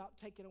always been about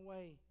taking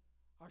away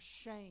our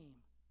shame,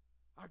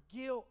 our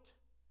guilt.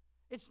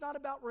 It's not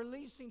about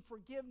releasing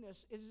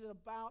forgiveness. It is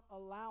about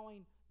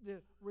allowing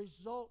the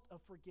result of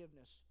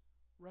forgiveness,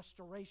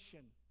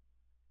 restoration.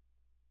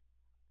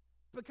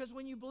 Because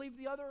when you believe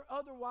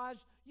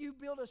otherwise, you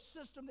build a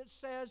system that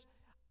says,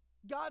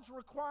 God's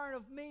requiring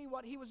of me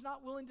what He was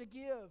not willing to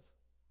give.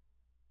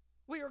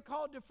 We are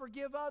called to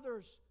forgive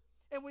others,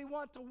 and we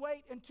want to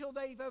wait until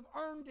they have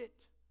earned it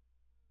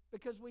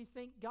because we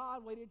think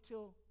God waited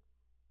till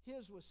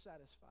His was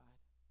satisfied.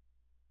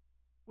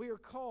 We are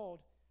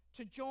called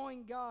to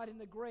join God in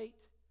the great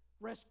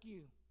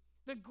rescue,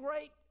 the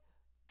great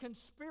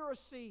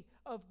conspiracy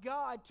of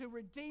God to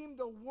redeem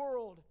the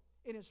world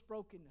in its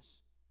brokenness.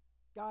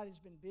 God has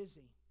been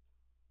busy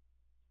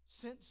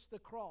since the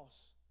cross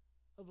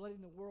of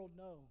letting the world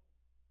know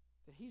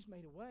that He's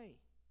made a way.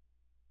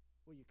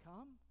 Will you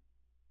come?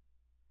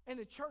 And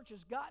the church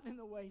has gotten in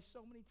the way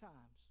so many times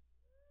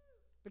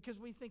because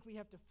we think we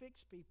have to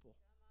fix people.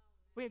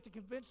 We have to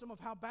convince them of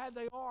how bad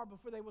they are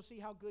before they will see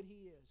how good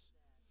He is.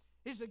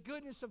 It's the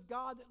goodness of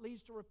God that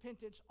leads to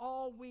repentance.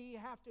 All we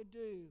have to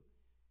do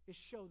is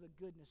show the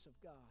goodness of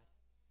God.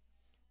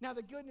 Now,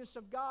 the goodness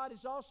of God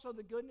is also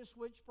the goodness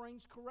which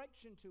brings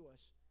correction to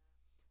us.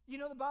 You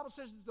know, the Bible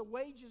says that the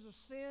wages of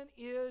sin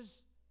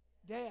is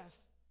death.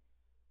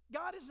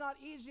 God is not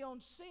easy on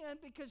sin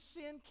because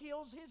sin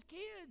kills His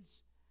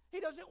kids. He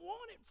doesn't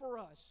want it for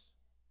us.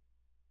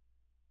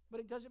 But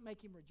it doesn't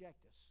make Him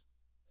reject us.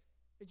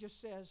 It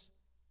just says,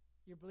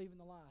 you're believing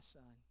the lie,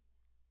 son.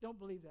 Don't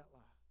believe that lie.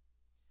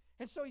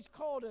 And so He's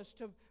called us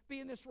to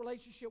be in this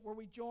relationship where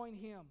we join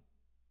Him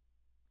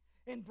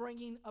in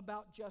bringing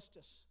about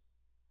justice.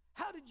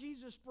 How did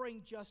Jesus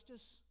bring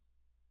justice?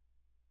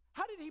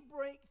 How did He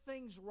break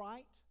things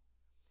right?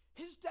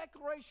 His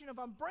declaration of,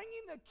 I'm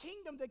bringing the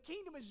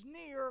kingdom is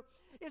near,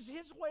 is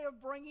His way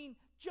of bringing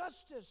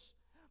justice.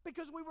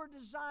 Because we were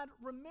designed,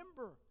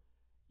 remember,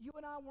 you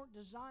and I weren't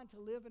designed to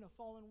live in a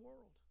fallen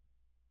world.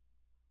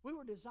 We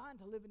were designed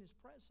to live in His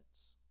presence.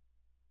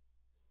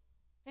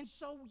 And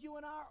so you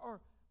and I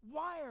are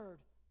wired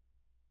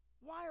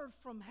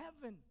from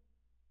heaven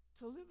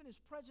to live in His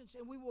presence,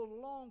 and we will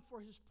long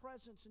for His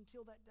presence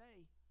until that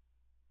day.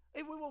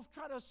 And we will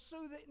try to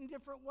soothe it in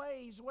different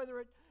ways,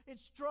 whether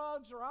it's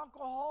drugs or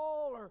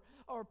alcohol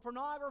or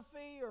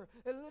pornography or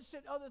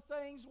illicit other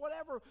things,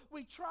 whatever.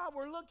 We try,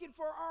 we're looking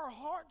for our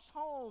heart's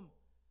home.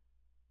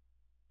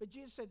 But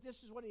Jesus said,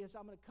 this is what He is.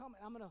 I'm going to come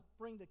and I'm going to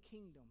bring the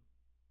kingdom.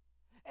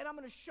 And I'm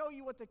going to show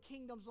you what the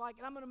kingdom's like.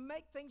 And I'm going to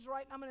make things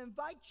right. And I'm going to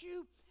invite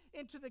you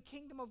into the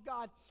kingdom of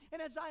God.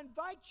 And as I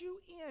invite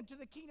you into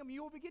the kingdom,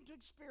 you will begin to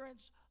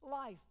experience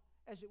life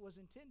as it was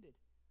intended.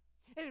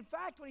 And in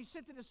fact, when He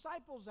sent the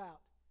disciples out,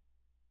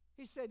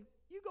 He said,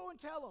 you go and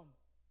tell them,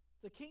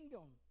 the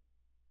kingdom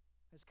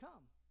has come.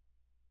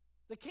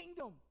 The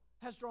kingdom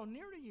has drawn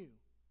near to you.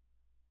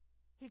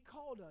 He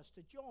called us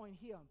to join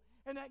Him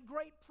in that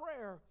great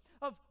prayer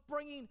of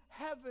bringing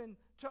heaven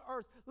to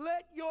earth.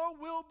 Let your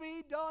will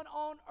be done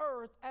on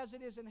earth as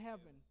it is in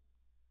heaven.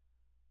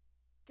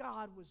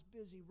 God was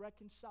busy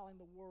reconciling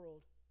the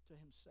world to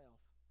Himself.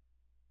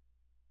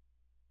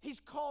 He's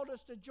called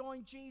us to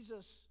join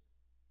Jesus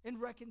in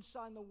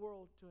reconciling the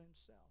world to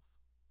Himself.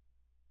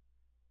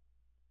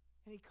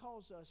 And He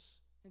calls us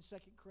in 2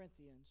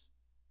 Corinthians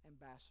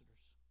ambassadors.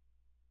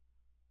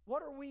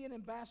 What are we an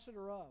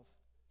ambassador of?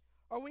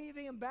 Are we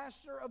the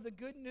ambassador of the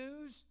good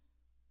news?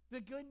 The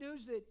good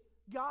news that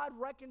God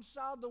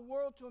reconciled the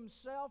world to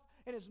Himself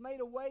and has made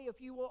a way if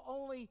you will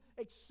only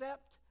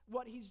accept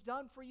what He's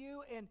done for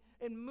you and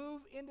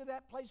move into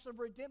that place of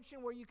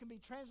redemption where you can be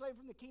translated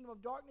from the kingdom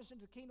of darkness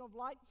into the kingdom of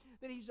light,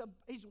 that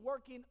He's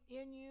working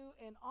in you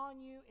and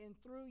on you and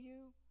through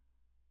you?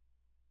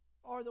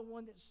 Or the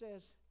one that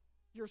says,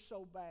 you're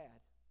so bad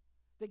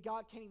that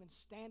God can't even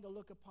stand to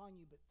look upon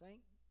you, but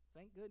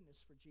thank goodness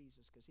for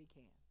Jesus, because He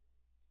can.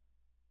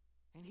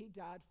 And He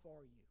died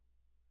for you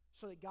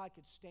so that God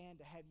could stand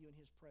to have you in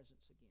His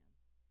presence again.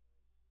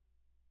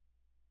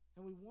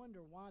 And we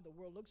wonder why the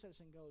world looks at us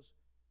and goes,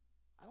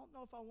 I don't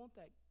know if I want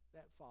that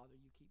Father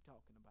you keep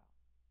talking about.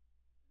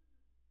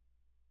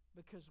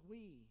 Because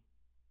we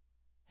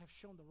have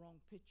shown the wrong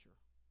picture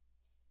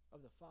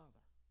of the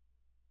Father.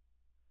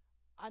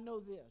 I know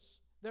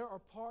this. There are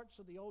parts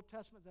of the Old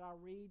Testament that I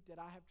read that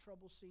I have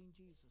trouble seeing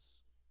Jesus.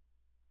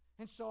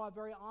 And so I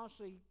very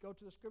honestly go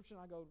to the Scripture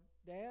and I go,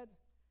 Dad,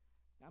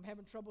 I'm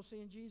having trouble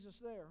seeing Jesus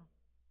there.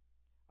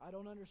 I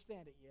don't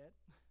understand it yet.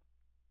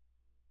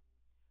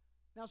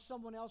 Now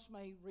someone else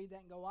may read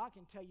that and go, I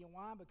can tell you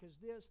why, because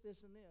this,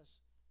 and this.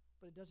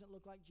 But it doesn't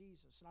look like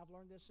Jesus. And I've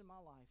learned this in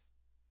my life.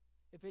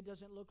 If it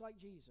doesn't look like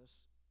Jesus,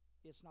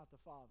 it's not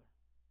the Father.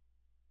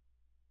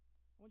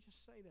 I want you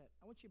to say that.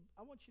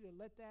 I want you to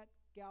let that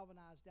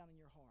galvanize down in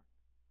your heart.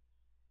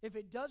 If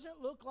it doesn't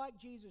look like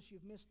Jesus,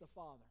 you've missed the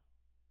Father.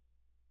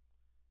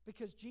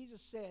 Because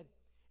Jesus said,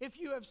 if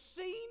you have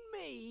seen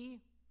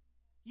me,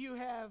 you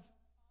have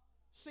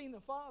seen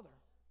the Father.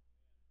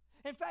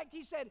 In fact,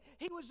 he said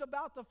he was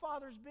about the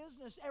Father's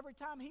business every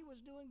time he was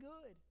doing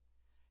good.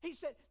 He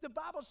said, the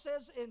Bible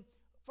says in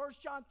 1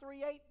 John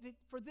 3:8, that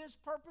for this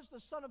purpose the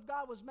Son of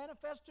God was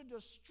manifest to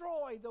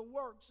destroy the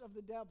works of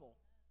the devil.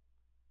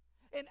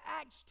 In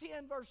Acts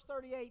 10, verse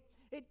 38,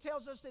 it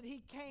tells us that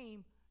he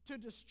came to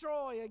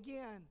destroy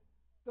again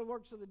the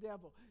works of the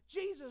devil.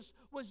 Jesus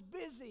was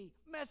busy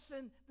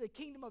messing the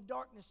kingdom of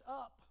darkness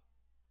up.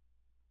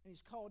 And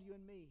he's called you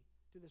and me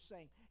to the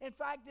same. In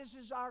fact, this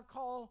is our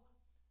call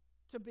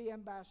to be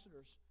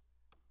ambassadors.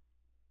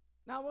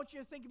 Now, I want you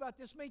to think about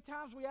this. Many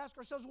times we ask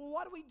ourselves, well,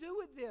 what do we do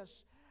with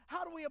this?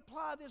 How do we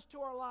apply this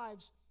to our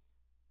lives?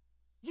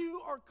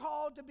 You are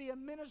called to be a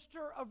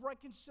minister of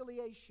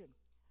reconciliation.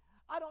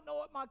 I don't know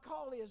what my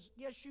call is.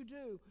 Yes, you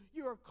do.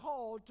 You are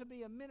called to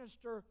be a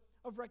minister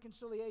of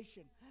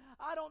reconciliation.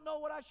 I don't know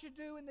what I should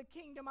do in the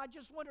kingdom. I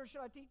just wonder,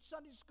 should I teach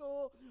Sunday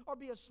school or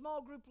be a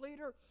small group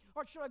leader,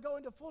 or should I go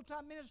into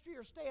full-time ministry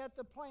or stay at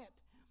the plant?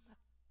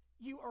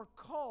 You are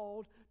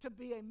called to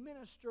be a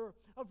minister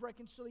of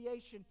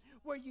reconciliation.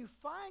 Where you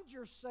find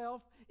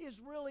yourself is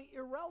really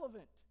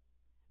irrelevant.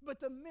 But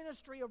the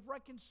ministry of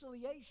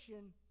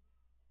reconciliation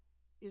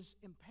is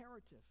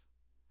imperative.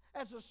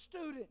 As a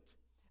student,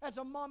 as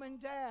a mom and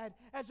dad,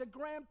 as a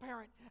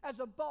grandparent, as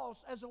a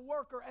boss, as a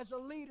worker, as a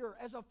leader,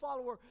 as a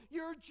follower,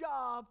 your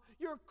job,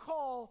 your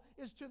call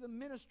is to the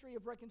ministry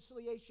of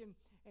reconciliation.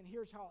 And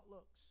here's how it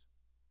looks.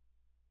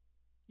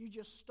 You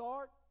just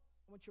start,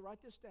 I want you to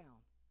write this down.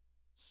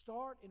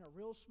 Start in a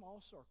real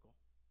small circle.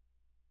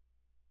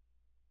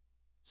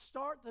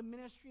 Start the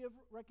ministry of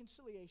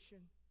reconciliation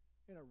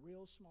in a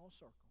real small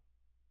circle.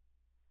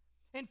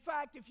 In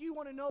fact, if you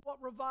want to know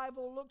what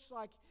revival looks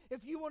like,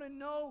 if you want to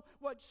know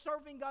what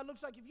serving God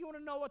looks like, if you want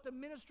to know what the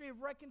ministry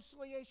of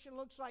reconciliation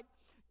looks like,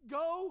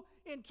 go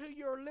into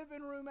your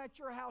living room at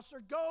your house,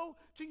 or go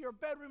to your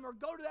bedroom, or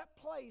go to that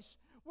place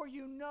where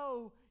you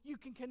know you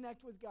can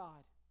connect with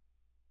God.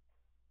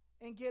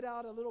 And get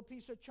out a little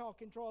piece of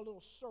chalk and draw a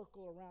little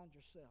circle around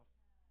yourself.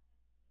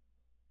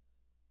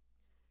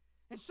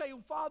 And say,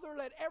 Father,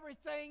 let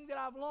everything that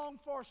I've longed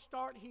for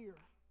start here.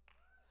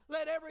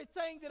 Let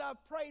everything that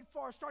I've prayed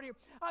for start here.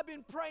 I've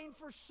been praying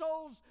for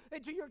souls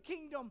into your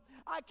kingdom.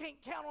 I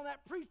can't count on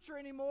that preacher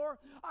anymore.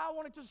 I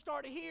want it to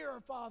start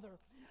here, Father.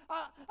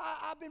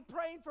 I've been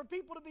praying for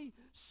people to be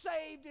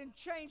saved and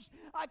changed.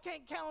 I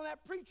can't count on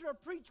that preacher to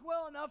preach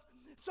well enough.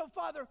 So,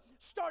 Father,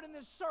 start in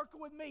this circle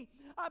with me.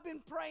 I've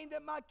been praying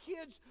that my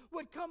kids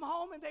would come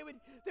home and they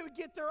would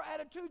get their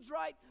attitudes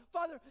right.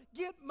 Father,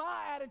 get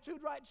my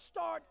attitude right.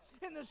 Start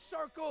in the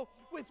circle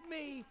with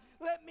me.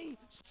 Let me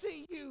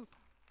see you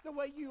the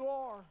way you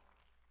are.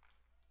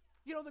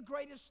 You know, the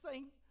greatest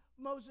thing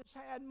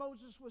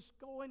Moses was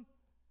going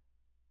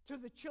to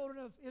the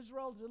children of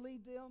Israel to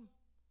lead them.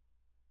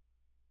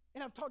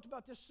 And I've talked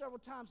about this several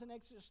times in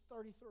Exodus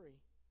 33.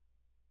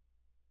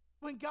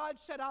 When God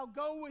said, I'll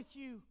go with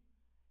you,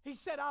 He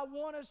said, I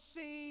want to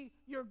see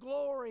your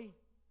glory.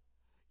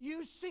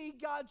 You see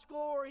God's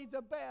glory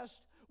the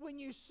best when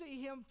you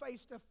see Him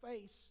face to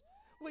face.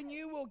 When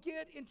you will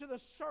get into the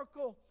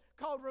circle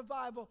called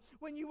revival.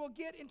 When you will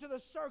get into the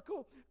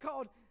circle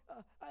called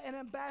an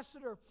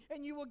ambassador.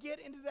 And you will get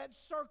into that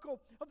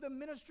circle of the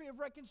ministry of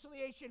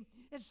reconciliation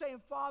and saying,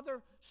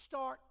 Father,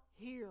 start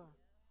here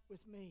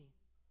with me.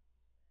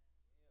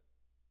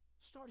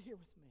 Start here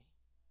with me.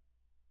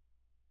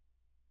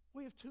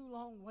 We have too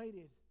long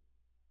waited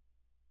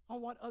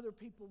on what other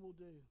people will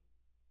do.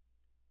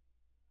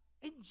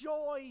 And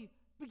joy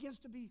begins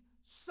to be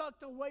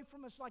sucked away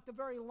from us like the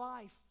very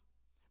life,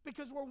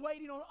 because we're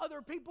waiting on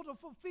other people to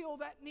fulfill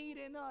that need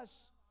in us.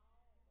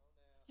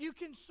 You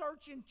can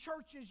search in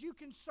churches, you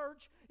can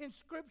search in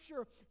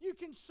Scripture, you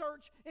can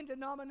search in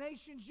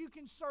denominations, you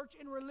can search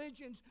in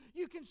religions,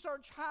 you can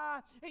search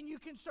high and you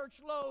can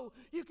search low,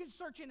 you can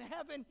search in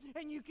heaven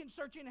and you can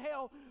search in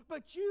hell,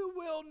 but you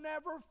will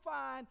never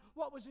find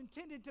what was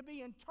intended to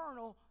be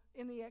internal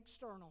in the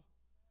external.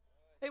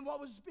 And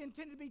what was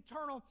intended to be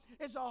eternal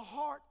is a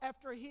heart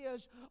after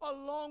His, a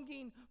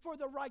longing for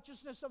the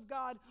righteousness of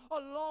God, a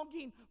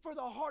longing for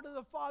the heart of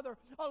the Father,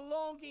 a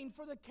longing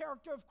for the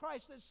character of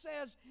Christ that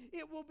says,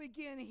 it will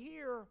begin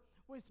here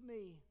with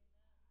me.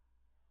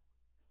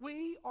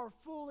 We are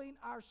fooling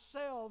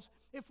ourselves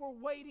if we're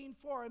waiting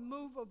for a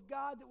move of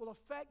God that will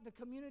affect the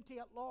community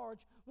at large,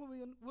 when we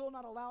will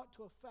not allow it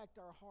to affect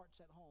our hearts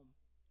at home.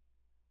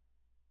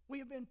 We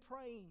have been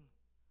praying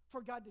for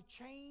God to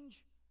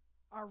change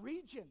our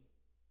region,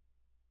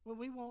 when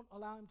we won't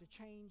allow Him to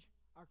change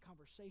our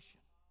conversation.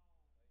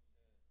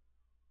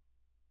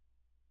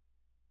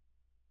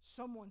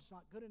 Someone's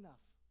not good enough.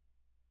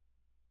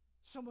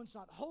 Someone's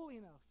not holy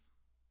enough.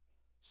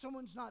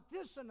 Someone's not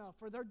this enough,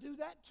 or they do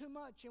that too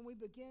much, and we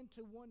begin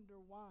to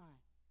wonder why.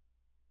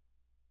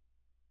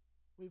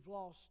 We've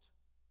lost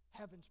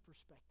heaven's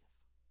perspective.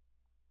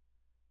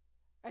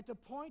 At the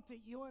point that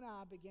you and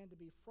I began to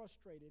be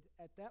frustrated,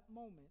 at that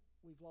moment,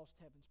 we've lost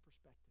heaven's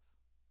perspective.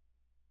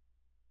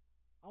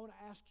 I want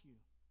to ask you,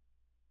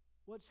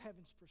 what's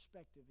heaven's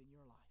perspective in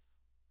your life?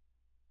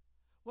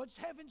 What's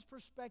heaven's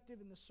perspective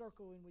in the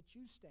circle in which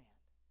you stand?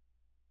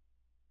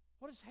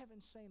 What is heaven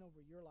saying over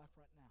your life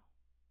right now?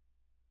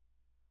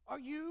 Are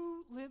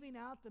you living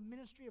out the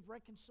ministry of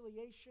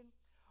reconciliation?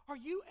 Are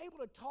you able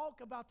to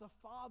talk about the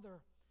Father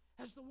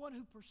as the one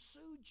who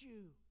pursued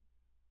you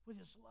with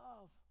His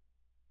love?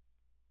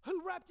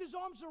 Who wrapped His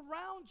arms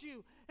around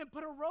you and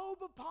put a robe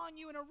upon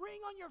you and a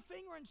ring on your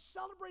finger and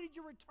celebrated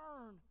your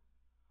return?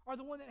 Or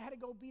the one that had to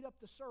go beat up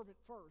the servant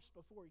first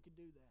before he could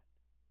do that?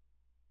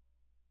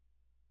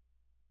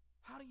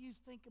 How do you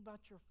think about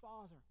your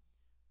Father?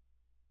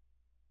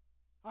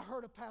 I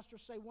heard a pastor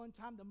say one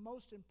time, the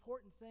most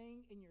important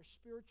thing in your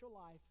spiritual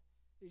life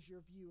is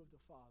your view of the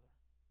Father.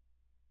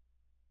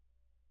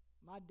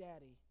 My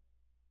daddy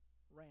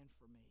ran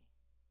for me.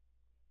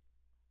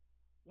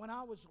 When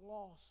I was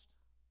lost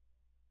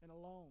and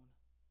alone,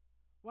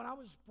 when I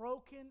was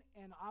broken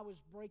and I was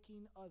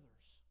breaking others,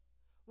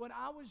 when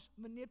I was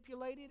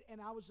manipulated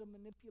and I was a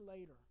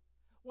manipulator,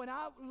 when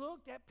I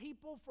looked at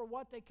people for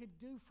what they could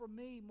do for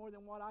me more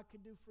than what I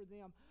could do for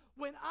them,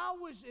 when I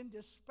was in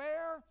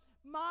despair,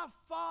 my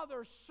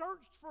Father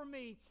searched for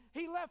me.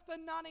 He left the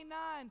 99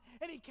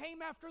 and He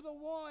came after the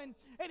one,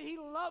 and He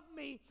loved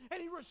me and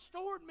He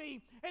restored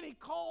me and He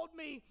called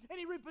me and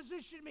He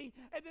repositioned me,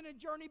 and then a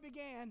journey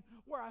began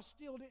where I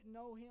still didn't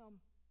know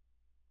Him.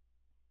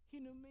 He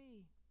knew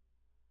me,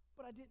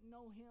 but I didn't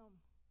know Him.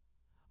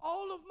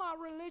 All of my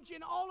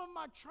religion, all of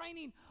my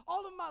training,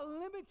 all of my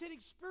limited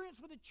experience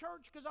with the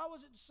church, because I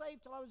wasn't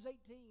saved till I was 18.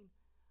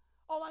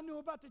 All I knew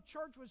about the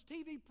church was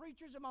TV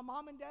preachers and my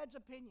mom and dad's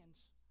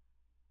opinions.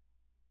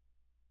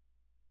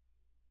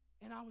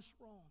 And I was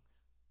wrong.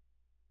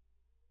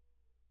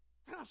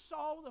 And I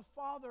saw the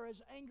Father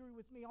as angry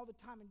with me all the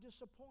time and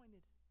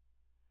disappointed.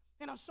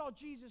 And I saw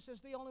Jesus as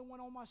the only one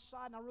on my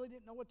side, and I really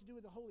didn't know what to do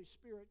with the Holy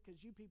Spirit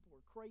because you people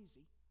were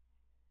crazy.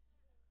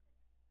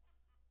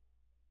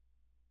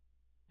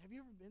 Have you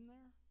ever been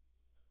there?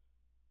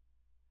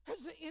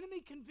 Has the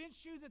enemy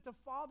convinced you that the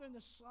Father and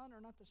the Son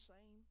are not the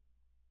same?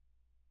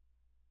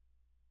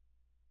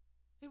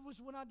 It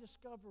was when I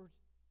discovered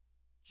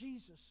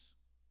Jesus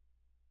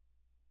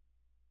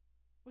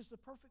was the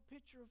perfect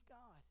picture of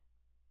God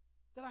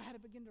that I had to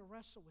begin to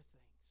wrestle with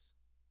things.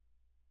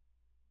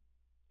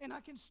 And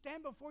I can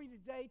stand before you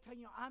today telling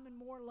you I'm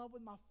more in love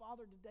with my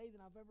Father today than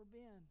I've ever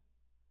been.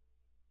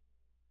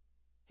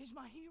 He's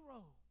my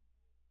hero.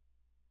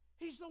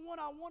 He's the one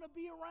I want to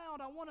be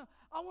around. I want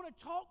to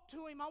talk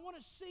to Him. I want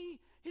to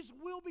see His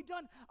will be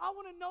done. I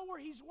want to know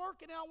where He's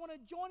working, and I want to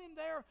join Him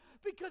there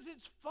because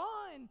it's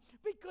fun,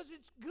 because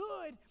it's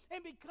good,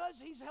 and because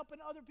He's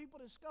helping other people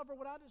discover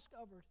what I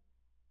discovered.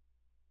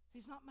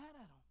 He's not mad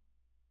at them.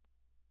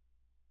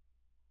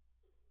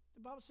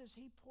 The Bible says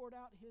He poured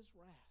out His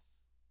wrath.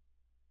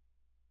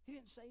 He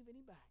didn't save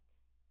any back.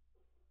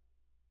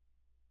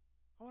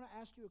 I want to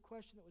ask you a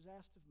question that was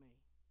asked of me.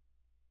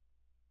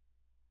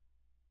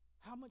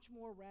 How much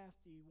more wrath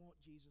do you want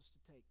Jesus to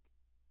take?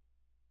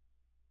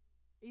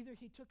 Either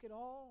He took it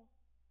all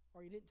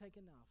or He didn't take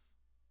enough.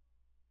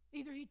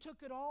 Either He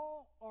took it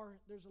all or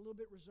there's a little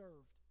bit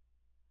reserved.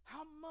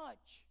 How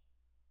much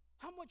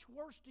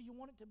worse do you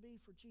want it to be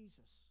for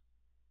Jesus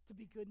to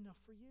be good enough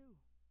for you?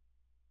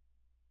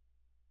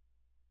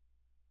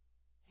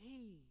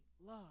 He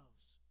loves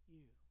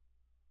you.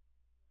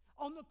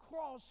 On the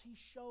cross, He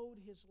showed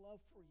His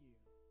love for you.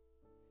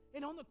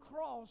 And on the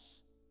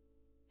cross,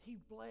 He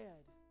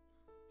bled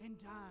and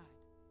died.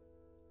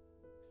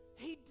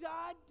 He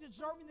died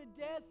deserving the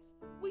death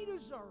we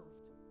deserved.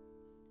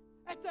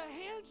 At the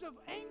hands of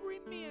angry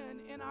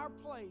men in our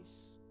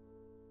place,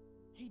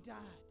 He died.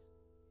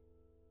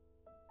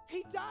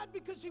 He died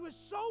because He was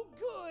so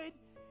good,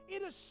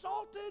 it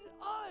assaulted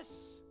us.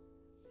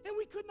 And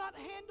we could not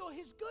handle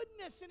His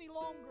goodness any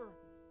longer.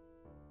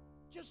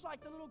 Just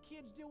like the little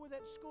kids deal with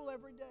at school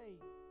every day.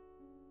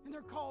 And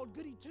they're called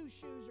goody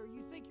two-shoes, or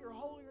you think you're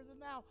holier than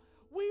thou.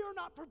 We are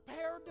not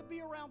prepared to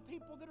be around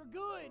people that are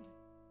good.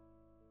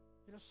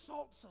 It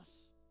assaults us.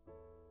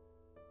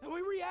 And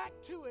we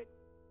react to it.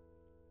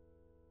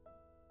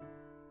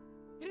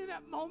 And in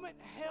that moment,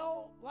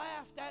 hell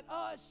laughed at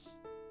us.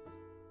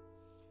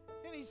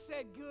 And He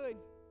said, good,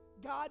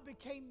 God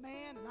became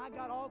man, and I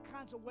got all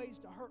kinds of ways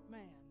to hurt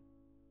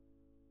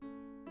man.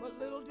 But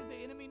little did the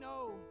enemy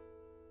know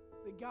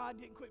that God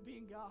didn't quit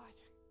being God.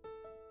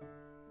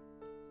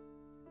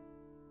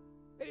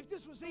 And if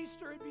this was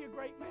Easter, it'd be a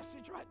great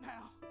message right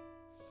now.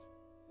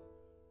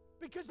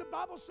 Because the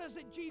Bible says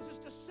that Jesus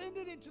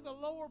descended into the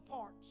lower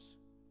parts.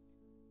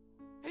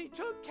 And He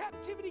took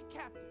captivity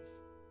captive.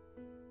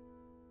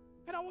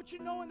 And I want you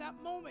to know in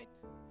that moment,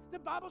 the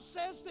Bible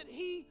says that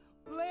He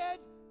led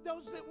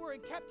those that were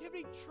in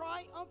captivity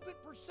triumphant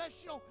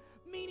processional,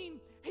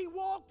 meaning He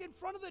walked in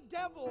front of the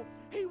devil.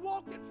 He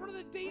walked in front of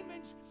the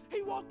demons.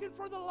 He walked in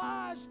front of the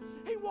lies.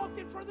 He walked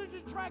in front of the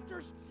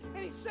detractors.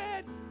 And He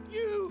said,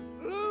 you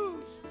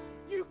lose.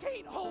 You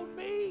can't hold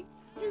me.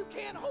 You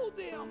can't hold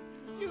them.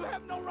 You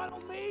have no right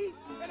on me,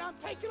 and I'm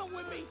taking them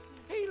with me.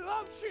 He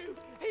loves you.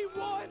 He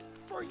won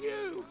for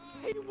you.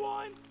 He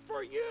won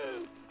for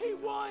you. He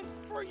won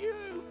for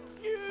you.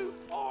 You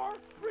are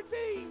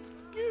redeemed.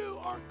 You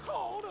are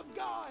called of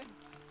God.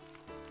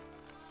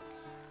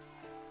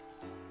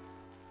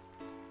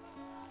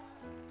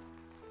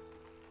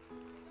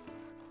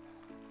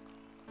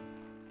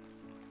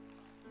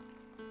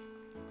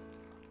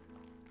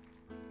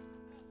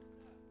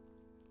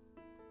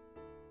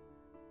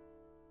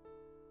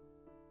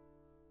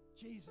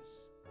 Jesus.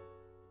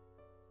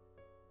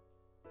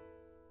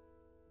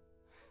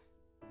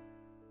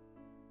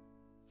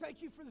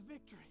 Thank you for the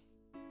victory.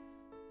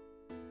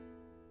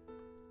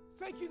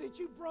 Thank you that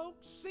you broke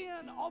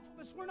sin off of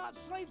us. We're not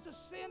slaves to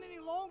sin any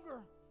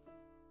longer.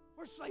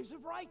 We're slaves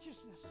of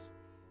righteousness.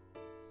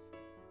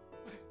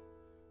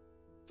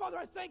 Father,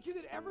 I thank you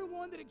that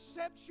everyone that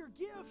accepts your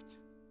gift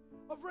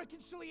of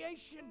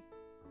reconciliation,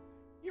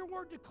 your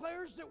word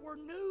declares that we're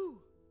new.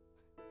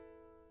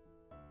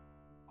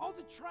 All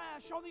the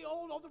trash, all the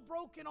old, all the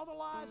broken, all the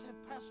lies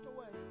have passed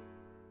away.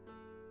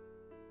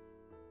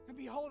 And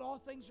behold, all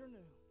things are new.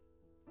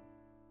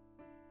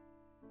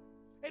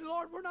 And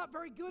Lord, we're not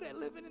very good at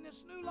living in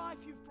this new life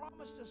you've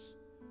promised us.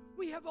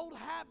 We have old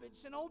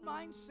habits and old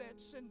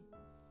mindsets, and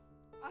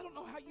I don't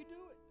know how you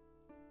do it.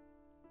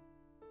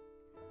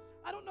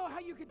 I don't know how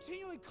you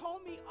continually call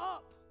me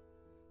up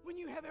when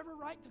you have every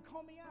right to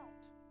call me out.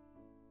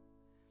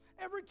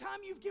 Every time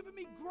you've given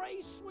me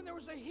grace when there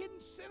was a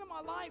hidden sin in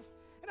my life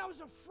and I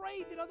was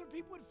afraid that other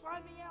people would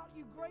find me out,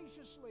 you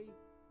graciously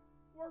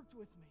worked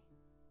with me.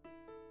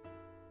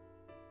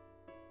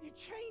 You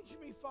changed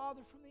me,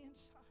 Father, from the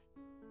inside.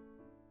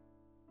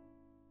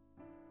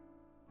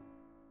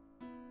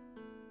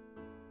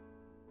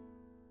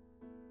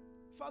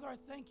 Father, I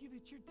thank you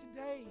that you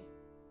today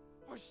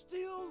are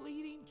still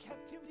leading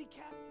captivity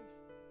captive.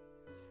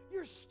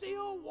 You're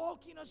still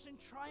walking us in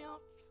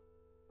triumph.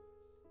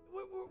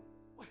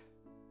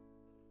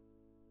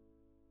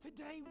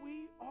 Today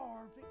we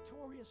are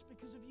victorious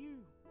because of you.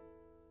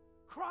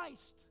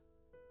 Christ,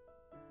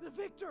 the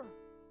victor.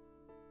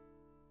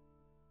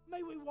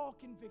 May we walk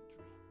in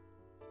victory.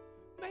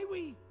 May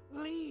we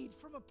lead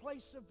from a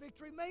place of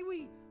victory. May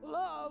we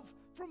love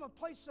from a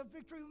place of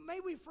victory. May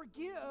we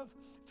forgive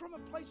from a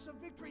place of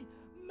victory.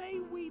 May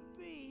we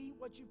be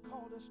what you've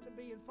called us to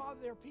be. And Father,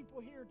 there are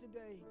people here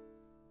today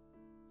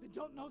that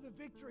don't know the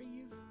victory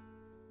you've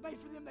made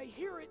for them. They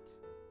hear it,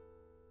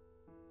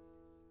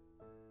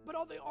 but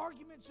all the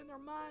arguments in their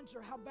minds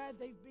are how bad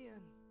they've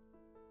been.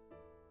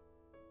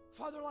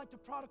 Father, like the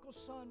prodigal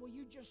son, will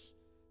you just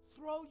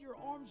throw your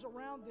arms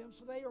around them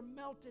so they are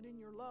melted in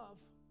your love,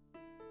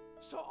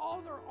 so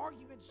all their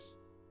arguments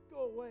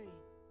go away.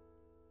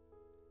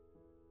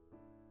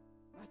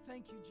 I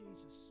thank you,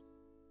 Jesus,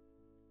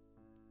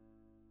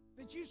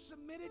 that you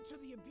submitted to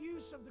the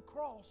abuse of the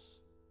cross,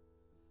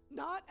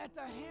 not at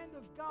the hand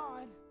of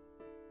God,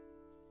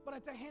 but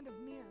at the hand of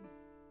men.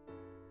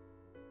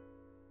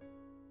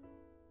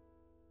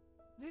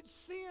 That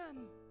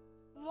sin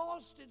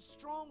lost its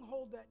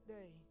stronghold that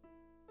day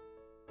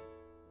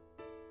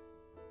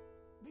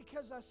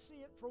because I see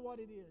it for what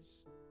it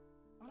is.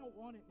 I don't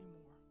want it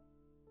anymore.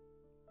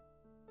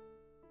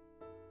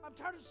 I'm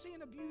tired of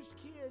seeing abused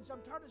kids.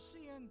 I'm tired of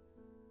seeing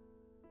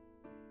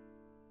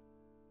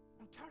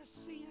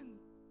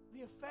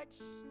the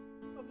effects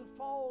of the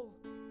fall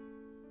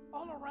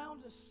all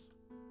around us.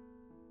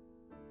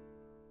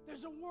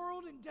 There's a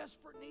world in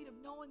desperate need of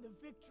knowing the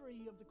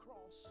victory of the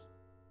cross.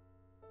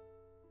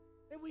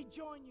 And we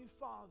join you,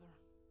 Father,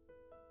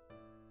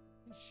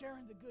 in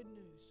sharing the good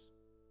news.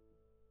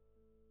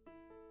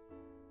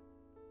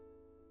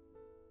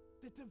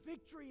 That the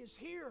victory is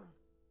here,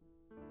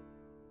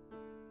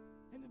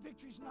 and the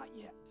victory's not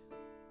yet.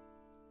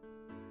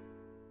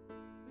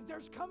 That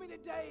there's coming a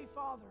day,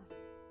 Father,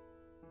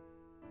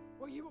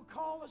 where you will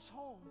call us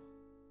home,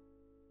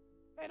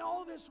 and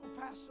all this will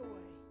pass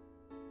away.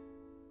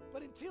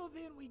 But until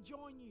then, we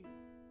join you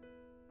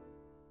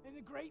in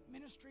the great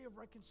ministry of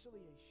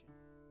reconciliation,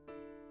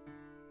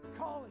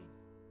 calling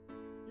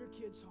your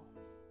kids home.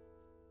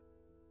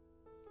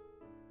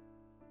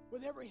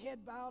 With every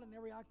head bowed and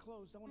every eye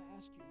closed, I want to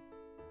ask you,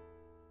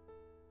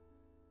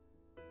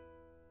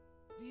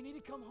 do you need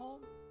to come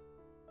home?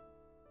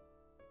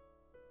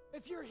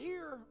 If you're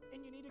here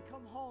and you need to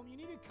come home, you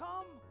need to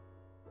come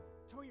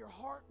to where your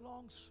heart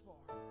longs for.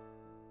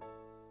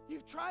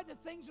 You've tried the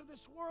things of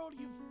this world.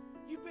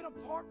 You've been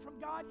apart from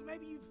God.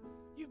 Maybe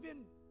you've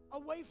been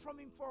away from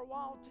Him for a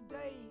while.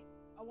 Today,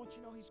 I want you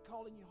to know He's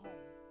calling you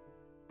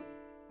home.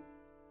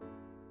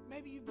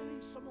 Maybe you've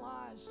believed some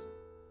lies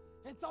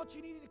and thought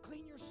you needed to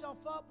clean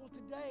yourself up. Well,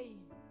 today,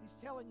 He's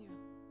telling you,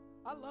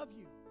 I love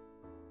you.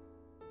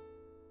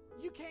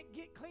 You can't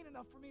get clean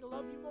enough for me to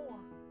love you more.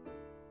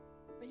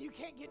 And you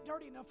can't get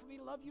dirty enough for me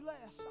to love you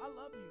less. I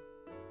love you.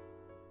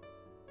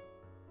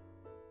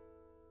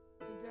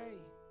 Today,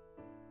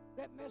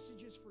 that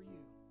message is for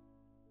you.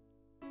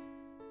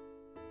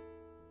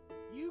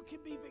 You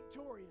can be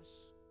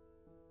victorious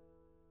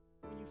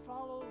when you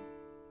follow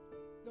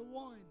the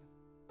one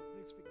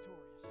that's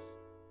victorious.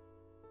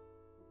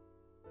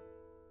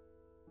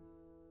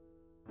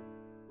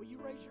 Will you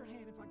raise your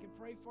hand if I can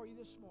pray for you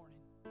this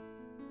morning?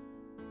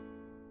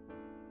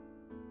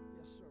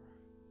 Yes, sir.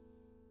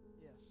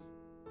 Yes.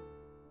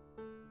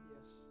 Yes.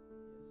 Yes.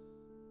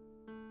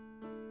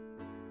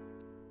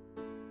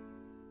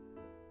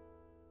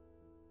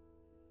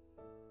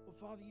 Well,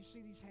 Father, you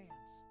see these hands.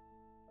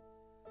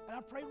 And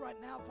I pray right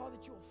now, Father,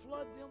 that you'll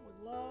flood them with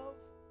love,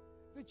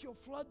 that you'll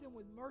flood them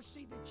with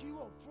mercy, that you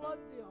will flood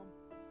them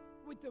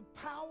with the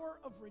power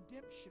of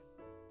redemption.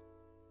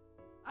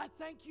 I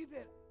thank you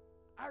that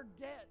our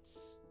debts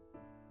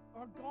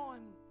are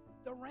gone.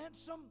 The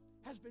ransom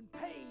has been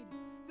paid.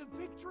 The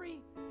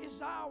victory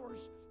is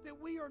ours, that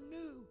we are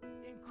new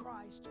in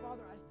Christ.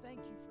 Father, I thank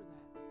you for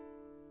that.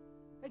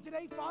 And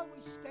today, Father,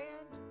 we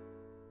stand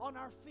on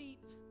our feet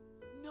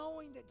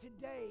knowing that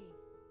today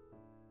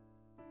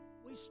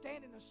we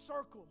stand in a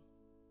circle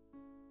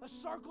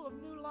of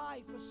new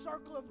life, a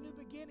circle of new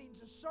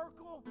beginnings, a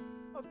circle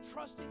of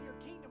trust in your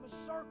kingdom, a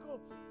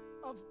circle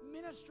of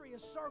ministry, a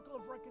circle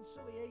of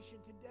reconciliation.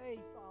 Today,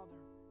 Father,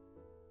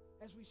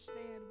 as we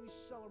stand, we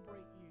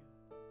celebrate you.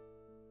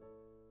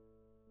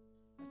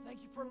 I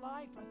thank you for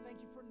life. I thank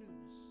you for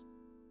newness.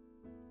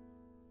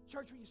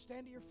 Church, will you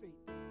stand to your feet?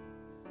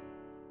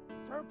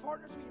 Prayer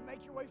partners, will you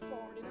make your way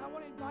forward? And I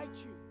want to invite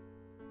you,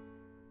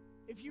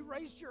 if you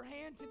raised your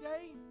hand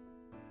today,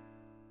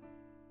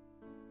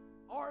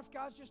 or if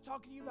God's just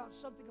talking to you about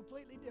something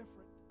completely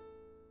different,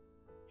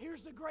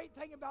 here's the great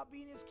thing about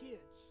being His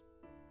kids.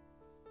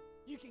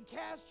 You can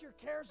cast your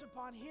cares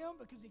upon Him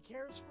because He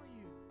cares for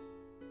you.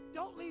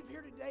 Don't leave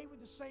here today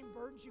with the same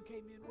burdens you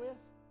came in with.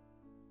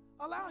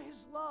 Allow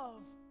His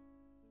love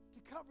to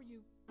cover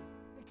you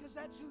because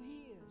that's who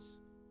He is.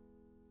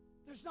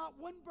 There's not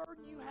one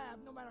burden you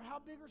have, no matter how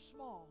big or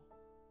small,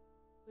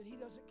 that He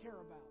doesn't care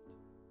about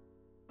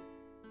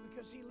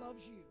because He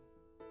loves you.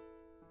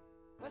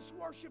 Let's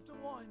worship the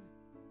one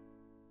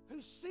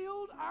who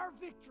sealed our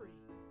victory,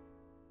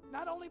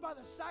 not only by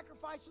the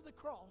sacrifice of the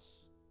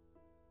cross,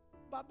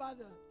 but by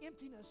the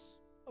emptiness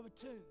of a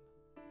tomb.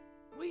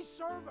 We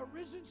serve a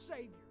risen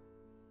Savior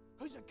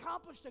who's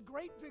accomplished a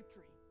great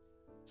victory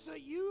so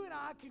that you and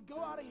I could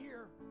go out of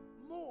here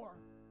more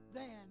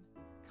than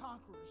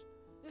conquerors.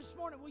 This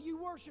morning, will you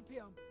worship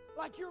Him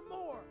like you're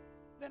more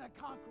than a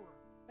conqueror?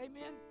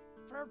 Amen.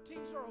 Prayer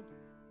teams are open.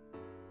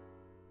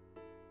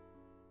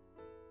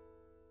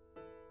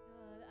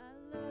 God, I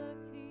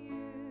look to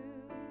you.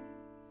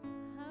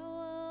 I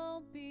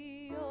won't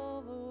be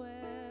overwhelmed.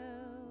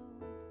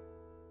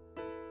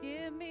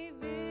 Give me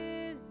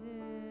vision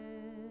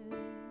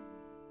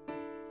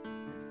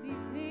to see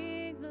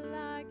things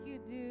like you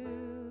do.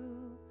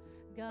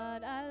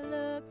 God, I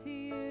look to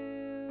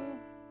you.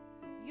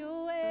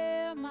 You're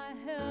where my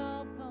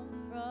help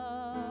comes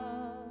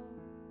from.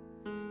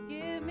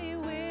 Give me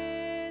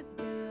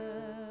wisdom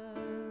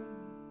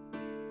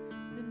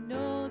to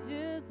know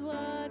just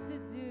what to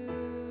do.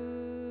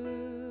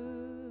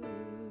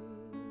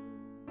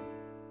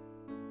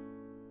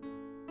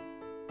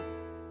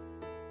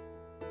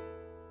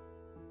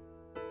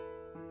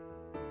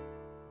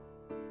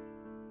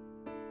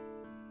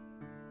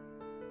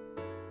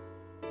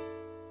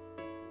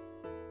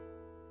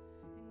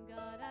 And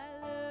God, I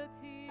look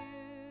to you.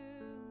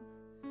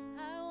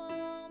 I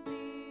won't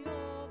be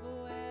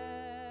overwhelmed.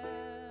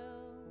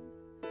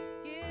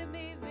 Give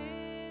me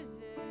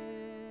vision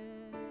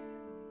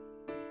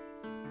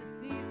to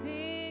see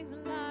things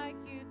like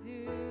you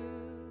do.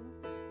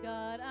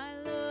 God, I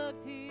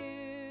look to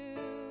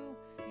you.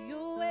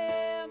 You're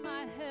where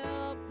my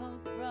help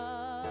comes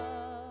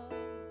from.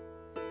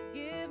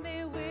 Give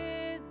me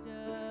wisdom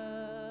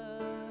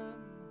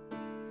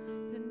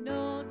to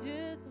know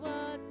just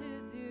what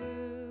to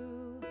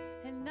do.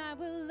 And I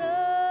will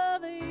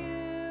love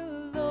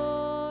you,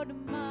 Lord,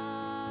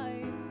 my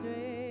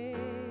strength.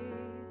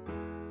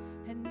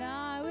 And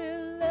I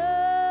will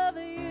love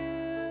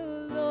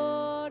you,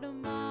 Lord,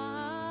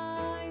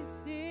 my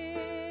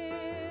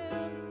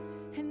shield.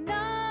 And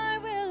I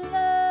will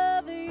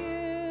love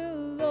you,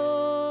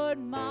 Lord,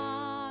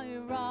 my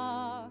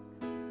rock.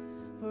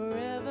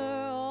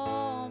 Forever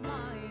all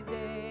my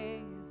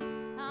days,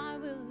 I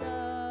will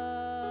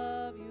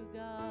love you,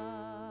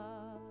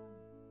 God.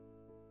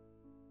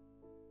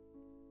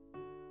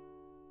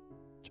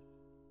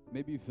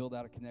 Maybe you filled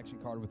out a connection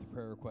card with a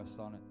prayer request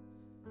on it.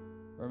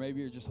 Or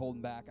maybe you're just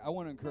holding back. I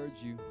want to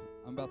encourage you.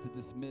 I'm about to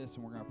dismiss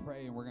and we're going to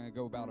pray and we're going to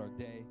go about our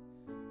day.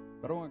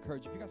 But I want to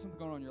encourage you, if you got something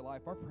going on in your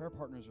life, our prayer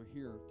partners are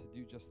here to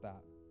do just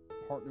that.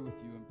 Partner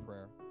with you in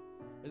prayer.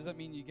 It doesn't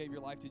mean you gave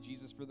your life to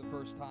Jesus for the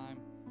first time.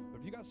 But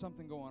if you got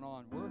something going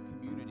on, we're a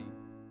community.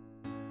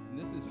 And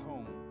this is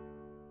home.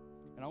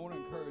 And I want to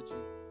encourage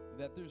you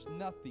that there's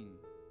nothing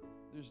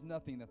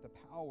that the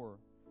power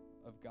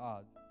of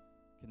God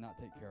cannot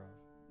take care of.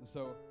 And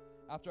so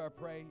after I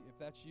pray, if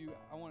that's you,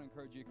 I want to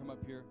encourage you to come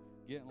up here,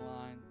 get in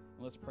line, and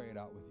let's pray it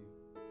out with you.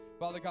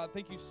 Father God,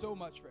 thank you so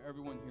much for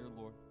everyone here,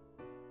 Lord,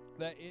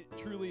 that it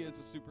truly is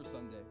a Super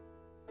Sunday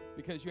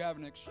because you have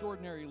an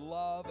extraordinary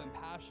love and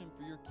passion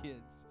for your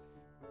kids,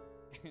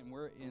 and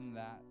we're in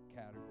that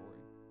category.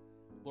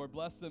 Lord,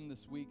 bless them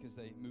this week as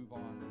they move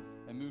on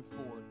and move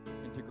forward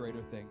into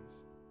greater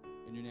things.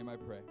 In your name I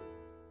pray.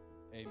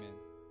 Amen.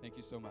 Thank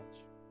you so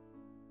much.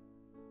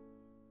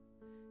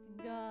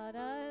 God,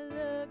 I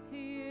look to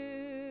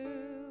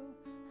you.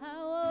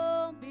 I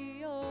won't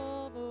be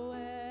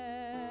overwhelmed.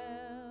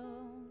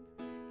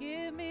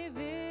 Give me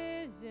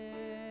vision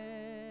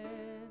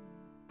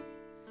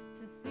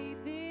to see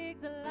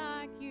things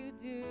like you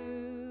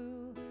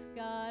do.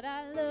 God,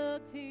 I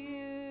look to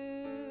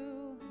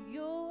you.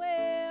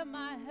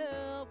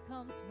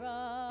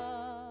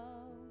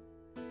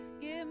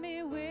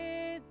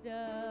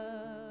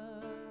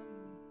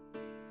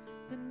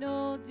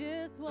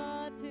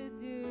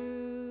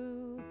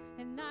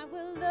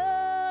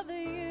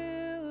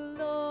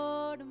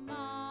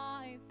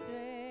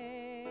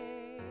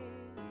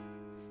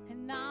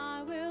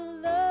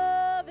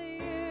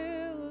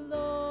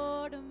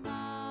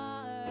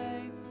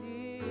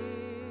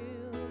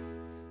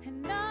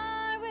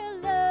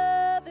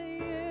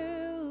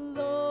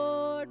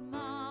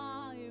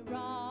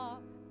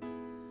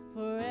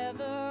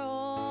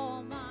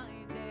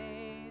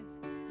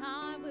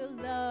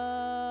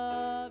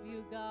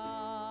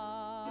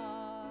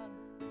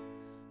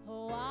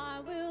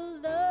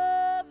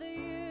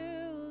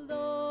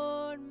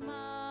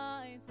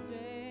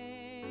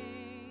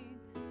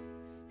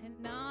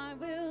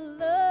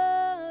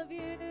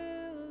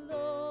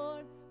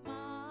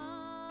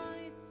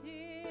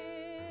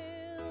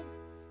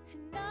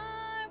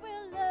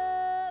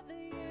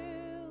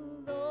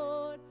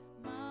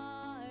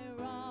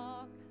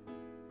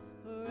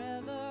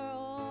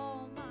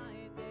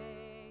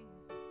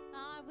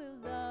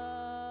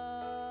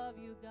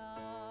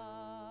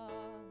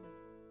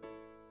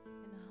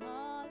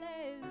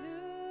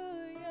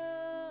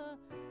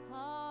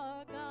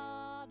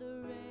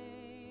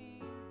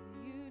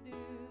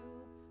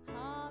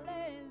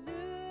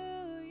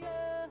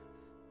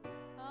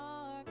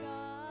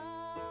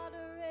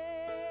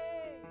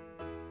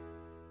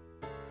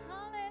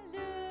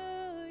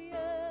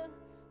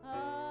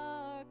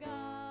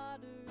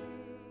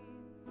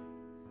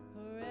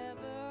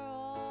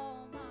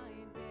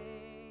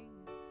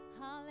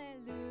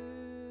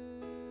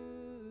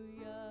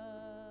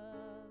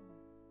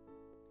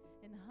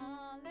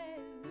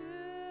 hallelujah.